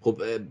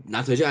 خب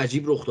نتایج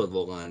عجیب رخ داد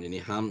واقعا. یعنی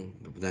هم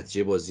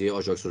نتیجه بازی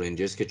آژاکس و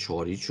رنجرز که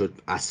 4-0 شد،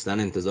 اصلا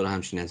انتظار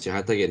همچین نتیجه،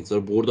 حتی اگه انتظار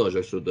برد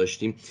آژاکس رو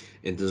داشتیم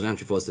انتظار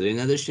همچین فاصله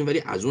نداشتیم.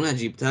 ولی از اون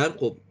عجیب‌تر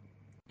خب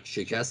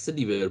شکست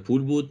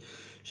لیورپول بود،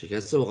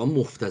 شکست واقعا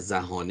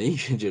مفتضحانه‌ای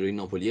که جلوی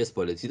ناپولی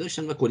اسپالتی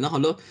داشتن. و کلا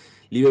حالا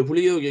لیورپول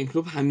یورگن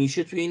کلوپ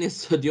همیشه توی این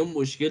استادیوم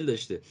مشکل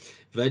داشته،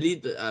 ولی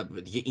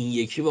دیگه این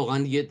یکی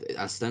واقعا دیگه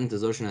اصلا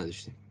انتظارش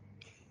نداشتیم.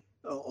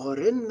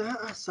 آره نه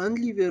اصلا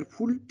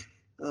لیورپول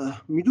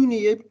میدونی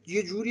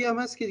یه جوری هم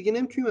هست که دیگه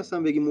نمیتونی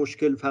مثلا بگی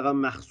مشکل فقط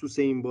مخصوص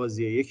این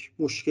بازیه، یک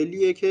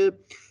مشکلیه که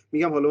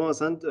میگم حالا ما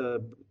مثلا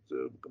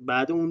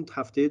بعد اون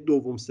هفته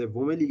دوم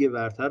سوم لیگ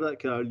برتر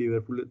که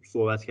لیورپول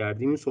صحبت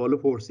کردیم این سوالو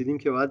پرسیدیم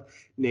که باید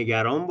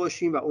نگران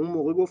باشیم و اون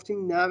موقع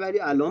گفتیم نه، ولی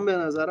الان به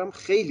نظرم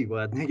خیلی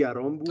باید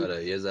نگران بود.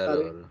 آره یه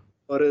ذره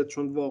آره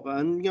چون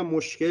واقعا میگم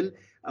مشکل،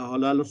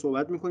 حالا الان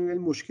صحبت میکنیم ولی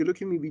مشکل رو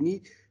که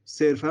میبینی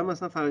صرفا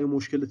مثلا فقط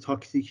مشکل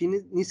تاکتیکی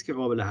نیست که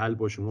قابل حل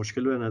باشه،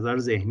 مشکل به نظر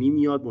ذهنی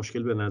میاد،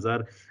 مشکل به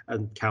نظر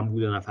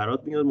کمبود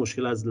نفرات میاد،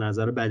 مشکل از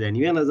نظر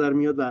بدنی به نظر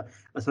میاد و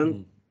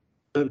اصلا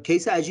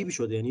کیس عجیبی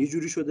شده. یعنی یه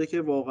جوری شده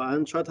که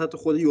واقعا شاید حتی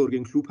خود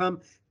یورگن کلوپ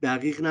هم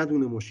دقیق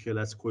ندونه مشکل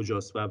از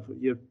کجاست و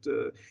یه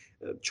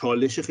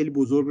چالش خیلی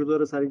بزرگ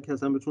داره سر اینکه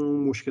اصلا بتونه اون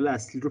مشکل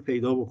اصلی رو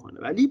پیدا بکنه.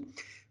 ولی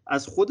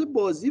از خود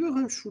بازی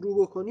بخوایم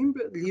شروع بکنیم،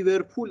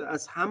 لیورپول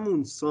از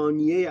همون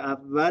ثانیه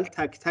اول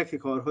تک تک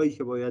کارهایی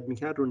که باید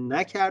میکرد رو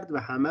نکرد و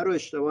همه رو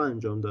اشتباه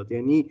انجام داد.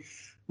 یعنی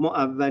ما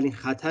اولین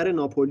خطر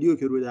ناپولیو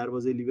که روی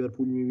دروازه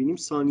لیورپول میبینیم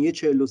ثانیه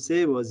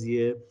 43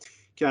 بازیه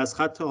که از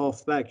خط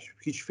هافبک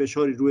هیچ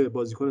فشاری روی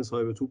بازیکن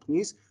صاحب توپ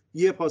نیست،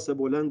 یه پاس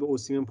بلند به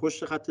اوسیمن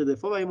پشت خط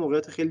دفاع و این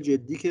موقعیت خیلی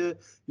جدی که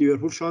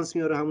لیورپول شانس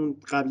میاره همون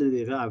قبل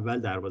دقیقه اول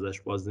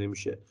دروازش باز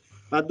نمیشه.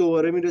 بعد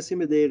دوباره میرسیم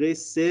به دقیقه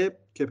 3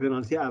 که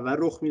پنالتی اول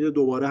رخ میده،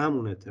 دوباره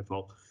همون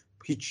اتفاق،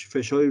 هیچ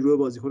فشاری روی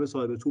بازیکن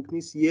صاحب توپ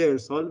نیست، یه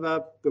ارسال و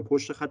به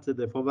پشت خط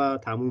دفاع و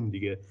تموم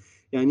دیگه.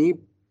 یعنی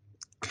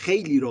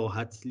خیلی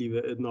راحت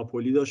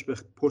ناپولی داشت به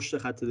پشت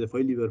خط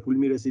دفاع لیورپول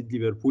میرسید.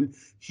 لیورپول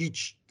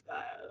هیچ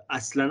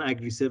اصلا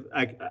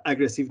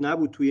اگریسیو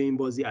نبود توی این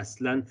بازی،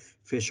 اصلا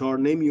فشار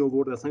نمی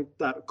آورد، اصلا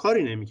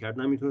کاری نمی‌کرد،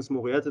 نمیتونست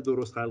موقعیت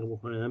درست خلق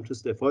بکنه،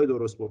 نمیتونست دفاع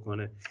درست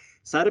بکنه.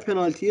 سر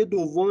پنالتی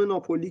دوم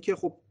ناپولی که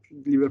خب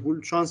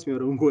لیورپول شانس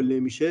میاره اون گل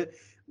نمیشه،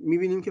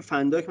 میبینیم که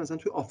فنداک مثلا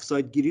توی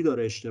آفساید گیری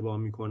داره اشتباه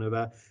میکنه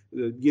و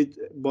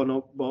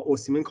با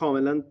اوسیمن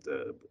کاملا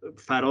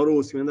فرار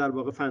اوسیمن در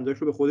واقع فنداک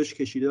رو به خودش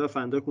کشیده و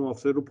فنداک اون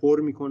آفساید رو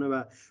پر میکنه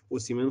و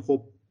اوسیمن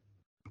خب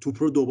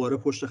توپ رو دوباره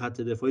پشت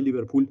خط دفاع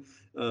لیورپول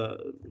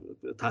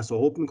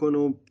تصاحب میکنه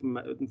و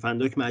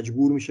فنداک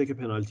مجبور میشه که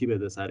پنالتی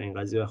بده سر این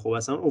قضیه. و خب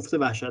اصلا افت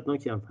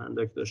وحشتناکی هم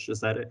فنداک داشته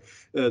سر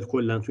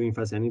کلا تو این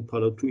فصل، یعنی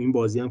حالا تو این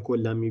بازی هم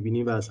کلا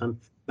میبینیم و اصلا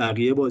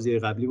بقیه بازی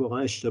قبلی واقعا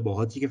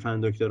اشتباهاتی که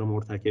فنداک داره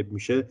مرتکب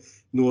میشه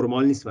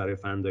نرمال نیست برای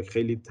فنداک،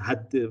 خیلی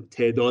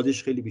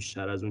تعدادش خیلی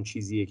بیشتر از اون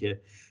چیزیه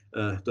که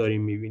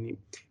داریم میبینیم.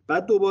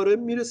 بعد دوباره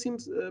میرسیم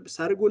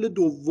سر گل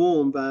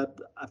دوم و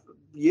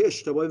یه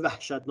اشتباه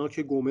وحشتناک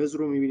گومز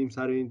رو میبینیم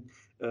سر این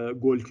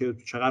گل که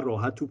چقدر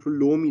راحت توپ رو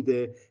لو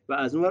میده و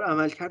از اون ور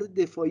عملکرد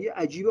دفاعی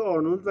عجیب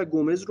آرنولد و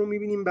گومز رو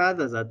میبینیم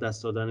بعد از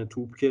دست دادن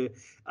توپ که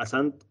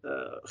اصلا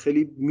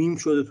خیلی میم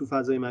شده تو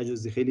فضای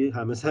مجازی، خیلی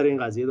همه سر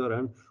این قضیه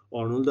دارن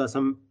آرنولد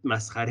اصلا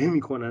مسخره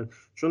میکنن،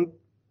 چون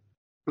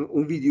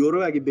اون ویدیو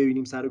رو اگه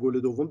ببینیم سر گل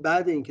دوم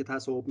بعد اینکه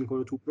تصاحب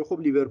میکنه توپ رو، خب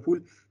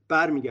لیورپول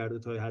برمیگرده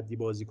تا حدی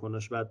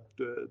بازیکناش و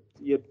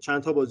یه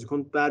چند تا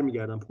بازیکن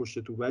برمیگردن پشت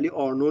توپ، ولی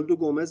آرنولد و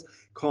گومز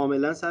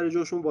کاملا سر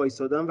جاشون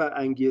وایسادن و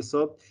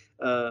انگیسا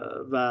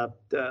و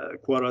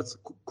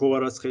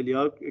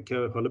کواراتسخلیا که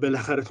حالا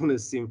بالاخره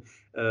تونستیم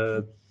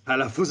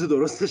تلفظ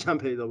درستش هم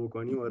پیدا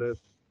بکنیم، آره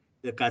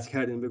دقت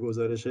کردیم به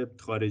گزارش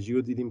خارجی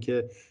و دیدیم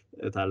که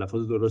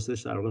تلفظ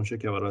درستش در واقع میشه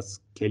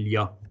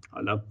کواراتسخلیا،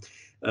 حالا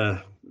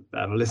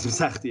در حال اسم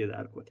سختیه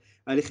در کل،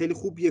 ولی خیلی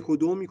خوب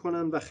 1-2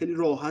 میکنن و خیلی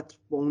راحت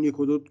با اون 1-2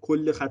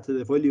 کل خط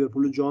دفاع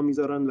لیورپول رو جا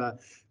میذارن و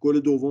گل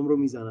دوم رو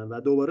میزنن.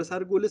 و دوباره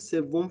سر گل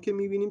سوم که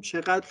میبینیم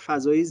چقدر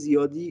فضای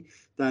زیادی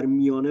در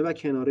میانه و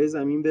کناره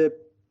زمین به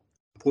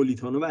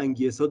پولیتانو و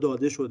انگیسا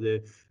داده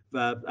شده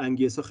و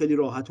انگیسا خیلی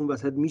راحت اون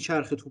وسط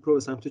میچرخه، توپ رو به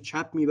سمت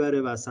چپ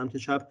میبره و از سمت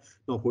چپ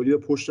ناپولی به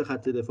پشت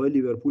خط دفاع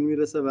لیورپول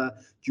میرسه و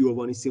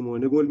جیووانی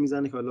سیمونه گل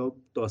میزنه که حالا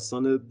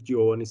داستان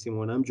جیووانی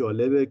سیمونه هم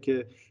جالبه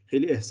که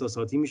خیلی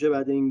احساساتی میشه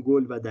بعد این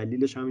گل و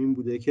دلیلش هم این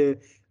بوده که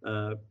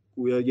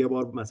گویا یه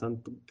بار مثلا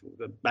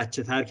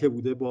بچه تر که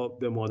بوده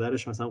به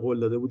مادرش مثلا قول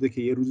داده بوده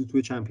که یه روزی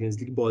توی چمپیونز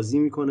لیگ بازی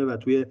میکنه و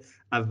توی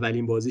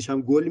اولین بازیش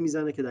هم گل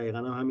میزنه که دقیقاً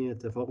هم همین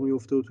اتفاق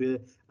میفته و توی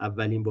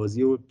اولین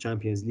بازی و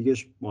چمپیونز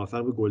لیگش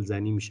موفق به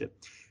گلزنی میشه.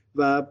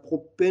 و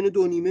خب بین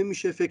دو نیمه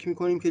میشه فکر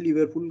میکنیم که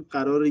لیورپول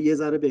قراره یه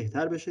ذره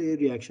بهتر بشه، یه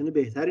ریاکشن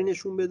بهتری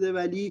نشون بده،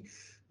 ولی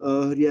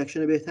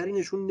ریاکشن بهتری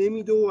نشون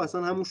نمیده و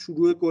اصلا همون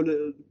شروع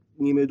گل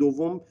نیمه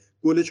دوم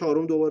گل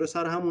چهارم دوباره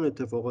سر همون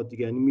اتفاقات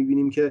دیگه، یعنی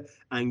میبینیم که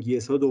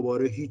انگیسا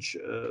دوباره هیچ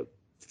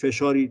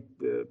فشاری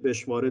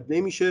بهش وارد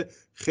نمیشه،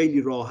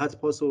 خیلی راحت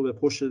پاس رو به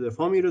پشت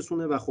دفاع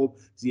میرسونه و خب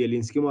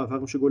زیلینسکی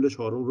موفق میشه گل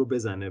چهارم رو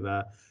بزنه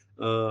و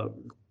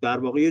در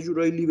واقع یه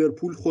جورایی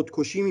لیورپول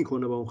خودکشی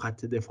میکنه با اون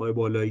خط دفاع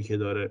بالایی که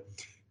داره.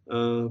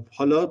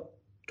 حالا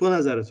تو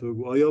نظرت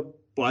بگو، آیا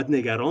باید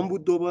نگران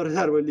بود دوباره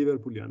در مورد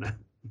لیورپول یا نه؟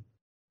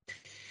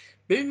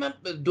 ببین من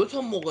دو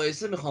تا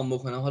مقایسه میخوام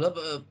بکنم، حالا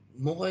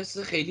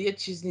مقایسه خیلی یه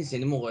چیز نیست،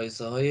 یعنی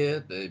مقایسه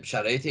های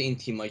شرایط این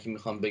تیمایی که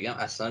میخوام بگم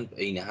اصلا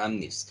عین هم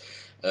نیست،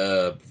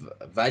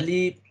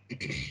 ولی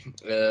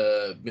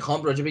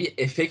میخوام راجع به یه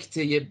افکت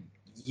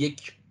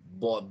یک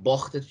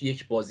باخت تو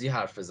یک بازی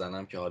حرف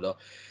بزنم که حالا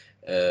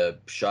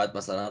شاید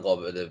مثلا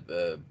قابل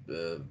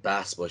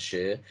بحث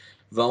باشه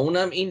و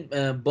اونم این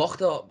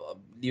باخت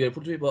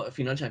لیورپول توی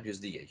فینال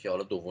چمپیونز لیگه که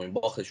حالا دومین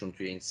باختشون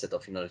توی این سه تا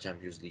فینال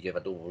چمپیونز لیگه و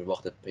دومین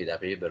باخت پی در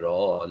پی به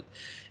رئال.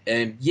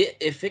 یه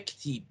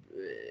افکتی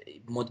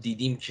ما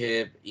دیدیم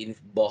که این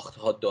باخت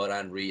ها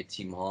دارن روی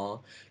تیم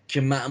ها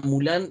که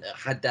معمولا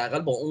حداقل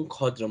با اون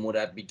کادر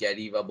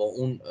مربیگری و با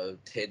اون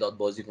تعداد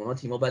بازیکن ها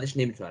تیم ها بعدش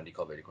نمیتونن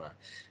ریکاوری کنن.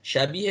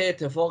 شبیه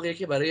اتفاقیه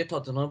که برای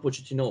تاتنهام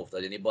پوچتینو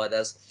افتاد، یعنی بعد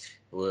از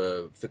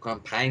فکر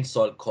کنم 5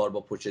 سال کار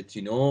با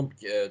پوچتینو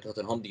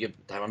تاتنهام دیگه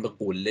تقریبا به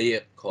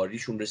قله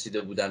کاریشون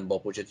رسیده بودن با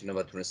پوچتینو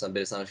و تونستن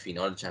برسن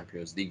فینال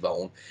چمپیونز لیگ و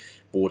اون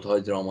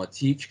بردهای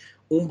دراماتیک.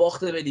 اون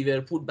باخت به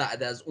لیورپول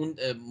بعد از اون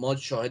ما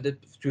شاهد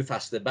توی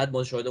فصل بعد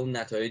ما شاهد اون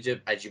نتایج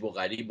عجیب و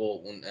غریب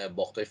و اون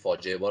باختای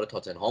فاجعه بار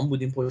تاتنهام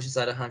بودیم پشت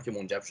سر هم که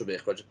منجر شد به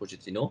اخراج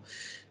پوچتینو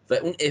و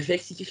اون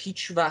افکتی که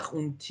هیچ وقت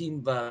اون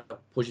تیم و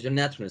پوچتینو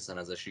نتونستن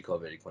ازش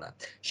ریکاوری کنن.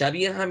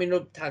 شبیه همین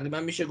رو تقریبا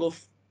میشه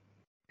گفت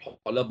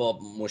حالا با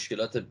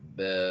مشکلات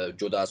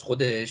جدا از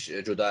خودش،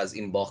 جدا از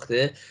این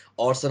باخته،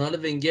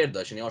 آرسنال ونگر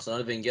داشت. یعنی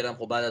آرسنال ونگر هم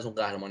خب بعد از اون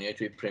قهرمانی‌های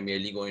توی پرمیر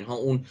لیگ و اینها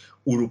اون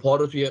اروپا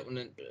رو توی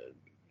اون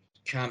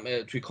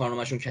توی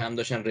کارنامه‌شون کم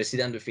داشتن،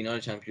 رسیدن به فینال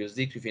چمپیونز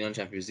لیگ. توی فینال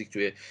چمپیونز لیگ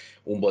توی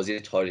اون بازی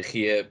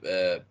تاریخی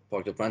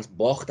پارک دو پرنس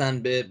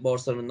باختن به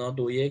بارسلونا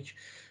 2-1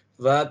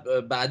 و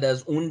بعد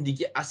از اون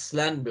دیگه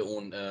اصلا به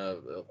اون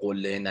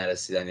قله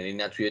نرسیدن. یعنی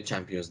نه توی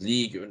چمپیونز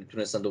لیگ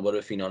تونستن دوباره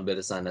به فینال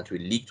برسن، نه توی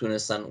لیگ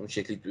تونستن اون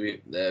شکلی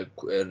توی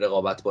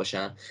رقابت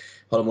باشن.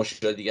 حالا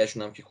مشکلات دیگه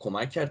شون هم که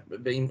کمک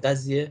کرد به این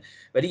قضیه،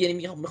 ولی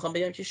یعنی میخوام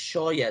بگم که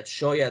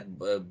شاید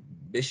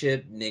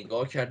بشه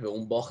نگاه کرد به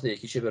اون باخت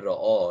یکیشه به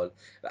رئال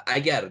و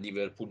اگر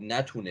لیورپول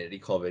نتونه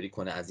ریکاوری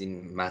کنه از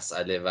این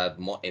مسئله و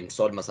ما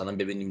امسال مثلا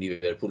ببینیم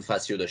لیورپول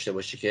فصلی رو داشته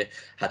باشه که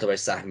حتی برای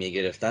سهمیه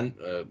گرفتن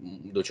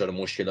دچار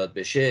مشکلات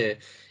بشه،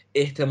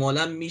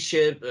 احتمالا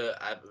میشه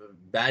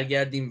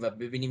برگردیم و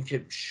ببینیم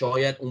که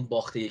شاید اون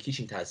باخت یکیش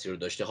این تاثیر رو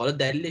داشته. حالا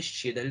دلیلش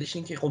چیه؟ دلیلش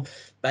این که خب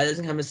بعد از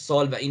این همه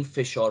سال و این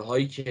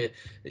فشارهایی که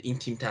این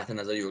تیم تحت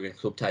نظر یورگن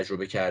کلوپ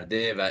تجربه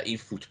کرده و این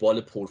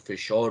فوتبال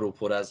پرفشار و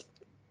پر از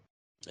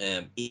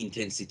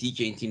اینتنسیتی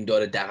که این تیم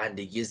داره،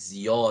 دوندگی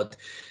زیاد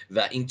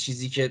و این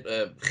چیزی که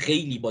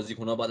خیلی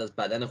بازیکن‌ها بعد از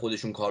بدن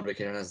خودشون کار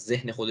بکنن، از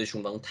ذهن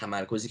خودشون و اون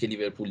تمرکزی که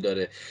لیورپول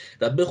داره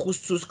و به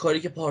خصوص کاری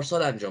که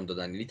پارسال انجام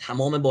دادن، یعنی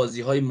تمام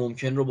بازی‌های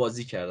ممکن رو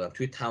بازی کردن،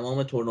 توی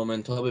تمام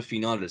تورنمنت‌ها به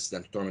فینال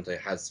رسیدن، تو تورنمنت‌های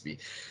حذفی،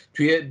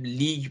 توی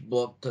لیگ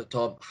با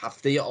تا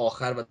هفته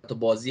آخر و تا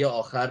بازی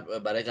آخر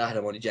برای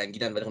قهرمانی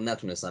جنگیدن ولی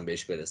نتونستن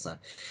بهش برسن.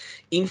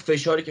 این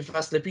فشاری که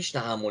فصل پیش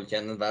تحمل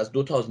کردن و از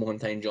دو تا از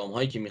مهمترین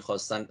جام‌هایی که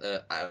می‌خواستن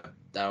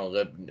در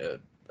واقع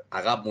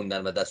عقب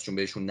موندن و دستشون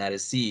بهشون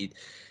نرسید،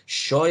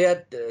 شاید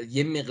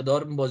یه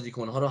مقدار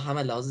بازیکن‌ها رو هم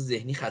لحاظ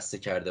ذهنی خسته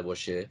کرده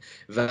باشه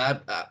و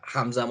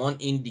همزمان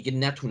این دیگه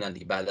نتونن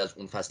دیگه بعد از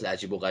اون فصل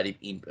عجیب و غریب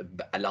این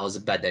لحاظ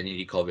بدنی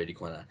ریکاوری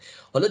کنن.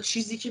 حالا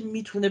چیزی که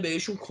میتونه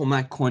بهشون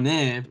کمک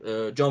کنه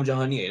جام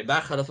جهانیه.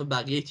 برخلاف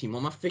بقیه تیم‌ها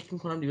من فکر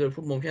می‌کنم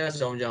لیورپول ممکنه از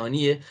جام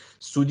جهانی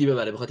سودی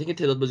ببره، بخاطر اینکه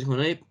تعداد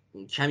بازیکن‌های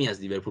کمی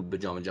از لیورپول به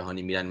جام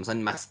جهانی میرن،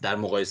 مثلا در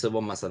مقایسه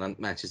با مثلا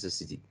منچستر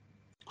سیتی.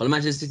 حالا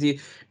منچستر سیتی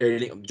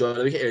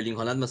جالبه که ارلینگ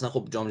هالند مثلا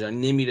خب جام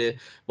جهانی نمیره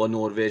با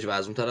نروژ و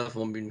از اون طرف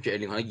ما میبینیم که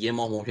ارلینگ هالند یه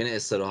ماه ممکنه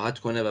استراحت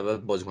کنه و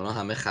بعد بازیکن‌ها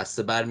همه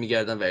خسته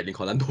برمیگردن و ارلینگ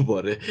هالند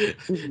دوباره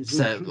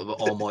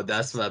آماده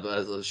است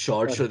و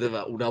شارژ شده و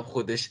اونم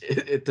خودش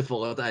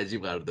اتفاقات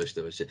عجیب قرار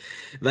داشته باشه.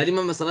 ولی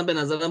من مثلا به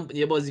نظرم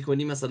یه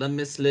بازیکنی مثلا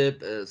مثل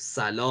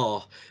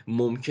صلاح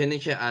ممکنه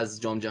که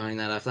از جام جهانی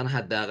نرفتن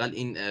حداقل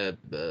این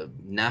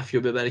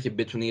نفیو ببره که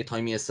بتونه یه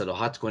تایمی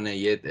استراحت کنه،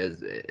 یه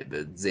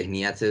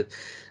ذهنیت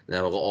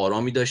در واقع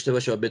آرامی داشته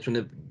باشه و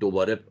بتونه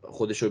دوباره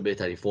خودش رو به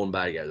بهترین فرم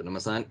برگردونه.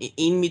 مثلا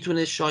این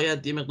میتونه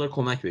شاید یه مقدار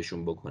کمک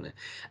بهشون بکنه.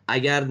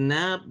 اگر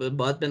نه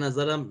باید به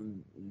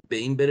نظرم به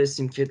این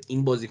برسیم که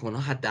این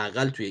بازیکن‌ها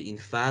حداقل توی این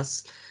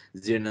فصل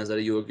زیر نظر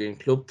یورگن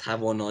کلوپ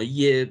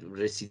توانایی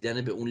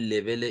رسیدن به اون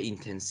لول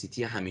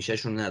اینتنسیتی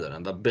همیشهشون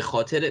ندارن و به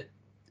خاطر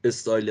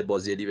استایل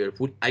بازی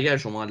لیورپول اگر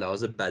شما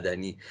لحاظ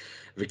بدنی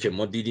و که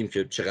ما دیدیم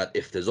که چقدر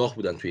افتضاح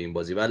بودن توی این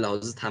بازی و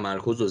لحاظ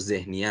تمرکز و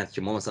ذهنیت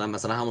که ما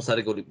مثلا همون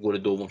سر گل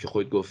دوم که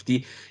خودت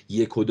گفتی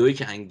 1-2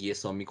 که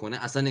انگیسا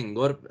میکنه اصلا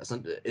انگار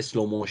اصلا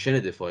اسلو موشن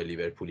دفاع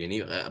لیورپول،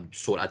 یعنی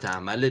سرعت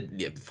عمل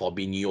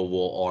فابینیو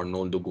و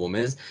آرنولد و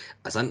گومز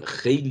اصلا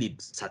خیلی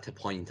سطح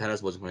پایینتر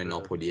از بازیکنان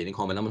ناپولی، یعنی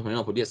کاملا بازیکنان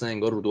ناپولی اصلا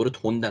انگار رو دور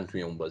تندن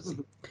توی اون بازی.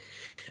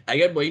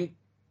 اگر با این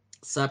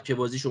سبک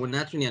بازی شما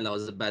نتونی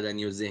لحاظ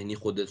بدنی و ذهنی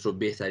خودت رو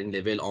بهترین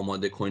لول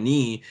آماده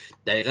کنی،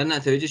 دقیقاً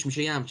نتایجش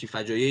میشه یه همچین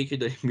فجایعی که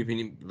داریم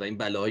میبینیم و این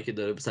بلاهایی که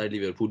داره سر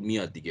لیورپول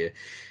میاد دیگه.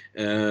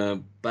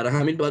 برای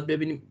همین باید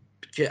ببینیم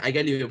که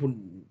اگر لیورپول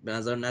به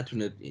نظر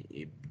نتونه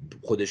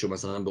خودش رو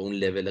مثلا به اون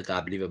لول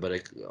قبلی و برای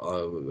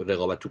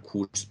رقابت تو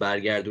کورس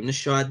برگردونه،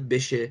 شاید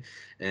بشه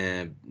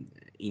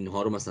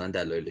اینها رو مثلا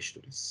دلایلش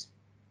دونست.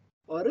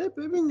 آره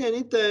ببین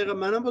یعنی دقیقا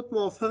منم باید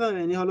موافقم.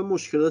 یعنی حالا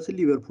مشکلات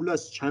لیورپول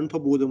از چند تا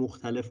بعد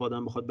مختلف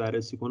آدم بخواد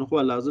بررسی کنه، خب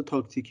از لحاظ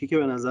تاکتیکی که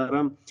به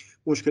نظرم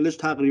مشکلش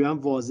تقریبا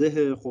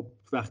واضحه. خب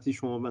وقتی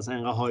شما مثلا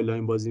اینقدر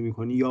هایلاین بازی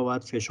میکنی یا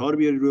باید فشار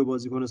بیاری روی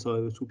بازیکن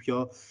صاحب توپ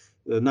یا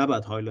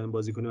نباید هایلاین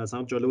بازی کنی.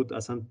 مثلا جالب بود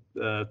اصلا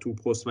تو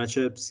پست مچ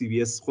سی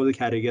بی اس خود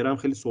کرگر هم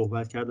خیلی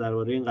صحبت کرد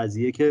درباره این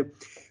قضیه که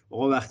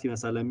آقا وقتی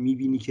مثلا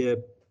میبینی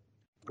که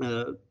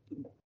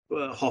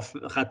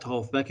خط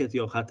هافبکت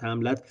یا خط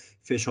حملت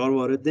فشار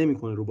وارد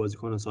نمیکنه رو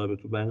بازیکن صاحب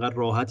توپ و اینقدر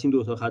راحت این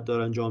دوتا خط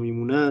دارن جا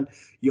میمونن،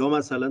 یا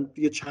مثلا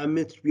یه چند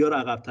متر بیار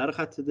عقب‌تر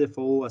خط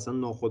دفاع و اصلا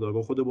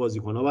ناخودآگاه خود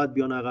بازیکن‌ها باید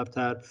بیان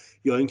عقب‌تر،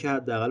 یا اینکه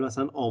حداقل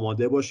مثلا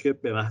آماده باش که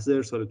به محض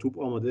ارسال توپ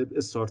آماده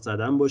استارت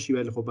زدن باشی.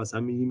 ولی خب مثلا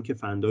می‌بینیم که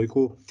فندایک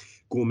و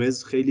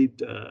گومز خیلی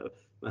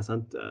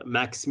مثلا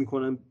مکس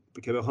میکنن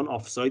که بخوان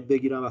آفساید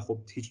بگیرن و خب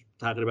هیچ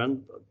تقریبا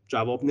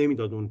جواب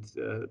نمیداد اون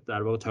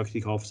در واقع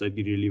تاکتیک آفساید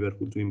گیری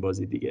لیورپول تو این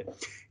بازی دیگه.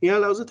 این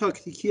علاوه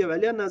تاکتیکیه،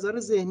 ولی از نظر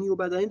ذهنی و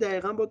بدنی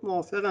دقیقاً باید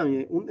موافقم.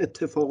 یعنی اون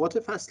اتفاقات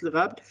فصل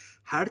قبل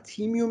هر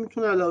تیمی رو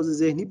میتونه علاوه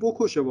ذهنی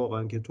بکشه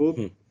واقعا که تو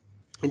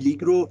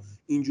لیگ رو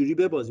اینجوری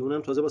ببازی،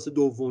 اونم تازه واسه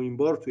دومین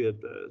بار توی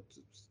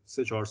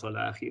 3-4 سال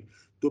اخیر.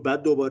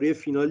 بعد دوباره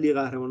فینال لیگ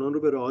قهرمانان رو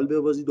به رئال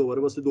ببازی،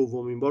 دوباره واسه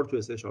دومین بار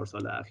توی 3-4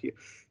 سال اخیر.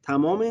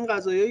 تمام این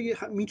قضايا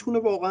میتونه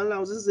واقعا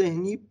لحاظ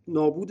ذهنی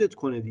نابودت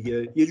کنه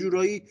دیگه. یه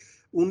جورایی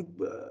اون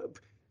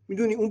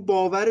میدونی اون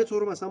باور تو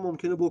رو مثلا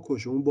ممکنه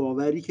بکشه، اون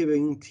باوری که به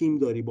این تیم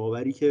داری،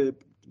 باوری که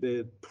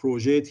به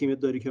پروژه تیمت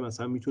داری که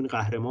مثلا میتونی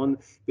قهرمان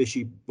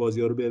بشی،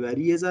 بازی‌ها رو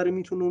ببری، یه ذره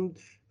میتونه اون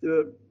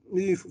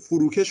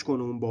فروکش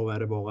کنه اون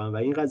باور واقعا، و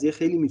این قضیه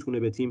خیلی میتونه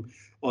به تیم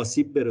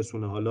آسیب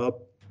برسونه. حالا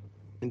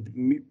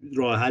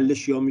راه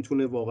حلش یا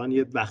میتونه واقعا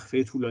یه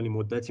وقفه طولانی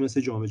مدتی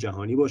مثل جام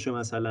جهانی باشه،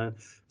 مثلا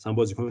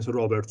بازیکن مثل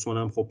رابرتسون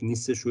هم خب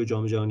نیستش روی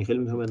جام جهانی، خیلی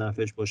میتونه به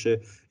نفعش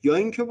باشه، یا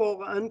اینکه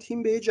واقعا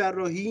تیم به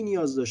جراحی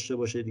نیاز داشته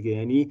باشه دیگه.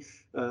 یعنی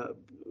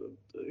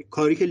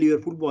کاری که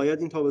لیورپول باید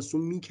این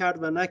تابستون میکرد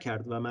و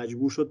نکرد و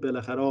مجبور شد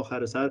بالاخره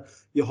آخر سر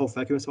یه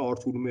هافبک مثل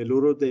آرتور ملو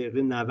رو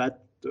دقیقه 90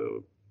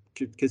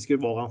 کسی که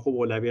واقعا خب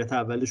اولویت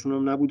اولشون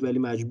هم نبود ولی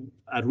مجبور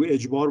روی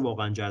اجبار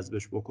واقعا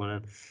جذبش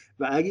بکنن.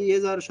 و اگه یه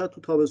ذره شاید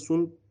تو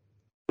تابستون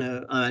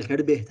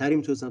عملکرد بهتری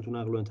میتونستن تو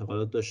نقل و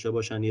انتقالات داشته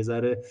باشن، یه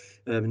ذره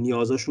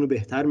نیازاشون رو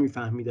بهتر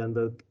میفهمیدن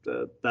و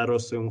در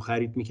راستای اون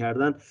خرید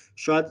میکردن،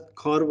 شاید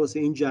کار واسه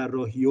این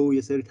جراحی و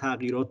یه سری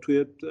تغییرات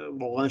توی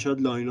واقعا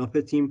شاید لاین اپ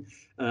تیم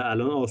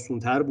الان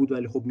آسون‌تر بود.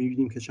 ولی خب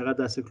میبینیم که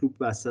چقدر دست کلوب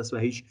بسته است و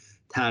هیچ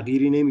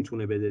تغییری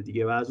نمیتونه بده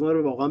دیگه. و از اون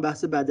رو واقعا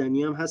بحث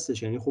بدنی هم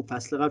هستش. یعنی خب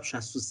فصل قبل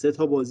 63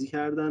 تا بازی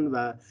کردن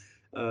و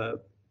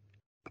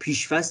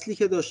پیش فصلی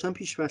که داشتن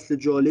پیش فصل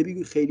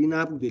جالبی خیلی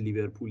نبوده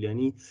لیورپول.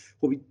 یعنی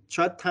خب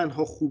شاید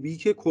تنها خوبی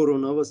که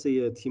کرونا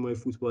واسه تیمای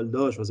فوتبال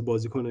داشت، واسه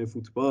بازیکن‌های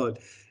فوتبال،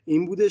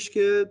 این بودش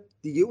که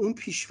دیگه اون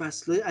پیش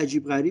فصلای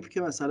عجیب غریب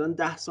که مثلا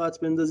 10 ساعت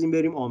بندازیم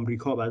بریم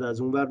آمریکا، بعد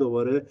از اون ور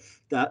دوباره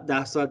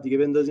 10 ساعت دیگه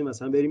بندازیم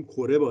مثلا بریم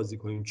کره بازی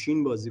کنیم،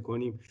 چین بازی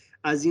کنیم،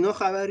 از اینا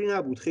خبری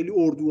نبود. خیلی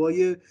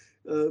اردوهای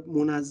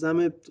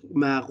منظم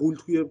معقول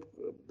توی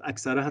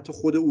اکثر حتی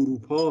خود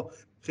اروپا،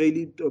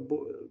 خیلی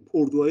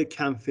اردوهای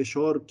کم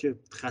فشار که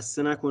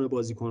خسته نکنه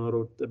بازیکن‌ها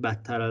رو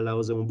بدتر از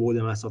لحاظ اون بعد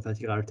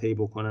مسافتی قرار طی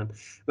بکنن.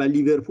 و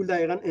لیورپول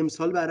دقیقاً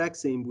امسال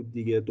برعکس این بود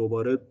دیگه،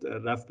 دوباره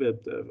رفت به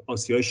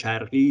آسیای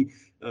شرقی،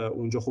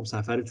 اونجا خب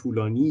سفر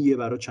طولانیه،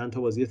 برای چند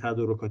تا بازی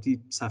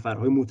تدارکاتی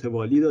سفرهای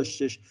متوالی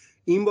داشتش.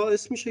 این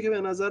باعث میشه که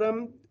به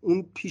نظرم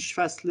اون پیش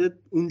فصل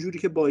اونجوری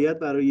که باید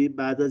برای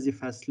بعد از یه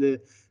فصل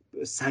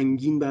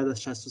سنگین بعد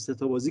از 63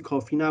 تا بازی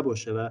کافی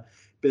نباشه و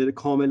به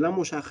کاملا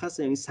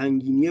مشخصه. یعنی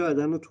سنگینی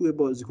بدن رو توی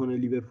بازیکن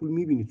لیورپول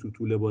میبینی تو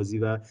طول بازی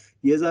و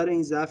یه ذره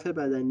این ضعف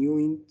بدنی و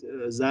این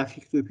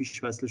ضعفی که توی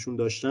پیش فصلشون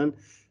داشتن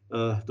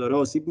داره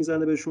آسیب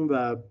میزنه بهشون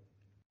و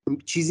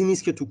چیزی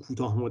نیست که تو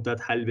کوتاه مدت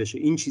حل بشه.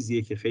 این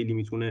چیزیه که خیلی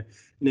میتونه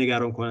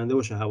نگران کننده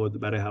باشه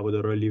برای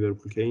هوادارهای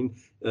لیورپول که این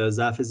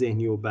ضعف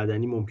ذهنی و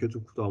بدنی ممکنه تو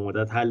کوتاه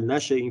مدت حل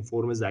نشه. این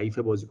فرم ضعیف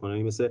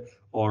بازیکنایی مثل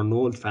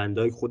آرنولد،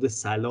 فندایک، خود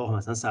صلاح،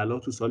 مثلا صلاح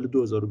تو سال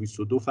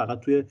 2022 فقط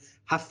توی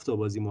 7 تا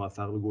بازی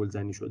موفق به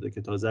گلزنی شده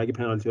که تازه اگه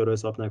پنالتی ها رو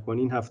حساب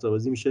نکنین 7 تا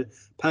بازی میشه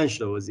 5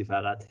 تا بازی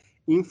فقط.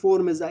 این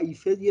فرم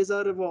ضعیفه یه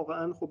ذره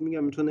واقعا خب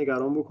میگم میتونه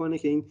نگران بکنه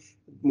که این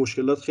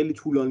مشکلات خیلی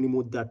طولانی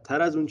مدت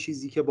تر از اون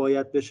چیزی که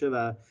باید بشه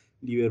و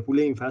لیورپول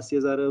این فصل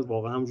یه ذره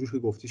واقعا همونجوری که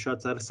گفتی شاید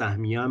سر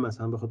سهمیه هم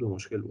مثلا بخواد به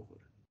مشکل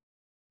بخوره.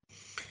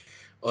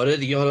 آره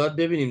دیگه حالا باید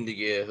ببینیم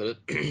دیگه. حالا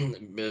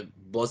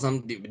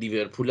بازم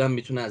لیورپول هم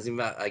میتونه از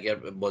این اگر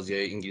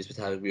بازی‌های انگلیس به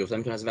تعویق بیفتن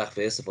میتونه از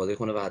وقفه استفاده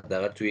کنه و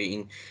حداقل توی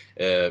این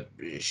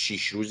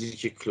 6 روزی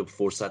که کلوب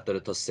فرصت داره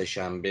تا سه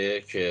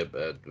شنبه که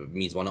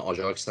میزبان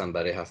آژاکس هم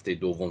برای هفته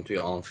دوم توی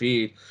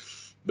آنفیلد،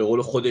 به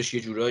قول خودش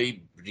یه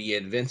جورایی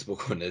ری-اینونت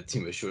بکنه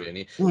تیمش رو.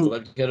 یعنی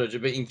صحبت که راجع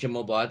به این که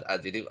ما باید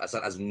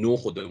اصلا از نو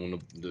خودمون رو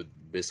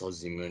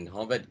بسازیم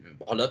اینها، و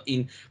حالا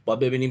این باید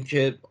ببینیم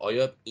که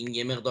آیا این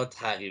یه مقدار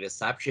تغییر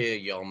سبکه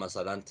یا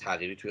مثلا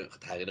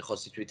تغییر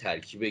خاصی توی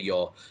ترکیب،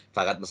 یا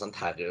فقط مثلا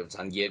تغییر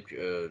مثلا یک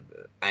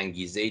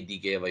انگیزه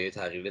دیگه و یه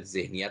تغییر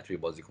ذهنیت توی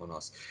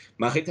بازیکن‌هاست.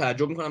 من خیلی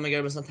تعجب میکنم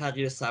اگر مثلا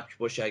تغییر سبک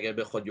باشه، اگر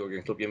بخواد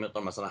یورگن کلوپ یه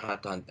مقدار مثلا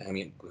حتی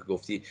همین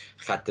گفتی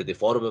خط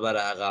دفاع رو ببره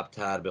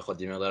عقب‌تر،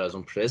 بخواد یه مقدار از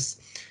اون پرس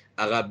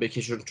عقب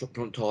بکشه،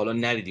 چون تا حالا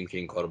ندیدیم که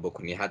این کارو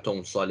بکنی. حتی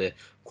اون سال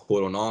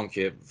کرونا هم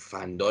که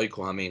فندایک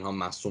و همه اینها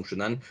مصدوم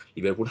شدن،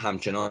 لیورپول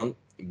همچنان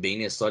به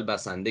این استایل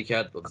بسنده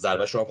کرد،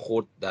 ضربه‌ش رو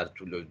خورد در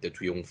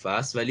توی اون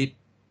فصل. ولی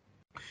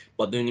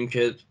باید ببینیم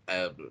که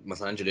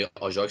مثلا جلوی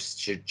آژاکس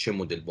چه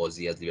مدل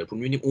بازی از لیورپول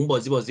می‌بینیم. اون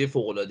بازی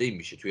فوق‌العاده‌ای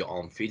میشه توی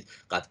آنفیلد.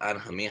 قطعا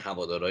همه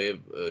هوادارهای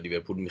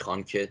لیورپول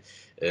میخوان که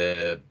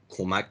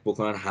کمک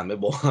بکنن همه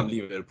با هم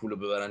لیورپول رو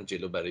ببرن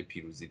جلو برای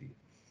پیروزی دیگه.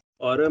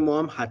 آره ما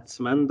هم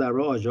حتما در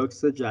راه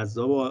آژاکس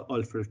جذاب و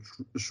آلفرد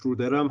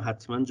شرودر هم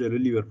حتما جلوی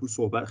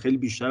لیورپول خیلی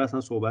بیشتر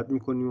اصلا صحبت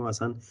میکنیم و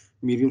اصلا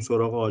میریم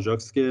سراغ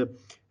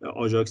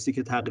آژاکسی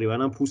که تقریبا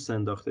هم پوست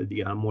انداخته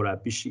دیگه، هم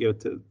مربیش دیگه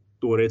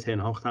دوره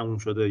تنهاخ تموم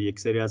شده، یک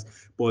سری از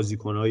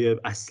بازیکنهای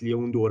اصلی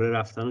اون دوره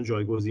رفتن و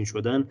جایگزین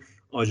شدن.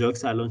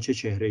 آژاکس الان چه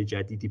چهره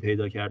جدیدی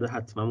پیدا کرده،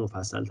 حتما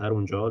مفصل‌تر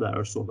اونجا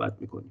درش صحبت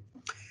میکنیم.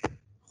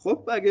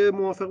 خب اگه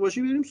موافق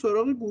باشی بریم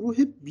سراغ گروه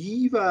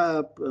بی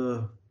و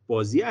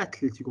بازی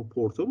اتلتیکو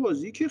پورتو،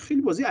 بازی که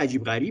خیلی بازی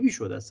عجیب غریبی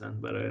شد اصلا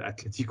برای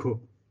اتلتیکو.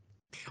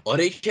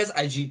 آره یکی از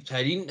عجیب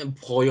ترین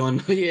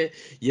پایان‌های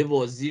یه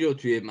بازی رو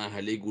توی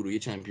مرحله گروهی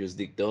چمپیونز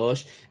لیگ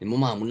داشت. ما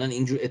معمولا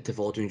اینجور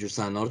اتفاقات و اینجور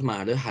صحنه‌ها رو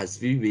مرحله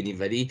حذفی می‌بینیم،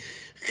 ولی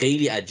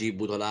خیلی عجیب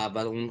بود. حالا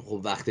اول اون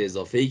وقت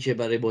اضافه‌ای که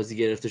برای بازی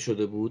گرفته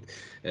شده بود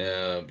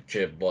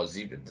که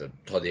بازی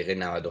تا دقیقه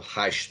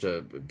 98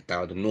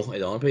 99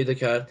 ادامه پیدا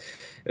کرد،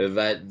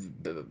 و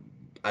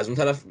از اون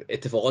طرف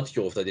اتفاقاتی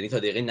که افتاد، یعنی تا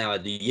دقیقه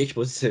 91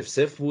 بازی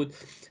 0-0 بود،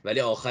 ولی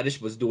آخرش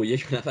بازی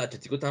 2-1 به نفع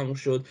اتلتیکو تموم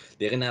شد.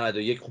 دقیقه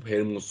 91 خب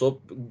هرموسو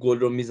گل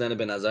رو میزنه،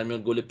 به نظر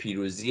میاد گل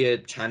پیروزی.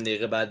 چند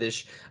دقیقه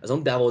بعدش، از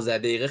اون 12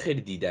 دقیقه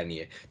خیلی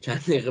دیدنیه،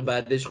 چند دقیقه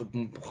بعدش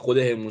خود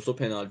هرموسو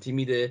پنالتی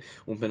میده،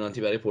 اون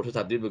پنالتی برای پورتو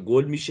تبدیل به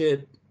گل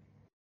میشه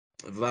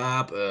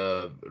و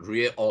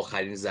روی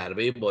آخرین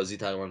ضربه بازی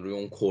تقریبا روی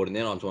اون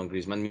کورنر آنتوان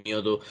گریزمان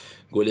میاد و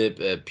گل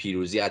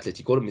پیروزی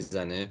اتلتیکو رو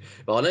میزنه.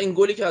 و حالا این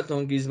گلی که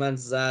آنتوان گریزمان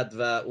زد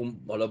و اون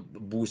حالا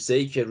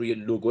بوسه‌ای که روی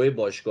لوگوی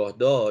باشگاه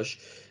داشت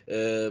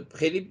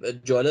خیلی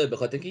جالبه، به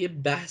خاطر اینکه یه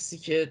بحثی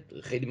که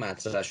خیلی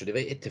مطرح شده و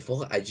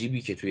اتفاق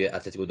عجیبی که توی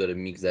اتلتیکو داره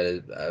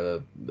میگذره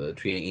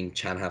توی این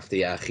چند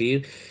هفته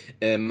اخیر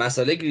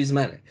مسئله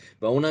گریزمنه،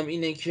 و اونم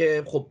اینه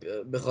که خب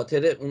به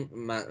خاطر اون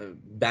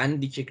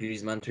بندی که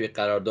گریزمان توی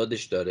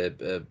قراردادش داره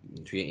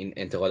توی این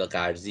انتقال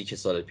قرضی که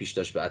سال پیش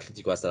داشت به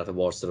اتلتیکو از طرف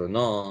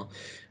بارسلونا،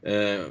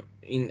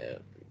 این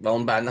و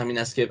اون بند هم این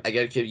است که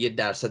اگر که یه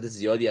درصد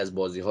زیادی از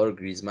بازی‌ها رو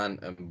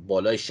گریزمان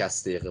بالای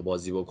 60 دقیقه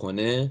بازی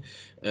بکنه،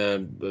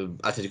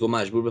 اتلتیکو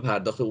مجبور به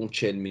پرداخت اون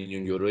 40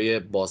 میلیون یوروی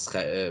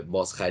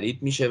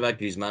بازخرید میشه و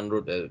گریزمان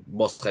رو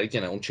بازخرید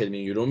کنه، اون 40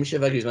 میلیون یورو میشه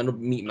و گریزمان رو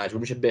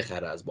مجبور میشه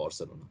بخره از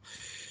بارسلونا.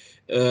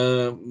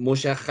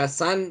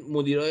 مشخصا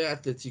مدیرای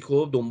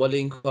اتلتیکو دنبال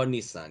این کار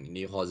نیستن،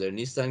 یعنی حاضر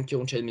نیستن که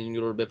اون 40 میلیون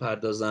یورو رو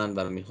بپردازن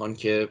و میخوان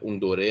که اون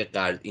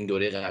این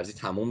دوره قرضی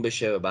تموم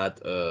بشه و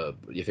بعد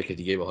یه فکر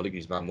دیگه به حال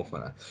گریزمان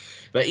بکنن.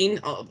 و این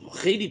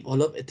خیلی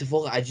حالا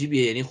اتفاق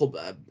عجیبیه. یعنی خب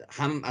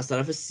هم از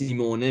طرف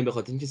سیمونه، به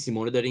خاطر اینکه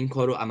سیمونه داره این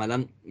کار رو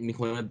عملا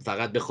میکنه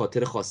فقط به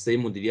خاطر خواسته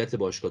مدیریت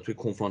باشگاه. توی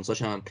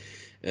کنفرانساش هم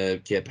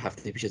که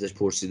هفته پیش ازش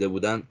پرسیده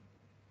بودن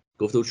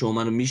گفته بود شما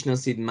منو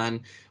میشناسید، من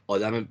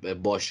آدم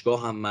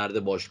باشگاه هم مرد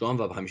باشگاه هم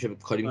و همیشه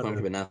کاری میکنم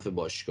که به نفع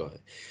باشگاهه.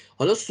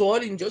 حالا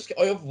سوال اینجاست که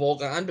آیا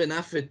واقعا به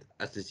نفع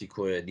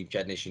اتلتیکو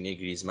نیمکت نشینی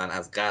گریزمان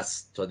از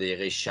قصد تا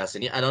دقیقه 60،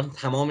 یعنی الان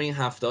تمام این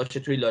هفته‌ها چه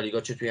توی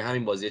لالیگا چه توی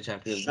همین بازی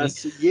چمپیونز لیگ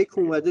 61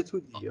 اومده تو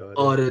دیگه.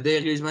 آره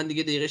دقیقه گریزمان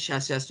دیگه دقیقه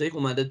 60-61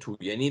 اومده تو،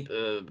 یعنی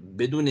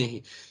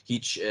بدون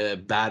هیچ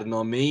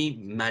برنامه‌ای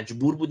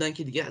مجبور بودن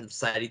که دیگه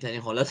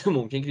سریع‌ترین حالت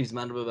ممکن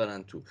گریزمان رو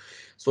ببرن تو.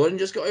 سوال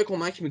اینجاست که آیا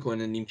کمک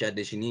میکنه نیمکت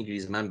نشینی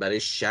گریزمان برای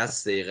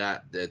 60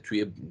 دقیقه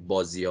توی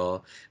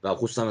بازی‌ها و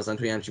خصوصا مثلا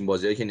توی همچین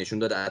بازی‌هایی که نشون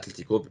داده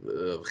اتلتیکو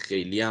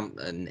خیلی هم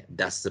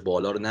دست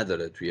بالا رو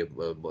نداره توی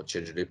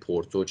چه جلوی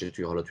پورتو چه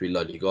توی حالا توی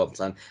لالیگا،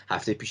 مثلا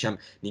هفته پیشم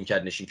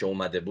نیمکت نشین که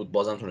اومده بود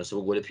بازم تونسته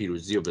با گل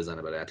پیروزی رو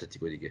بزنه برای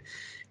اتلتیکو دیگه.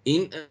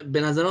 این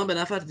به نظر من به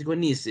نفع اتلتیکو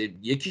نیست.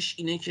 یکیش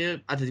اینه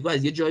که اتلتیکو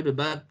از یه جای به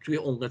بعد توی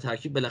عمق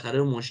ترکیب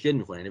بالاخره مشکل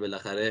می‌خوره، یعنی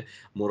بالاخره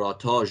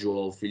موراتا،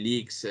 ژوئو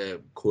فیلیکس،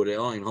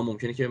 کوریا اینها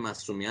ممکنه که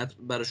مصونیت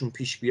براشون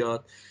پیش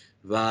بیاد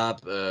و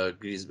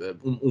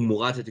اون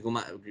موقع اتلتیکو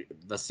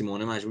و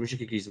سیمونه مجبور میشه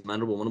که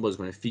گریزمان رو به عنوان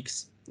بازیکن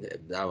فیکس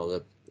در واقع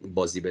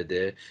بازی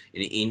بده.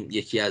 یعنی این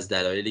یکی از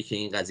دلایلی که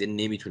این قضیه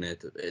نمیتونه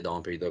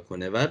ادامه پیدا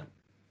کنه. و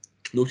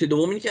نکته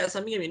دوم اینه که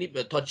اصلا میگم یعنی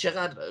تا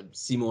چقدر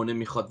سیمونه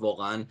میخواد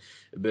واقعا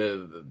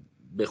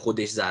به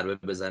خودش ضربه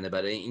بزنه،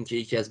 برای اینکه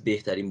یکی از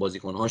بهترین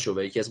بازیکن‌هاشو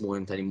و یکی از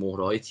مهمترین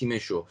مهره‌های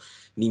تیمشو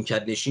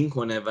نیمکت نشین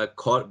کنه و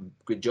کار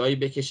جایی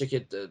بکشه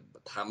که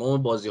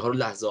تمام بازی‌ها رو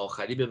لحظه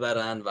آخری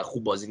ببرن و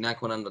خوب بازی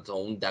نکنن و تا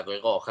اون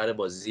دقایق آخر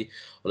بازی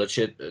حالا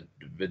چه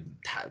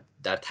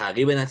در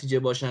تعقیب نتیجه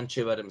باشن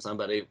چه برای مثلا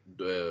برای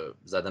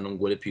زدن اون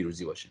گل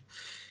پیروزی باشن.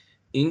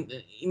 این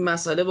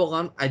مسئله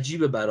واقعا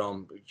عجیبه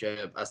برام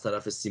که از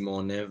طرف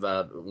سیمونه و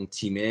اون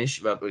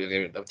تیمش و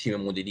تیم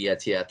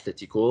مدیریتی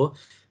اتلتیکو،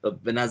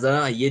 به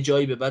نظرم یه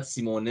جایی به بعد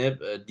سیمونه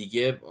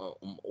دیگه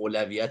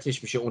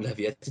اولویتش میشه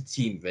اولویت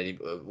تیم، ولی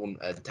اون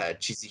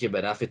چیزی که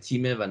به نفع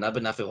تیمه و نه به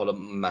نفع حالا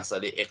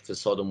مسئله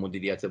اقتصاد و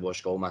مدیریت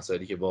باشگاه و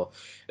مسائلی که با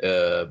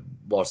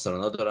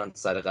بارسلونا دارن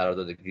سر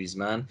قرارداد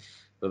گریزمن.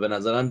 و به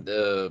نظرم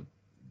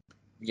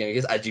یعنی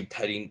از عجیب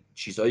ترین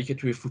چیزهایی که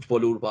توی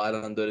فوتبال اروپا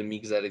الان داره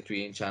میگذره توی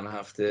این چند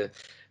هفته،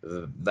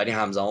 ولی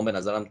همزمان به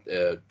نظرم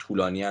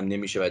طولانی هم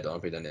نمیشه و ادامه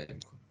پیدا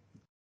نمیکنه.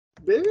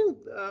 ببین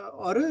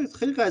آره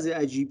خیلی قضیه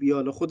عجیبی.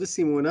 حالا خود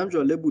سیمون هم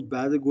جالب بود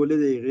بعد گل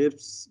دقیقه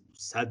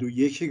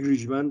 101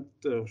 گریزمان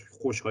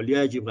خوشحالی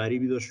عجیب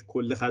غریبی داشت،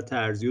 کل خط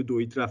ارضی و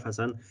دوید رفت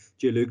اصلا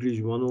جلوی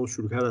گریزمان و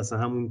شروع کرد اصلا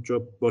همونجا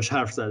با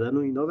حرف زدن و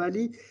اینا.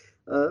 ولی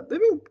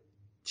ببین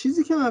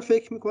چیزی که من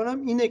فکر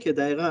میکنم اینه که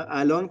دقیقا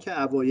الان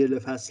که اوایل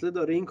فصله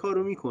داره این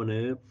کارو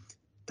میکنه،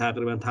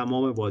 تقریبا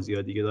تمام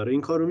بازی‌ها دیگه داره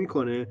این کارو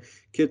میکنه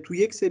که تو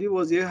یک سری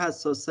بازی‌های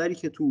حساس‌تری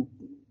که تو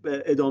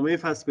ادامه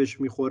فصل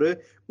بهش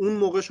میخوره اون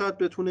موقع شاید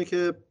بتونه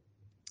که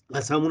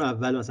از همون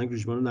اول مثلا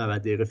گریزمان رو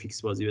 90 دقیقه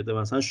فیکس بازی بده.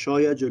 مثلا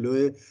شاید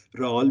جلوی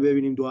رئال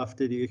ببینیم 2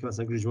 هفته دیگه که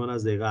مثلا گریزمان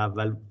از دقیقه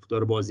اول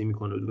داره بازی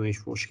میکنه بدون هیچ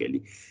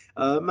مشکلی.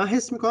 من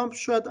حس میکنم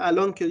شاید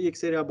الان که یک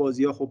سری از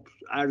بازی‌ها خب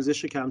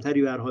ارزش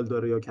کمتری به هر حال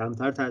داره یا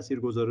کمتر تاثیر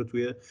گذاره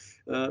توی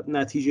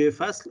نتیجه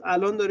فصل،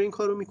 الان داره این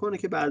کارو میکنه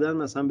که بعداً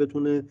مثلا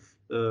بتونه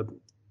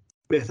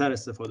بهتر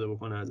استفاده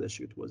بکنه ازش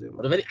تو بازی.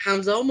 ولی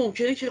همزمان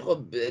ممکنه که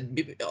خب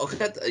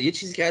آخر یه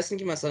چیزی که هست این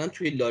که مثلا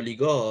توی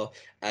لالیگا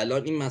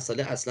الان این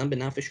مسئله اصلا به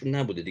نفعشون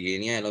نبوده دیگه،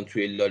 یعنی الان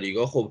توی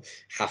لالیگا خب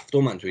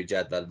هفتمن توی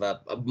جدول و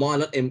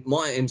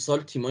ما امسال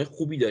تیمای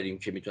خوبی داریم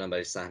که میتونن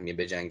برای سهمیه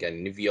بجنگن،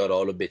 یعنی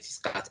ویارال و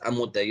بتیس قطعا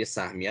مدعی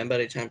سهمیه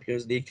برای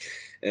چمپیونز لیگ،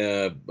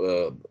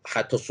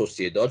 حتی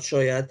سوسییداد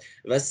شاید،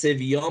 و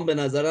سویا به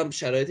نظرم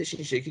شرایطش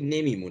این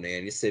شکلی نمیمونه،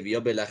 یعنی سویا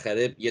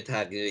بالاخره یه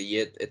تغییر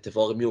یه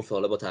اتفاقی میفته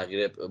حالا با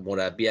تغییر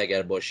مربی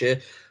اگر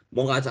باشه،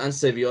 ما قطعا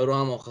سویا رو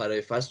هم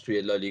آخرای فصل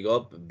توی لالیگا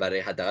برای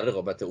حداقل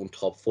رقابت اون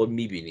تاپ فور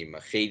می‌بینیم.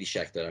 خیلی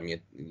شک دارم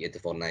یه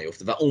اتفاق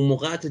نیفته و اون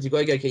موقع اتلتیکو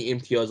اگر که این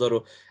امتیازا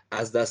رو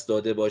از دست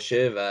داده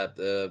باشه و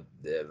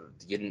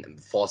یه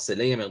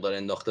فاصله یه مقدار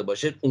انداخته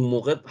باشه، اون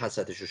موقع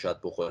حسرتش رو شاید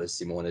بخوره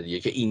سیمونه دیگه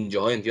که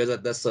اینجاها امتیاز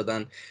از دست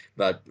دادن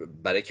و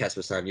برای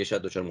کسب سهمیه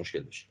شاید دچار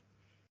مشکل بشه.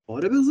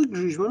 آره بذار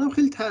گریزمان هم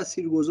خیلی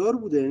تاثیرگذار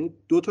بوده، یعنی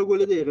 2 تا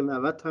گل دقیقه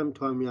 90 هم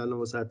تا همین الان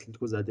واسه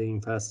اتلتیکو زده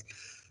این فصل.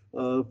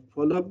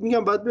 حالا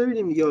میگم بعد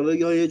ببینیم دیگه، حالا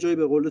یا یه جایی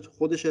به قول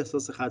خودش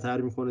احساس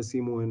خطر میکنه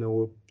سیمونه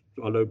و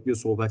حالا یه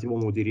صحبتی با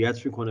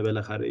مدیریت میکنه،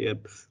 بالاخره یه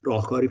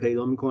راهکاری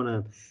پیدا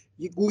میکنن.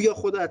 یه گویا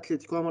خود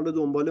اتلتیکو هم حالا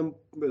دنبال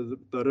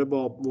داره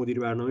با مدیر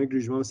برنامه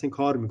گریزمان مثلا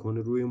کار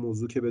میکنه روی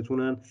موضوع که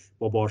بتونن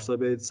با بارسا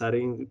به سر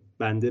این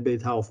بنده به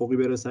توافقی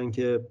برسن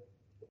که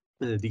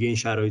دیگه این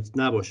شرایط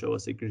نباشه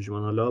واسه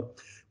گریزمان. حالا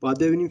باید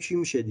ببینیم چی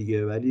میشه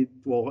دیگه، ولی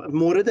واقعا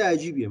مورد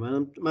عجیبیه.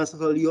 من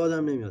مثلا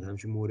یادم نمیاد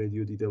همچین موردی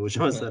رو دیده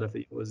باشم از طرف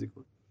این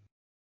بازیکن.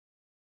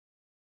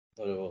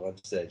 آره واقعا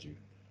عجیبه.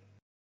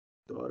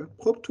 داره.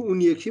 خب تو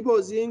اون یکی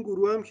بازی این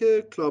گروه هم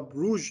که کلاب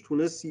روژ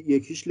تونست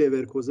 1-0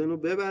 لورکوزن رو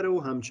ببره و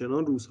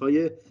همچنان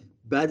روزهای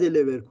بد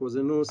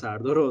لورکوزن و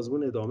سردار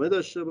آزمون ادامه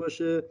داشته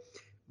باشه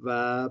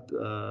و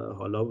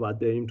حالا باید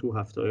بریم تو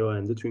هفته‌های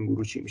آینده تو این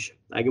گروه چی میشه.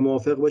 اگه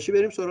موافق باشی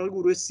بریم سراغ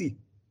گروه سی.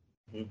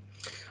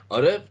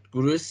 آره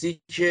گروه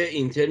سی که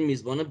اینتر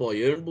میزبان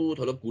بایرن بود،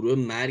 حالا گروه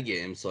مرگ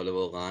امسال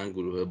واقعا،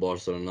 گروه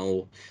بارسلونا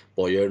و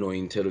بایرن و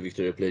اینتر و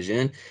ویکتوریا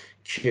پلژن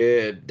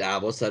که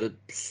دعوا سر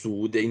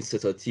صعود این سه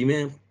تا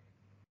تیمه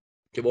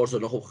که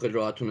بارسلونا خب خیلی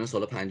راحت تونست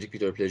حالا 5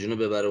 ویکتوریا پلژن رو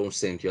ببره، اون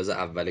 3 امتیاز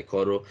اول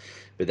کار رو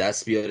به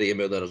دست بیاره، یه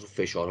مقدار از اون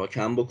فشارها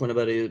کم بکنه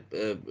برای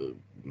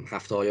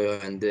هفته‌های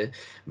آینده.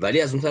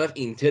 ولی از اون طرف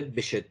اینتر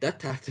به شدت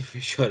تحت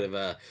فشاره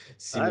و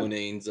سیمون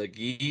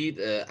اینزاگی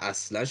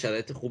اصلا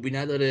شرایط خوبی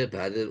نداره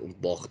بعد اون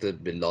باخت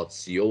به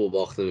لاتسیو و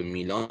باخت به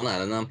میلان،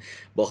 الانم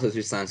باخت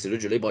توی سن سیرو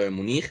جلوی بایر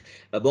مونیخ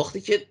و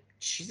باختی که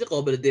چیز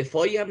قابل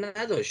دفاعی هم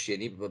نداشت.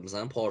 یعنی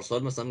مثلا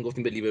پارسال مثلا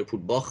میگفتیم به لیورپول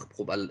باخت،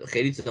 خب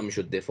خیلی تا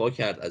میشد دفاع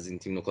کرد از این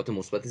تیم، نکات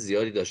مثبت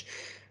زیادی داشت،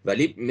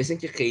 ولی مثل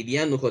اینکه خیلی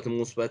هم نکات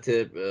مثبت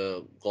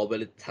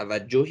قابل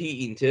توجهی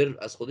اینتر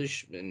از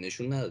خودش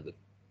نشون نداده.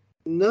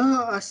 نه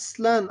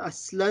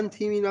اصلا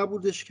تیمی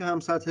نبودش که هم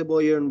سطح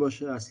بایرن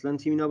باشه، اصلا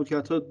تیمی نبود که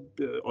حتی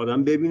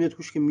آدم ببینه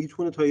توش که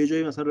میتونه تا یه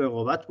جایی مثلا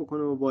رقابت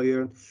بکنه با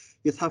بایرن.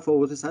 یه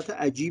تفاوت سطح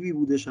عجیبی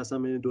بودش اصلا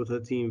بین دو تا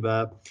تیم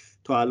و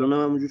تا الان هم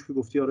همونجور که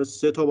گفتی آره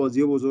 3 تا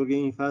بازی بزرگ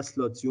این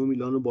فصل، لاتزیو،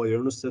 میلان و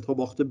بایرن، و 3 تا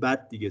باخت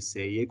بد دیگه،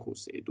 3-1 و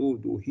 3-2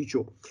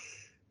 2-0.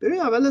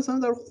 ببین اول اصلا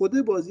در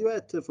خود بازی و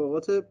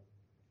اتفاقات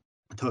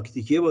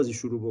تاکتیکی بازی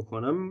شروع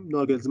بکنم،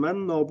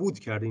 ناگلزمن نابود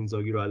کرد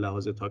اینزاگی رو از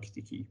لحاظ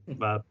تاکتیکی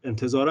و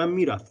انتظارم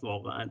میرفت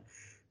واقعا.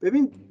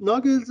 ببین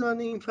ناگلزمن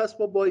این فصل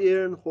با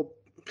بایرن، خب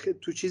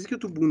تو چیزی که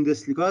تو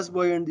بوندسلیگا از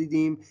بایرن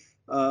دیدیم،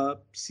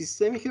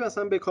 سیستمی که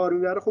مثلا به کار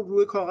میبره خب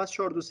روی کاغذ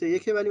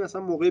 4-2-3-1 ولی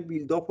مثلا موقع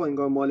بیلداپ و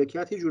انگار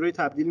مالکیت یه جورایی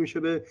تبدیل میشه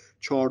به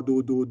 4-2-2-2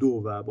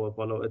 و با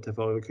بالا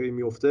اتفاقی که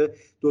میفته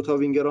دو تا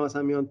وینگرها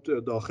مثلا میان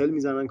داخل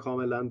میزنن،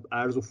 کاملا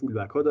عرض و فول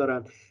بک ها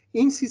دارن.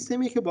 این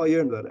سیستمی که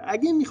بایرن داره،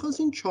 اگه میخواست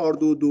این 4-2-2-2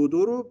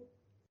 رو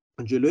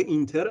جلوی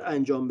اینتر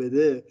انجام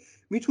بده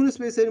میتونست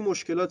به سری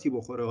مشکلاتی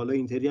بخوره. حالا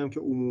اینتری هم که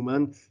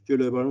عموما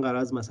جلوی بایرن قرار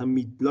است مثلا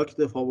مید بلاک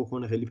دفاع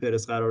بکنه، خیلی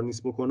پرس قرار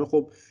نیست بکنه،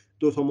 خب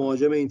دو تا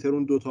مهاجم اینتر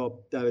اون دو تا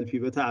دبل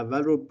پیوت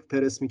اول رو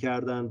پرس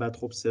میکردن، بعد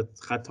خب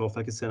خط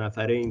هافک سه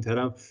نفره اینتر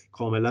هم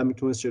کاملا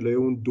میتونست جلوی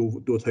اون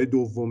دو تای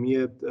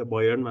دومی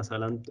بایرن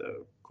مثلا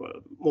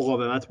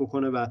مقاومت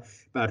بکنه و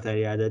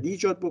برتری عددی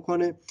ایجاد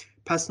بکنه.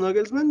 پس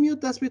ناگلزمن میاد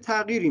دست به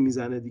تغییری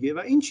میزنه دیگه و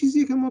این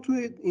چیزیه که ما تو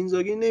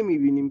اینزاگی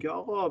نمیبینیم که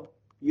آقا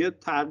یه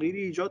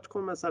تغییری ایجاد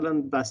کن،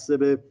 مثلا بسته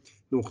به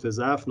نقطه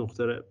ضعف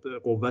نقطه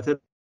قوت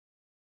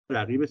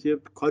رقیبت یه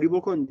کاری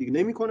بکن دیگه.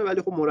 نمیکنه،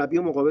 ولی خب مربی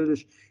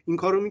مقابلش این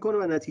کارو میکنه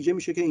و نتیجه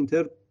میشه که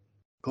اینتر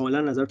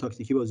کاملا نظر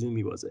تاکتیکی بازی رو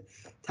میبازه.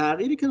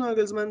 تغییری که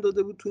ناگلزمن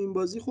داده بود تو این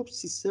بازی، خب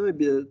سیستم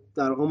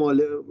در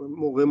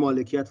موقع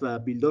مالکیت و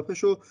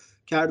بیلداپش رو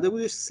کرده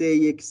بودش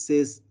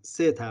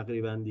 3-1-3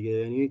 تقریبا دیگه،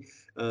 یعنی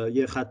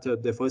یه خط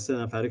دفاع سه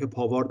نفره که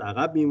پاوارد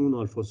عقب میمون،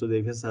 آلفونسو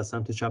دیویس از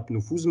سمت چپ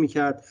نفوذ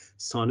میکرد،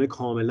 سانه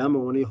کاملا به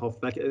عنوان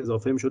هافبک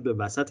اضافه میشد به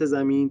وسط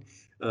زمین،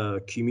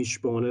 کیمیش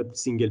به عنوان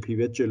سینگل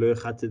پیوت جلوی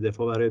خط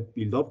دفاع برای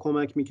بیلداپ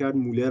کمک میکرد،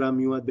 مولر هم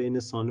میومد بین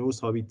سانه و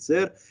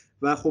سابیتزر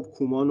و خب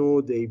کومان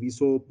و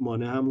دیویس و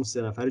مانه همون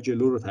سه نفر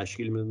جلو رو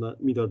تشکیل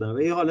میدادن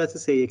و یه حالت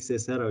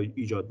 3-1-3-3 رو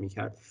ایجاد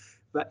میکرد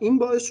و این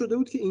باعث شده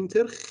بود که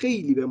اینتر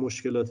خیلی به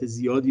مشکلات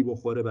زیادی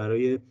بخوره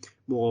برای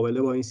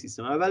مقابله با این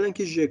سیستم. اولا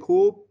که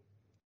ژکو،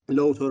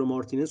 لاوتارو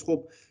مارتینز،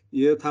 خب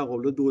یه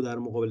تقابل 2 در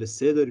مقابل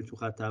 3 داری تو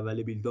خط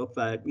اول بیلداپ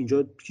و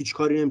اینجا هیچ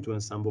کاری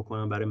نمیتونستن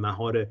بکنن برای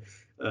مهار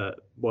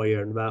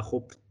بایرن و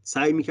خب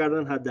سعی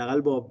میکردن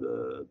حداقل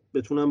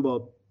بتونن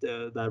با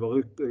در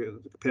واقع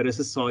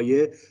پرس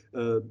سایه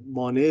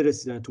مانع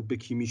رسیدن توپ به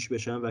کیمیش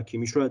بشن و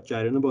کیمیش رو از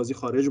جریان بازی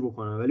خارج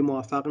بکنن، ولی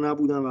موفق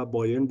نبودن و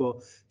بایرن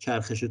با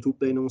چرخش توپ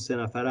بین اون سه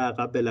نفر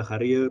عقب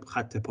بالاخره یه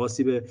خط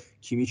پاسی به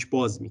کیمیش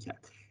باز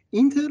میکرد.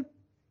 اینتر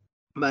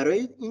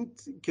برای این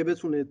که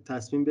بتونه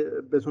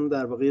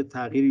در واقع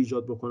تغییر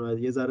ایجاد بکنه و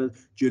یه ذره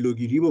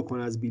جلوگیری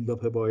بکنه از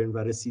بیلداپ بایرن و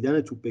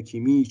رسیدن توپ به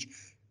کیمیچ،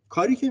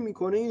 کاری که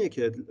میکنه اینه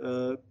که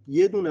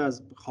یه دونه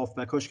از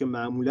هافبکاش که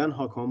معمولا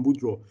هاکان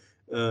بود رو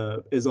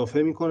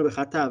اضافه میکنه به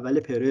خط اول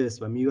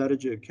پرس و میبره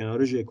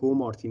کنار ژکو و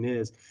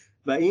مارتینز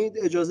و این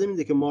اجازه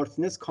میده که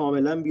مارتینز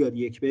کاملا بیاد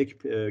یک به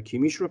یک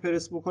کیمیش رو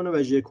پرس بکنه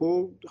و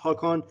ژکو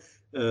هاکان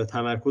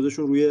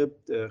تمرکزشون روی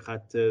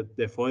خط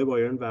دفاع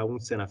بایرن و اون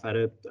سه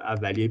نفر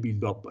اولیه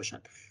بیلداپ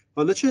باشن.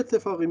 حالا چه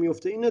اتفاقی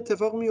میفته؟ این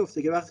اتفاق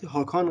میفته که وقتی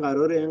هاکان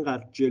قراره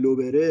اینقدر جلو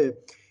بره،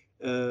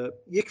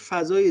 یک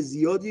فضای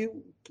زیادی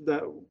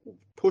در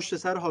پشت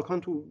سر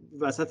هاکان تو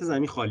وسط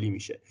زمین خالی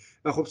میشه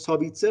و خب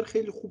سابیتزر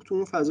خیلی خوب تو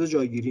اون فضا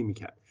جایگیری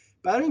میکرد.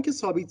 برای اینکه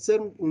سابیتزر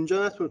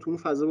اونجا نتونه تو اون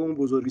فضا با اون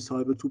بزرگی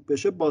صاحب توپ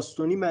بشه،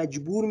 باستونی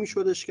مجبور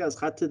میشدش که از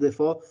خط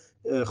دفاع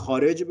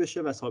خارج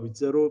بشه و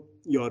سابیتزر رو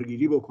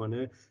یارگیری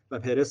بکنه و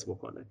پرس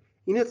بکنه.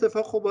 این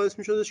اتفاق خب باعث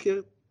میشدش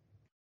که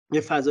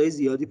یه فضای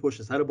زیادی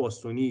پشت سر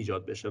باستونی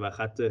ایجاد بشه و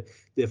خط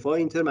دفاع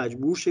اینتر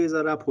مجبور شه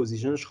ذره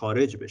پوزیشنش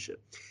خارج بشه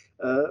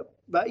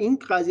و این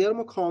قضیه رو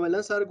ما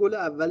کاملا سر گل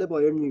اول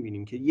بایرن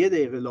می‌بینیم که یه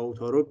دقیقه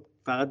لاوتارو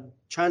فقط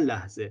چند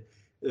لحظه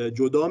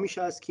جدا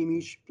میشه از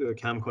کیمیش،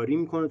 کمکاری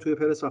میکنه توی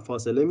پرس و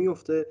فاصله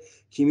میفته،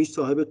 کیمیش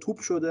صاحب توپ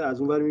شده، از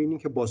اون ور می‌بینیم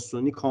که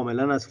باستونی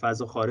کاملا از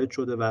فضا خارج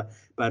شده و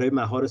برای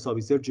مهار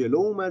سابیتزر جلو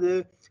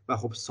اومده و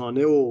خب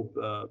سانه و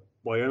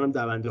بایرن هم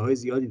دونده‌های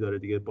زیادی داره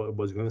دیگه،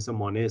 بازیکن مثل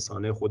مانه،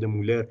 سانه، خود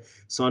مولر.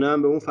 سانه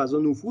هم به اون فضا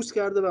نفوذ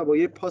کرده و با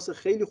یه پاس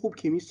خیلی خوب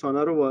کیمیش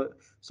سانه رو با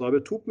صاحب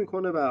توپ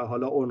میکنه و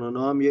حالا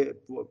اونانا هم یه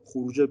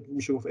خروج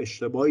میشه گفت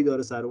اشتباهی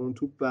داره سر اون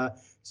توپ و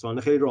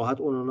سانه خیلی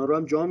راحت اونانا رو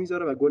هم جا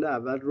میذاره و گل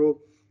اول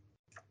رو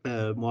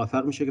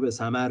موفق میشه که به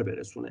ثمر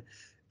برسونه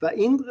و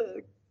این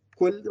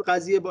کل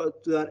قضیه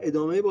در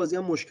ادامه بازی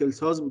هم مشکل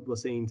ساز بود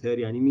واسه اینتر.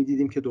 یعنی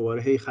میدیدیم که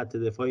دوباره هی خط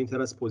دفاع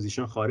اینتر از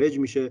پوزیشن خارج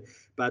میشه،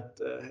 بعد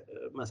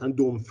مثلا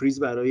دومفریز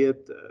برای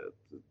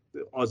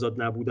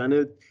آزاد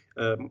نبودن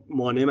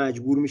مانع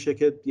مجبور میشه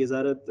که یه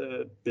ذره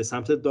به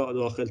سمت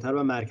داخلتر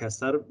و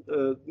مرکزتر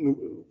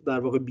در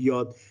واقع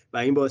بیاد و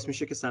این باعث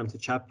میشه که سمت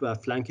چپ و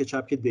فلنک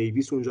چپ که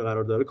دیویس اونجا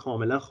قرار داره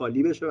کاملا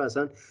خالی بشه و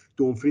اصلا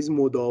دومفریز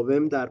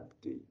مداوم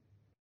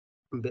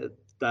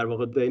در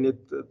واقع بین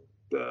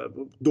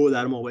 2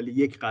 در مقابل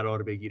 1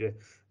 قرار بگیره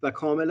و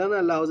کاملا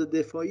از لحاظ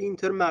دفاعی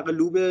اینتر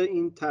مغلوب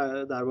این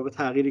در واقع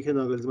تغییری که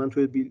ناگلزمن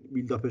توی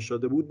بیلداپش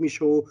داده بود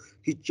میشه و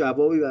هیچ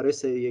جوابی برای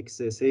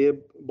 3-1-3-3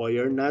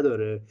 بایرن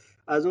نداره.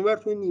 از اونور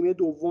توی نیمه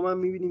دوم هم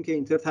میبینیم که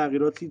اینتر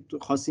تغییراتی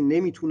خاصی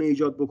نمیتونه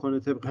ایجاد بکنه،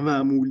 طبق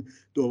معمول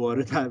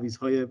دوباره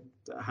تعویض‌های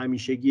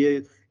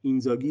همیشگی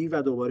اینزاگی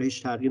و دوباره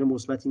هیچ تغییر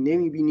مثبتی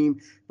نمیبینیم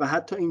و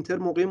حتی اینتر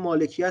موقع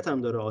مالکیت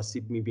هم داره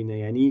آسیب میبینه.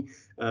 یعنی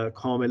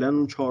کاملا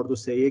اون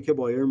 4-2-3-1 که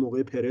بایر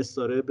موقع پرس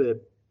داره به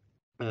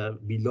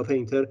بیلداپ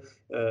اینتر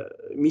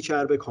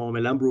میچربه،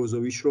 کاملا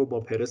بروزوویچ رو با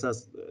پرس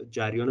از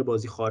جریان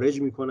بازی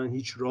خارج میکنن،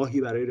 هیچ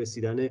راهی برای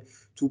رسیدن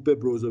توپ به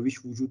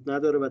بروزوویچ وجود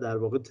نداره و در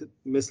واقع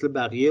مثل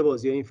بقیه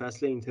بازی‌های این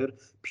فصل اینتر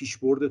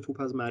پیشبرد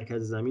توپ از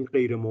مرکز زمین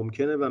غیر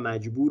ممکنه و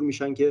مجبور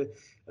میشن که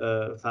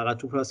فقط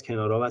توپ از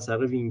کنارها و از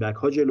طریق وینگ بک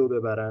ها جلو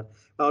ببرن.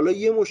 و حالا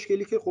یه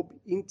مشکلی که خب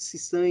این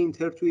سیستم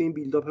اینتر توی این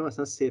بیلداپ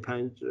مثلا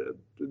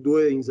 3-5-2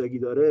 اینزاگی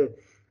داره،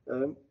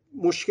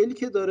 مشکلی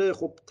که داره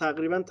خب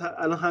تقریبا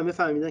الان همه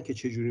فهمیدن که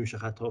چه جوری میشه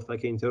خط هافبک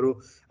اینتر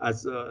رو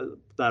از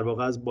در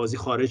واقع از بازی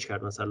خارج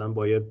کرد. مثلا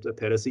با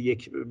پرس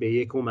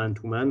 1-1 و من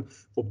تو من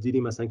خب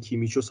دیدیم مثلا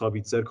کیمیچ و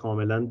سابیتزر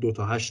کاملا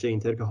 2-8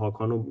 اینتر که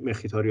هاکان و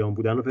مخیتاریان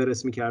بودن رو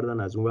پرس میکردن،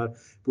 از اونور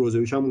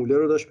بروزوویچ هم مولر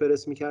رو داشت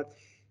پرس میکرد.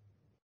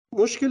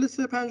 مشکل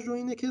 3-5-2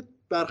 اینه که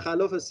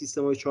برخلاف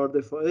سیستم‌های 4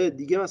 دفاعه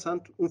دیگه مثلا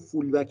اون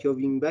فول بک یا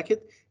وینگ بک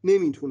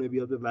نمیتونه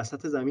بیاد به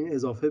وسط زمین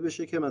اضافه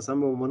بشه که مثلا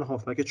به عنوان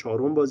هافبک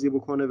چهارم بازی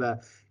بکنه و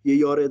یه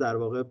یار در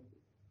واقع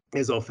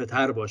اضافه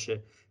تر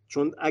باشه،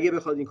 چون اگه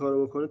بخواد این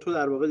کارو بکنه تو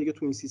در واقع دیگه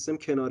تو این سیستم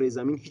کناره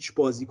زمین هیچ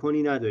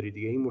بازیکنی نداری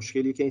دیگه. این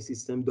مشکلی که این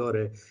سیستم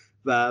داره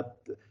و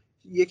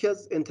یکی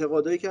از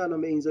انتقادایی که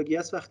الان به اینزاگی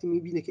هست وقتی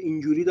میبینه که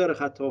اینجوری داره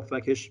خط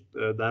هافبکش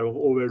در واقع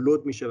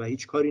اوورلود میشه و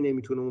هیچ کاری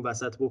نمیتونه اون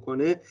وسط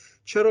بکنه،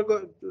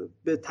 چرا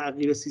به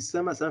تغییر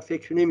سیستم مثلا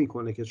فکر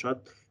نمیکنه که شاید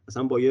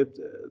مثلا با یه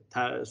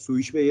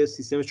سویچ به یه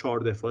سیستم 4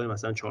 دفاعه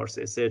مثلا 4-3-3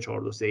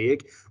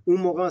 4-2-3-1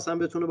 اون موقع مثلا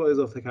بتونه با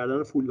اضافه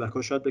کردن فول بک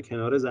ها شاید به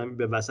کنار زمین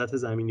به وسط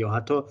زمین یا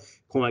حتی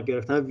کمک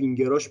گرفتن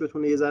وینگراش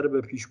بتونه یه ذره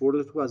به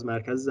پیشبرد توپ از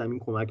مرکز زمین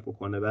کمک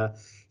بکنه و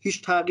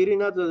هیچ تغییری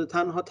نداده.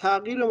 تنها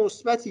تغییر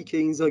مثبتی که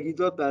اینزاگی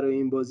داد برای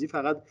این بازی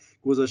فقط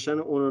گذاشتن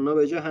اونانا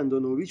به جای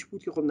هندانویچ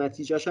بود که خب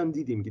نتیجهش هم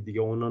دیدیم که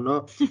دیگه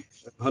اونانا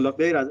حالا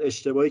غیر از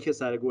اشتباهی که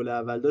سر گل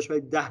اول داشت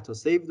ولی 10 تا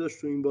سیو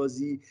داشت تو این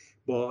بازی،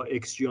 با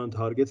ایکس جی آن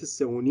تارگت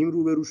 3.5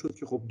 روبرو شد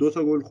که خب 2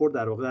 تا گل خورد،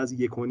 در واقع از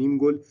 1.5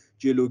 گل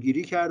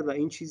جلوگیری کرد و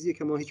این چیزیه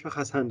که ما هیچ وقت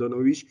از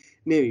هندانویچ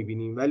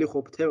نمیبینیم. ولی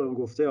خب طبق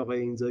گفته آقای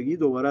اینزاگی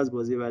دوباره از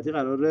بازی بعدی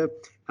قراره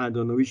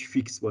هندانویچ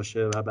فیکس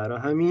باشه و برای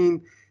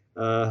همین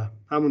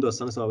همون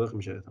داستان سابق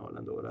میشه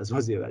احتمالاً دوباره از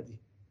بازی بعدی.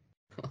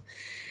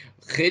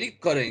 خیلی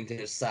کار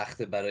اینتر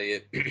سخته برای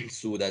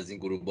صعود از این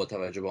گروه با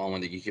توجه به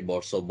آمادگی که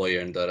بارسا و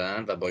بایرن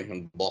دارن و با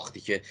این باختی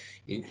که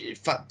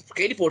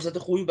خیلی فرصت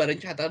خوبی برای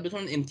اینکه حداقل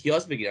بتونن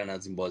امتیاز بگیرن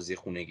از این بازی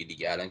خونگی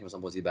دیگه. الان که مثلا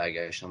بازی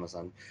برگشتن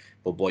مثلا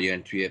با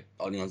بایرن توی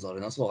آلیانز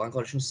آرنا واقعا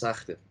کارشون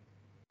سخته.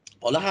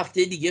 حالا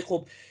هفته دیگه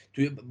خب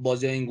توی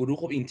بازی این گروه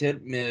خب اینتر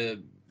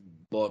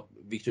با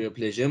ویکتوریا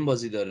پلژن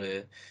بازی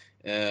داره،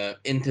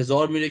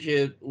 انتظار میره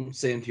که اون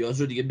 3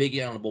 امتیاز رو دیگه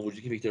بگیرن با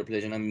وجودی که ویکتور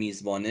پلژن هم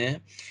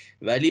میزبانه،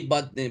 ولی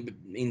بعد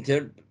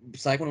اینتر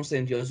سعی کنه اون 3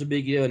 امتیاز رو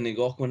بگیره و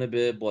نگاه کنه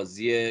به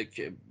بازی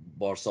که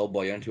بارسا و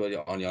بایرن توی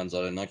آلیانز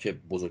آرنا که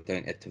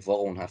بزرگترین اتفاق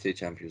اون هفته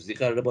چمپیونز لیگ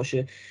قراره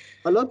باشه.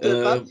 حالا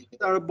قبل اینکه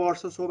در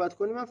بارسا صحبت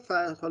کنیم من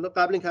حالا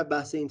قبل اینکه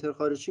بحث اینتر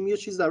خارج شیم یه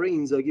چیز در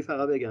اینزاگی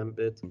فقط بگم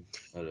بهت.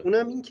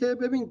 اونم این که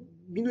ببین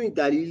میدونی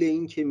دلیل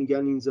این که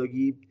میگن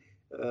اینزاگی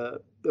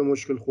به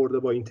مشکل خورده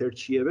با اینتر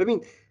چیه؟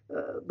 ببین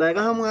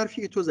دقیقا همون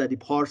حرفی که تو زدی،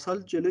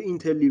 پارسال جلو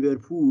اینتر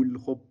لیورپول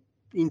خب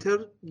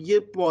اینتر یه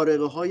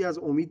بارقه های از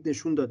امید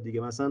نشون داد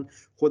دیگه. مثلا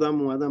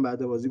خودم اومدم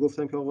بعد بازی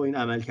گفتم که آقا این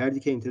عمل کردی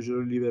که اینتر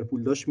جلو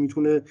لیورپول داشت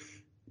میتونه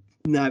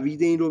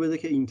نوید این رو بده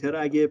که اینتر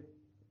اگه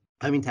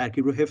همین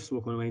ترکیب رو حفظ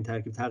بکنه و این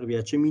ترکیب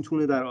تقویت چه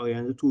میتونه در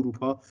آینده تو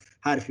اروپا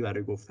حرفی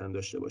برای گفتن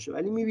داشته باشه.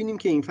 ولی میبینیم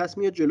که این فصل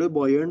میاد جلوی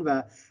بایرن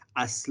و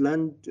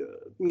اصلا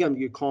میگم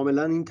دیگه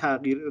کاملا این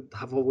تغییر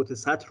تفاوت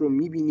سطح رو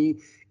میبینی.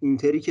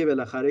 اینتری که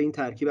بالاخره این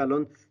ترکیب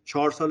الان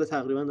 4 سال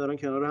تقریبا دارن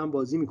کنار هم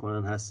بازی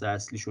میکنن، هسته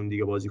اصلیشون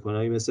دیگه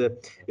بازیکنایی مثل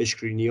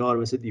اشکرینیار،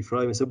 مثل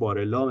دیفرای، مثل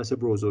بارلا، مثل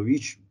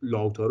بروزوویچ،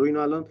 لاوتارو،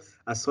 اینا الان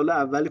از سال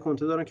اول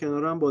کنته دارن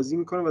کنار هم بازی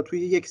میکنن و توی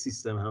یک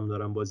سیستم هم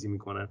دارن بازی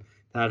میکنن،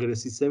 تغییر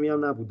سیستمی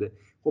هم نبوده.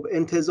 خب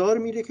انتظار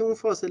میره که اون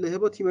فاصله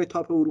با تیم‌های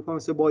تاپ اروپا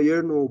مثل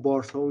بایرن و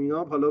بارسا و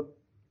اینا، حالا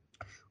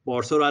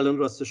بارسا رو الان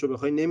راستش رو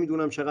بخوای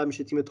نمیدونم چقدر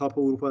میشه تیم تاپ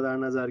اروپا در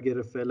نظر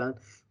گرفت فعلا،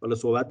 حالا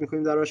صحبت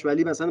میکنیم درش،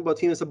 ولی مثلا با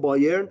تیم مثل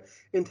بایرن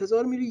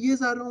انتظار میره یه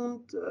ذره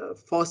اون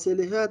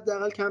فاصله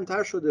حداقل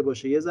کمتر شده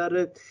باشه، یه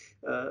ذره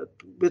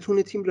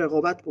بتونه تیم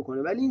رقابت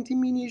بکنه، ولی این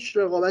تیم هیچ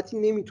رقابتی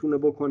نمیتونه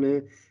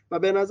بکنه و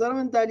به نظر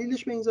من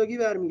دلیلش به اینزاگی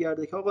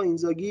برمیگرده که آقا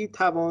اینزاگی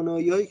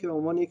توانایی‌هایی که به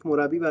عنوان یک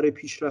مربی برای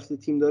پیشرفت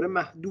تیم داره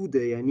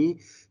محدوده. یعنی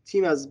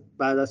تیم از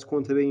بعد از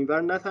کنته به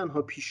اینور نه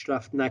تنها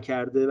پیشرفت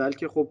نکرده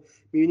بلکه خب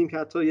می‌بینیم که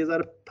حتی یه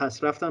ذره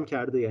پسرفت هم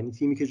کرده. یعنی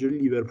تیمی که جلوی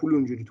لیورپول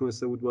اونجوری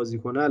تونسته بود بازی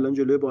کنه الان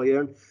جلوی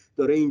بایرن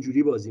داره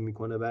اینجوری بازی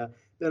میکنه و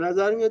به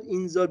نظر میاد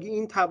اینزاگی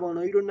این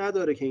توانایی رو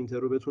نداره که اینتر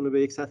رو بتونه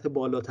به یک سطح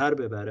بالاتر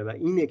ببره و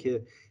اینه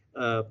که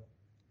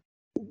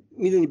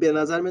میدونی به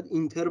نظر میاد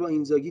اینتر با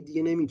اینزاگی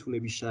دیگه نمیتونه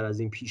بیشتر از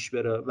این پیش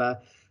بره و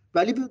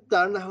ولی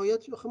در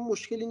نهایت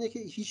مشکل اینه که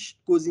هیچ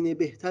گزینه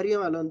بهتری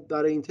هم الان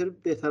برای اینتر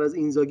بهتر از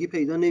اینزاگی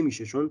پیدا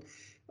نمیشه، چون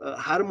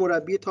هر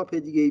مربی تاپ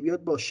دیگه ای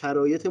بیاد با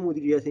شرایط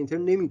مدیریت اینتر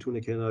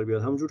نمیتونه کنار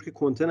بیاد، همونجور که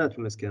کنته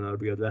نتونست کنار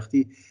بیاد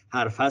وقتی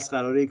هر فصل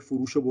قراره یک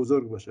فروش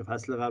بزرگ باشه.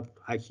 فصل قبل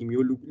حکیمی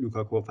و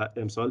لوکاکو،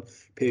 امسال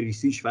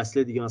پریسیچ،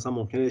 فصل دیگه مثلا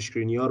ممکنه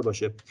اشکرینیار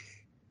باشه.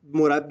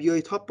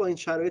 مربیای تاپ با این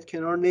شرایط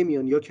کنار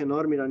نمیان، یا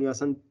کنار میرن یا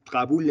اصلا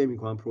قبول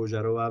نمیکنن پروژه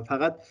رو، و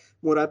فقط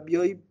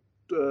مربیای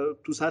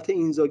تو سطح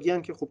اینزاگی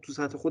هم که خب تو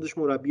سطح خودش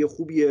مربی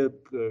خوبیه،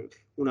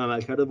 اون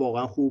عملکرد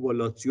واقعا خوب با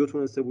لاتزیو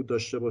تونسته بود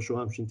داشته باشه و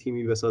همچین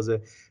تیمی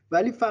بسازه،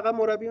 ولی فقط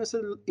مربی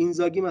مثل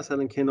اینزاگی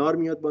مثلا کنار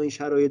میاد با این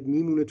شرایط،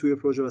 میمونه توی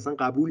پروژه، مثلا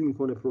قبول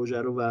میکنه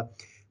پروژه رو. و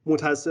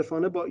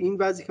متاسفانه با این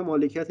وضعی که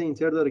مالکیت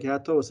اینتر داره که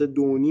حتی واسه 2.5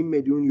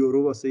 میلیون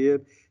یورو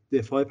واسه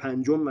دفاع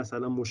پنجم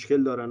مثلا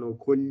مشکل دارن و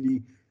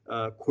کلی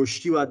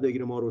کشتی باید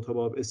بگیره ماروتا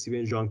با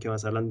استیون ژان که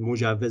مثلا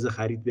مجوز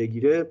خرید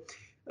بگیره،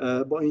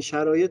 با این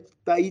شرایط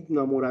بعید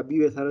مربی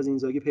بهتر از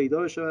اینزاگی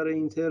پیدا بشه برای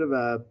اینتر.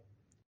 و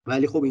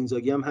ولی خب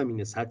اینزاگی هم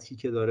همینه، سطحی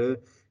که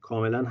داره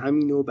کاملا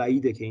همینه و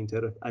بعیده که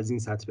اینتر از این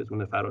سطح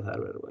بتونه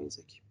فراتر بره با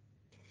اینزاگی.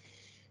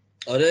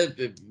 آره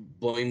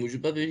با این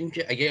وجود باید ببینیم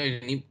که اگه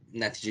یعنی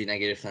نتیجه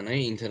نگرفتنهای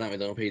اینتر هم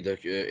ادامه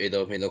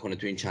پیدا کنه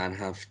تو این چند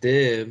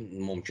هفته،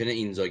 ممکنه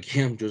اینزاگی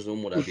هم جزو اون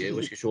مربیایی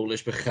باشه که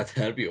شغلش به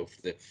خطر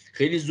بیفته.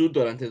 خیلی زود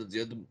دارن تعداد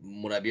زیاد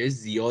مربیای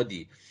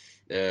زیادی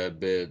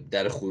به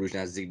در خروج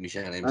نزدیک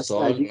میشن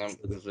امسال.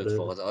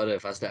 اتفاقات آره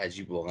فصل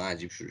عجیب، واقعا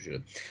عجیب شروع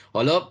شده.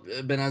 حالا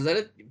به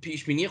نظر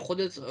پیش بینی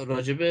خودت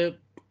راجب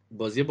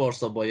بازی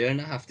بارسا بایرن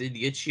هفته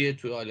دیگه چیه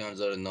توی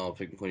آلیانز آرنا؟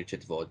 فکر می‌کنی چه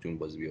اتفاقاتی اون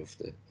بازی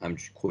بیفته؟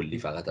 همینجوری کلی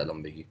فقط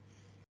الان بگی.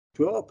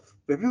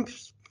 ببین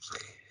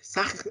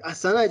سخت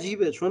اصلا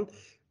عجیبه، چون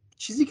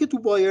چیزی که تو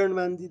بایرن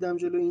من دیدم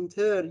جلو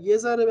اینتر یه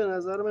ذره به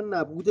نظر من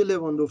نبود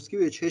لواندوفسکی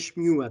به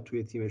چشم میومد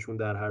توی تیمشون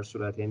در هر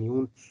صورت. یعنی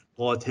اون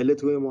قاتل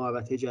توی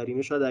محوطه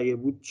جریمه شاید اگه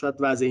بود شاید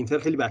وضع اینتر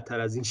خیلی بدتر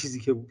از این چیزی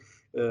که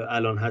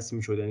الان هست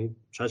میشد. یعنی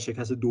شاید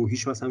شکست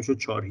 2-0 مثلا میشد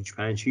 4-0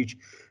 5-0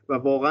 و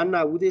واقعا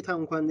نبود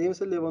تمام کننده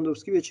مثل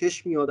لواندوفسکی به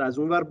چشم میاد. از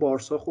اونور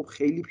بارسا خب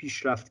خیلی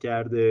پیشرفت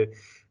کرده،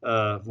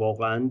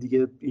 واقعا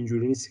دیگه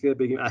اینجوری نیست که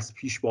بگیم از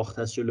پیش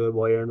باخته است جلوی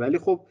بایرن، ولی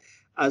خب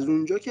از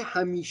اونجا که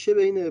همیشه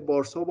بین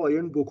بارسا و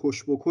بایرن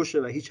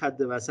بکشه و هیچ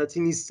حد وسطی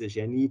نیستش،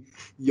 یعنی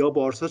یا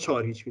بارسا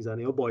 4-0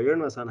 میزنه یا بایرن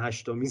مثلا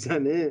 8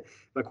 میزنه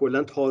و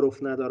کلا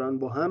تعارف ندارن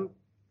با هم.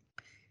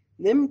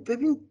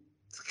 ببین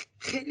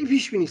خیلی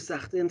پیش بینی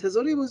سخته،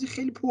 انتظار یه بازی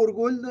خیلی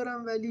پرگل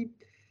دارم ولی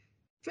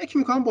فکر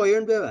میکنم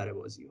بایرن ببره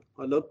بازیو.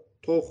 حالا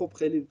تو خب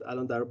خیلی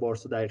الان در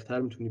بارسا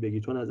دقیق‌تر میتونی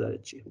بگی، تو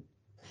نظرت چیه؟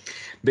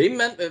 ببین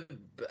من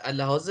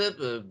لحاظ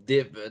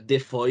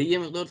دفاعی یه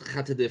مقدار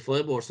خط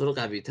دفاع بارسا رو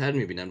قوی‌تر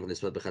می‌بینم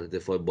نسبت به خط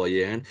دفاع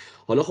بایرن.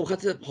 حالا خب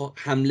خط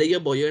حمله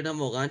بایرن هم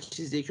واقعا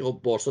چیزیه که خب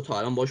بارسا تا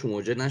الان باهاش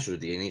مواجه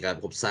نشده، یعنی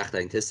خب سخت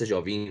این تست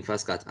ژاوی این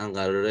فصل قطعا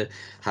قراره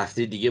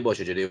هفته دیگه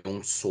باشه جلوی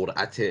اون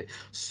سرعت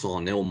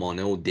سانه و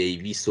مانه و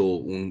دیویس و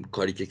اون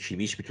کاری که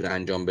کیویچ میتونه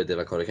انجام بده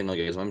و کاری که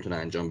ناگلزمن میتونه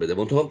انجام بده.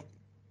 اون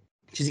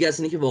چیزی که هست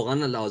اینه که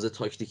واقعا لحاظ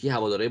تاکتیکی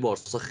هوادارهای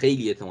بارسا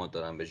خیلی اعتماد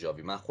دارن به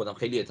ژاوی. من خودم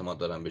خیلی اعتماد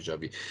دارم به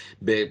ژاوی،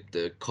 به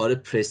کار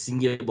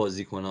پرسینگ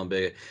بازیکن‌ها،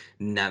 به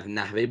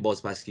نحوه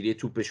بازپسگیری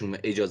توپشون،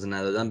 اجازه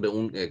ندادن به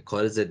اون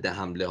کار ضد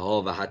حمله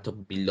ها و حتی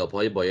بیلداپ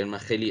های بایرن. من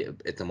خیلی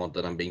اعتماد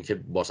دارم به اینکه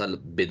بارسا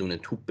بدون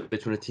توپ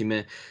بتونه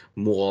تیم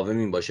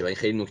مقاومی باشه و این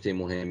خیلی نکته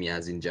مهمی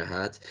از این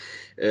جهت.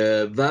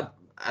 و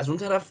از اون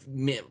طرف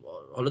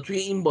حالا توی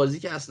این بازی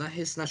که اصلا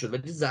حس نشد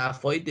ولی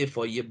ضعف‌های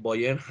دفاعی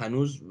بایرن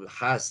هنوز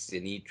هست،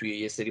 یعنی توی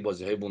یه سری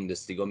بازی‌های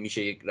بوندسلیگا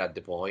میشه یک رد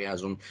پاهایی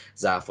از اون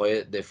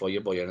ضعف‌های دفاعی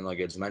بایرن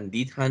ناگلزمن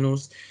دید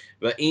هنوز.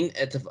 و این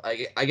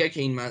اگر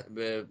که این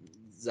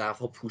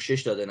ضعف‌ها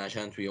پوشش داده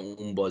نشن توی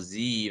اون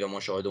بازی و ما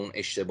شاهد اون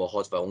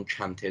اشتباهات و اون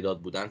کم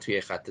تعداد بودن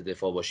توی خط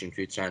دفاع باشیم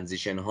توی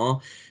ترانزیشن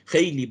ها،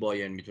 خیلی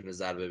بایرن میتونه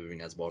ضربه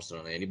ببینه از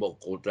بارسلونا. یعنی با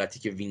قدرتی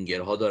که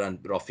وینگرها دارن،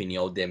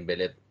 رافینیا و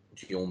دمبله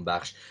توی اون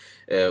بخش،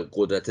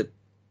 قدرت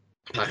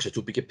پخش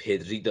توپی که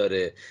پدری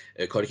داره،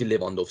 کاری که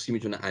لواندوفسکی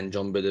میتونه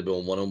انجام بده به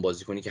عنوان اون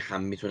بازیکنی که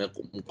هم میتونه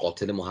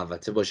قاتل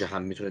محوطه باشه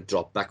هم میتونه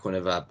دراپ بک کنه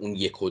و اون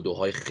 1 و 2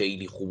 های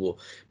خیلی خوبو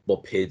با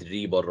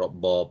پدری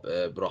با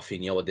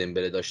رافینیا با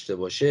دمبله داشته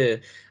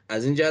باشه.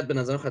 از این جهت به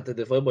نظر خط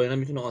دفاع بایرن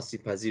میتونه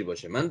آسیب پذیر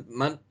باشه.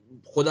 من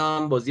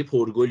خودم بازی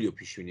پرگلی رو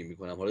پیش بینی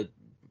میکنم. حالا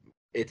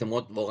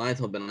واقعا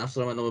اعتماد به نفس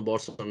دارم نام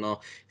بارسلونا.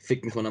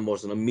 فکر میکنم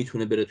بارسلونا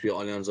میتونه بره توی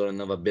آلیانز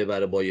آرنا و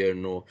ببره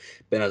بایرن و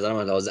به نظرم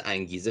از لحاظ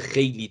انگیزه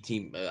خیلی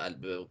تیم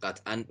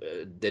قطعا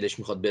دلش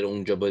میخواد بره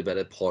اونجا.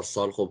 برای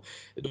پارسال خب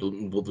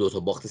دو تا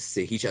باخت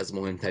 3-0 از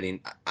مهمترین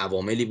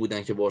عواملی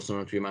بودن که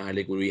بارسلونا توی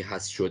مرحله گروهی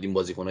حذف شد. این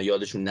بازیکن‌ها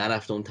یادشون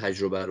نرفته اون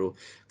تجربه رو،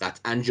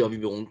 قطعا ژاوی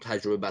به اون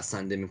تجربه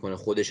بسنده میکنه.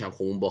 خودش هم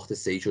خب اون باخت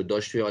 3-0 رو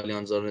داشت توی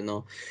آلیانز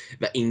آرنا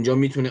و اینجا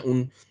میتونه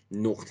اون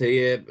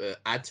نقطه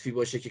عطفی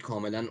باشه که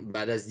کاملا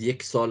بعد از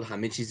 1 سال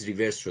همه چیز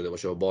ریورس شده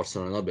باشه و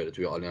بارسلونا بره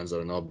توی آلیانز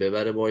آرنا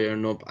ببره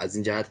بایرن. از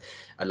این جهت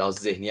علاوه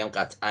ذهنی هم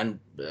قطعا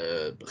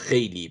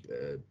خیلی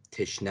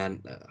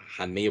تشنن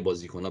همه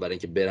بازیکن‌ها برای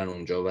اینکه برن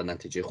اونجا و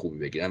نتیجه خوبی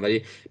بگیرن.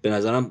 ولی به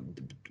نظرم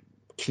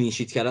کلین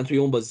شیت کردن توی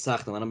اون بازی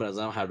سخته. منم به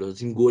نظرم هر دو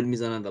تیم گل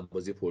میزنن و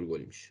بازی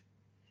پرگلی میشه.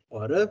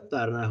 آره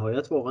در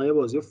نهایت واقعا یه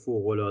بازی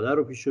فوق‌العاده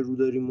رو پیش رو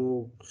داریم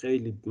و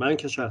خیلی من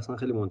که شخصا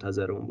خیلی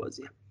منتظر اون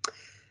بازیم.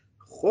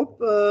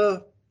 خب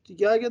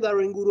دیگه اگه در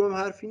این گروه هم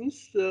حرفی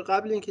نیست،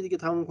 قبل اینکه دیگه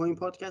تموم کنیم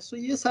پادکست رو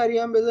یه سری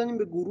هم بزنیم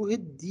به گروه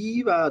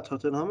دی و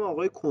تاتنهام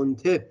آقای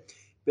کنته.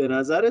 به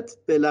نظرت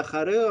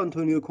بالاخره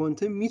آنتونیو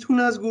کنته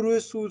میتونه از گروه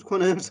صعود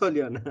کنه امسال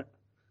یا نه؟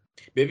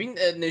 ببین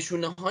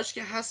نشونه هاش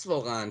که هست،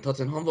 واقعا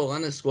تاتنهام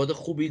واقعا اسکواد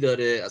خوبی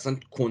داره. اصلا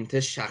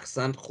کنته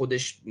شخصا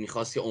خودش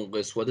میخواست که عمق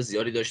اسکواد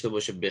زیادی داشته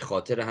باشه به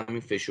خاطر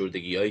همین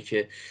فشردگی هایی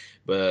که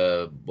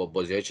با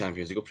بازی های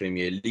چمپیونز لیگ و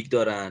پرمیر لیگ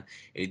دارن.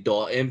 یعنی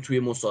دائم توی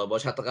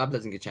مسابقاش، حتی قبل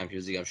از اینکه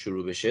چمپیونز لیگ هم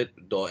شروع بشه،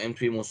 دائم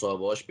توی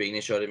مسابقاش به این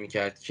اشاره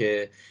میکرد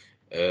که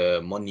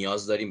ما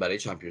نیاز داریم برای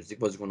چمپیونز لیگ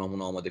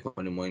بازیکنامون آماده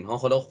کنیم و اینها.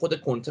 حالا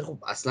خود کنته خب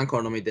اصلا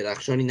کارنامه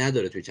درخشانی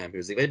نداره توی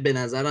چمپیونز لیگ، ولی به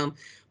نظرم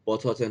با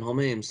تاتنهام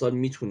امسال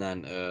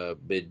میتونن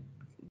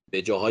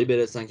به جاهایی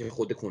برسن که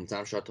خود کنته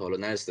هم شاید تا حالا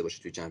نرسیده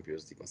باشه توی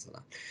چمپیونز لیگ مثلا.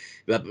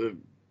 و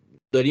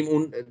داریم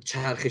اون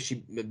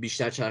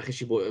بیشتر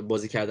چرخشی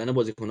بازی کردن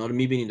بازیکن‌ها رو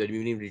می‌بینیم. داریم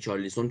می‌بینیم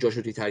ریچارلیسون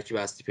جاشو توی ترکیب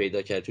اصلی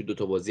پیدا کرد توی 2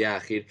 تا بازی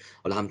اخیر،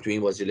 حالا هم توی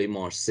این بازی جلوی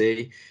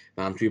مارسی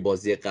و هم توی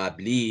بازی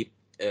قبلی.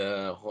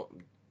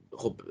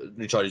 خب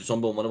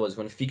ریچارلیسون به عنوان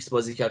بازیکن فیکس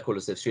بازی کرد،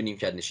 کولوسفسکی رو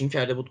نیمکت نشین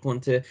کرده بود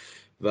کنته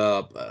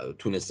و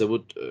تونسته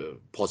بود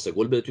پاس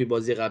گل بده توی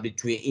بازی قبلی.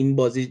 توی این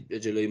بازی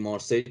جلوی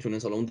مارسی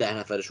تونست حالا اون 10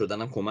 نفره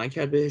شدن هم کمک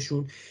کرد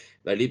بهشون،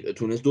 ولی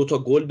تونست 2 تا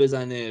گل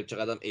بزنه.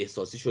 چقدر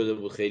احساسی شده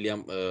بود، خیلی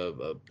هم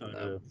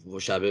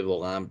شبه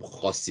واقعا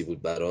خاصی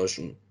بود براش.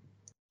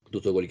 2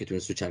 تا گلی که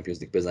تونست تو چمپیونز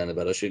لیگ بزنه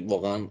براش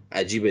واقعا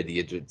عجیبه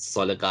دیگه. تو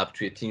سال قبل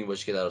توی تیمی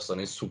باشه که در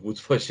آستانه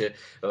سقوط باشه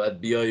و بعد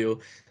بیای و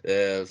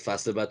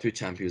فصل بعد توی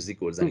چمپیونز لیگ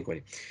گلزنی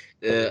کنی.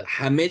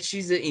 همه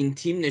چیز این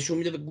تیم نشون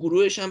میده و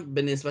گروهش هم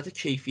به نسبت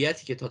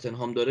کیفیتی که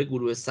تاتنهام داره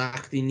گروه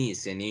سختی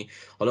نیست. یعنی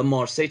حالا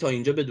مارسی تا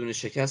اینجا بدون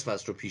شکست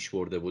فصل رو پیش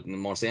برده بود.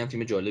 مارسی هم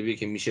تیم جالبیه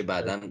که میشه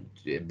بعداً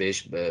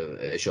بهش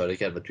اشاره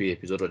کرد و توی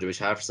اپیزود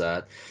راجبش حرف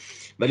زد.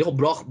 ولی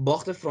خب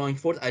باخت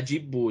فرانکفورت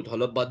عجیب بود.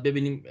 حالا باید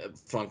ببینیم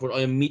فرانکفورت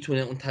آیا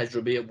میتونه اون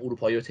تجربه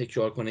اروپایی رو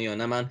تکرار کنه یا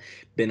نه. من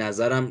به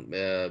نظرم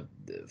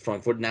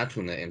فرانکفورت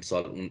نتونه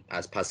امسال اون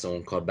از پس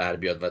اون کار بر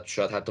بیاد و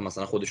شاید حتی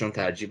مثلا خودشون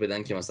ترجیح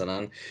بدن که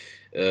مثلا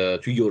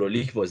توی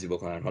یورولیگ بازی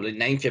بکنن. حالا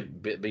نه اینکه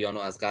بیانو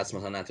از قصد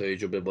مثلا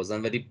نتایج رو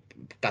ببازن، ولی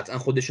قطعا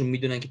خودشون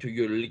میدونن که توی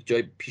یورولیگ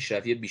جای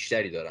پیشرفتی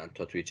بیشتری دارن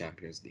تا توی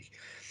چمپیونز لیگ.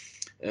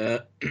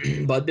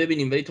 باید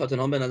ببینیم. ولی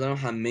تاتنهام به نظرم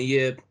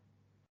همه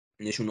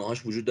نشونه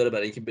هاش وجود داره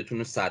برای اینکه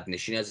بتونه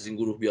صدرنشین از این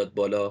گروه بیاد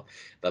بالا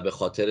و به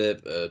خاطر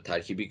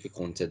ترکیبی که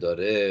کنته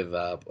داره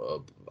و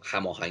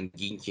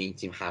هماهنگی که این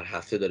تیم هر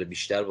هفته داره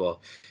بیشتر با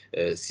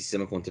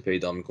سیستم کنته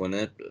پیدا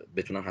میکنه،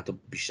 بتونن حتی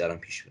بیشتر هم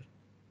پیش بره.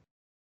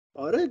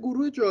 آره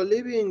گروه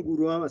جالبی این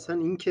گروه هم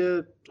مثلا این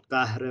که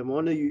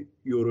قهرمان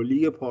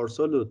یورولیگ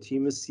پارسال و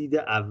تیم سید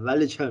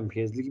اول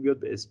چمپیونز لیگ بیاد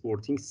به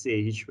اسپورتینگ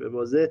 3-0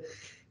 ببازه،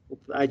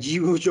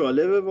 عجیب و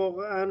جالبه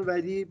واقعا.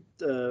 ولی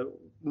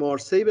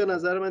مارسی به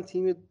نظر من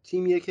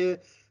تیمیه که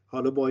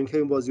حالا با اینکه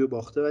این بازی رو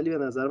باخته، ولی به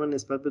نظر من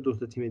نسبت به 2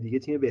 تا تیم دیگه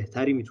تیم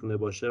بهتری میتونه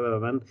باشه و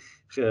من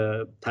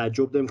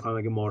تعجب نمی‌کنم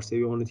اگه مارسی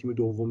به عنوان تیم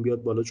دوم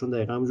بیاد بالا، چون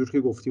دقیقاً همونجور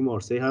که گفتی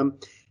مارسی هم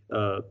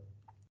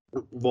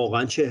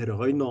واقعا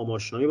چهره‌های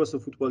ناماشنایی واسه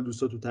فوتبال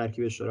دوستا تو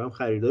ترکیبش داره، هم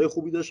خریدای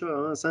خوبی داشته و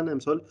من اصلا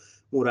امسال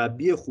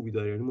مربی خوبی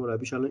داره. یعنی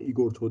مربیش الان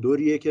ایگور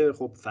تودوریه که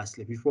خب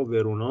فصل پیش با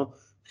ورونا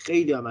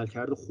خیلی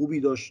عملکرد خوبی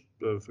داشت،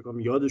 فکر کنم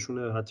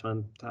یادشونه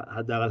حتما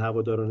حداقل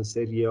هواداران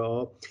سری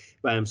آ.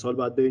 و امسال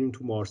باید ببینیم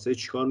تو مارسی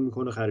چیکار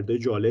میکنه. خریدای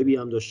جالبی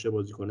هم داشته،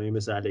 بازیکنایی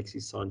مثل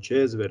الکسیس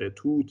سانچز،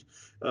 ورتوت،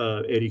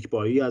 اریک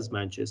بایی از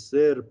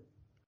منچستر،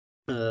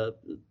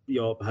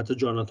 یا حتی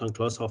جاناتان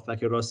کلاس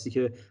هافبک راستی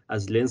که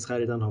از لنز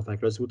خریدن. هافبک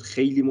راستی بود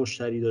خیلی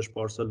مشتری داشت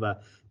پارسال و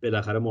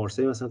بالاخره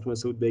مارسی مثلا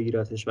تونسته بود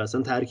بگیرتش. و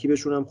اصلا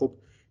ترکیبشون هم خب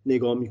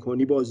نگاه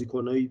میکنی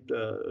بازیکنای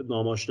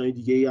ناماشنای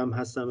دیگه ای هم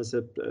هستن،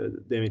 مثل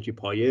دمیتری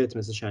پایت،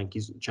 مثل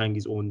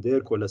چنگیز اوندر،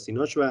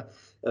 کولاسیناچ و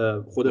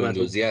خود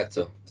گندوزی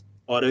حتی.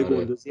 آره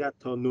گندوزی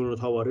حتی نونو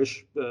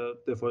تاوارش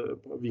دفاع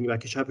وینگ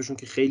بک چپشون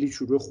که خیلی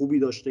شروع خوبی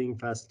داشته این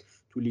فصل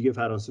تو لیگ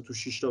فرانسه، تو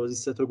 6 تا بازی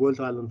 3 تا گل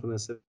تا الان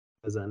تونسته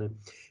بزنه.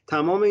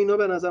 تمام اینا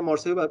به نظر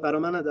مارسی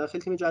برای من داخل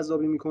تیم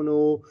جذابی میکنه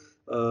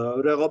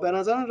و به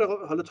نظر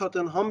حالا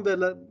تاتنهام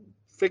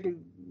فکر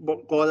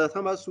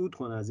قاعدتا باید صعود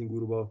کنه از این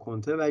گروه با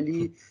کنته،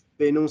 ولی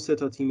بین اون 3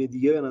 تا تیم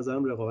دیگه به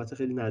نظرم رقابت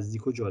خیلی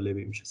نزدیک و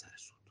جالبی میشه سر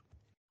صعود.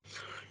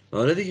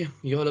 آره دیگه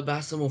یه حالا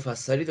بحث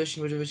مفصلی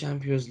داشتیم راجع به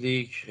چمپیونز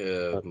لیگ،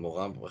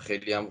 واقعا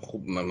خیلی هم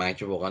خوب. من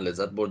که واقعا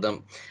لذت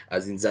بردم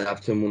از این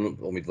ضبطمون.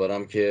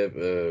 امیدوارم که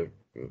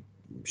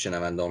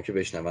شنونده‌ام که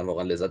بشنون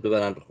واقعا لذت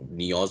ببرن.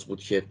 نیاز بود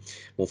که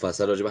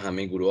مفصل راجع به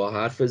همه گروه ها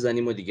حرف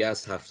بزنیم و دیگه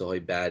از هفته‌های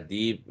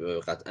بعدی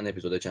قطعا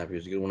اپیزود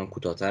چمپیونز لیگ اونم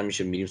کوتاه‌تر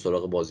میشه، میریم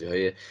سراغ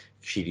بازی‌های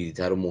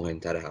کلیدی‌تر و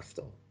مهمتر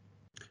هفته.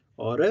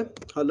 آره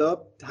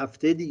حالا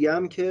هفته دیگه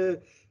هم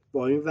که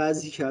با این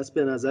وضعی که هست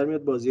به نظر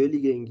میاد بازی‌های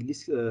لیگ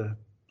انگلیس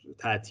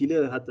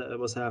تعطیل حتی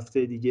واسه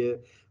هفته دیگه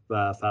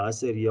و فقط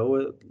سری آ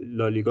و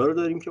لالیگا رو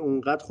داریم که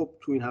اونقدر خب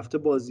تو این هفته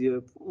بازی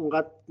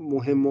اونقدر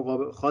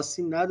مهم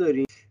خاصی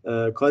نداریم.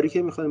 کاری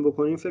که میخوایم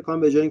بکنیم فکر کنم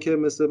به جای اینکه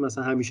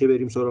مثلا همیشه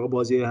بریم سراغ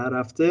بازی هر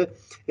هفته،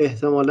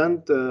 احتمالاً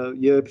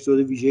یه اپیزود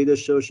ویژه‌ای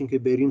داشته باشیم که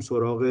بریم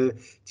سراغ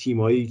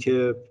تیمایی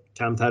که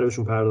کمتر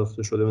بهشون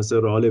پرداخته شده، مثل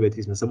رئال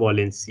بتیس، مثل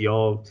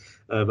والنسیا،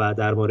 و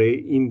درباره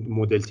این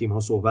مدل تیم ها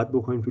صحبت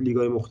بکنیم تو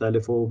لیگ‌های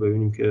مختلف و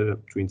ببینیم که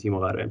تو این تیم‌ها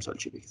قراره امسال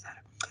چی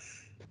بگذره.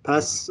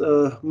 پس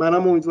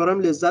منم امیدوارم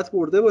لذت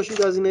برده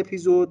باشید از این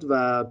اپیزود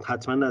و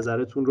حتما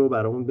نظرتون رو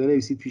برامون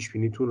بنویسید، پیش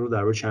بینیتون رو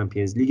درباره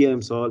چمپیونز لیگ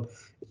امسال،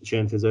 چه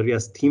انتظاری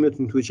از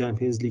تیمتون توی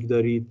چمپیونز لیگ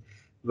دارید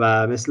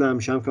و مثل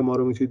همیشه هم که ما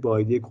رو میتونید با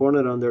آیدی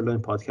کورنر آندرلاین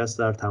پادکست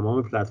در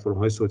تمام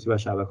پلتفرم‌های صوتی و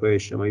شبکه‌های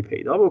اجتماعی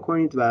پیدا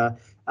بکنید و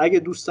اگه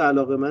دوست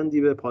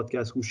علاقه‌مندی به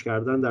پادکست گوش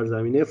کردن در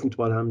زمینه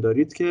فوتبال هم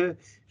دارید که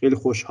خیلی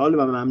خوشحال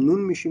و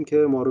ممنون میشیم که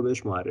ما رو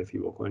بهش معرفی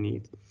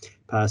بکنید.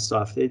 پس تا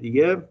هفته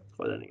دیگه،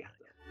 خدا نگهدار.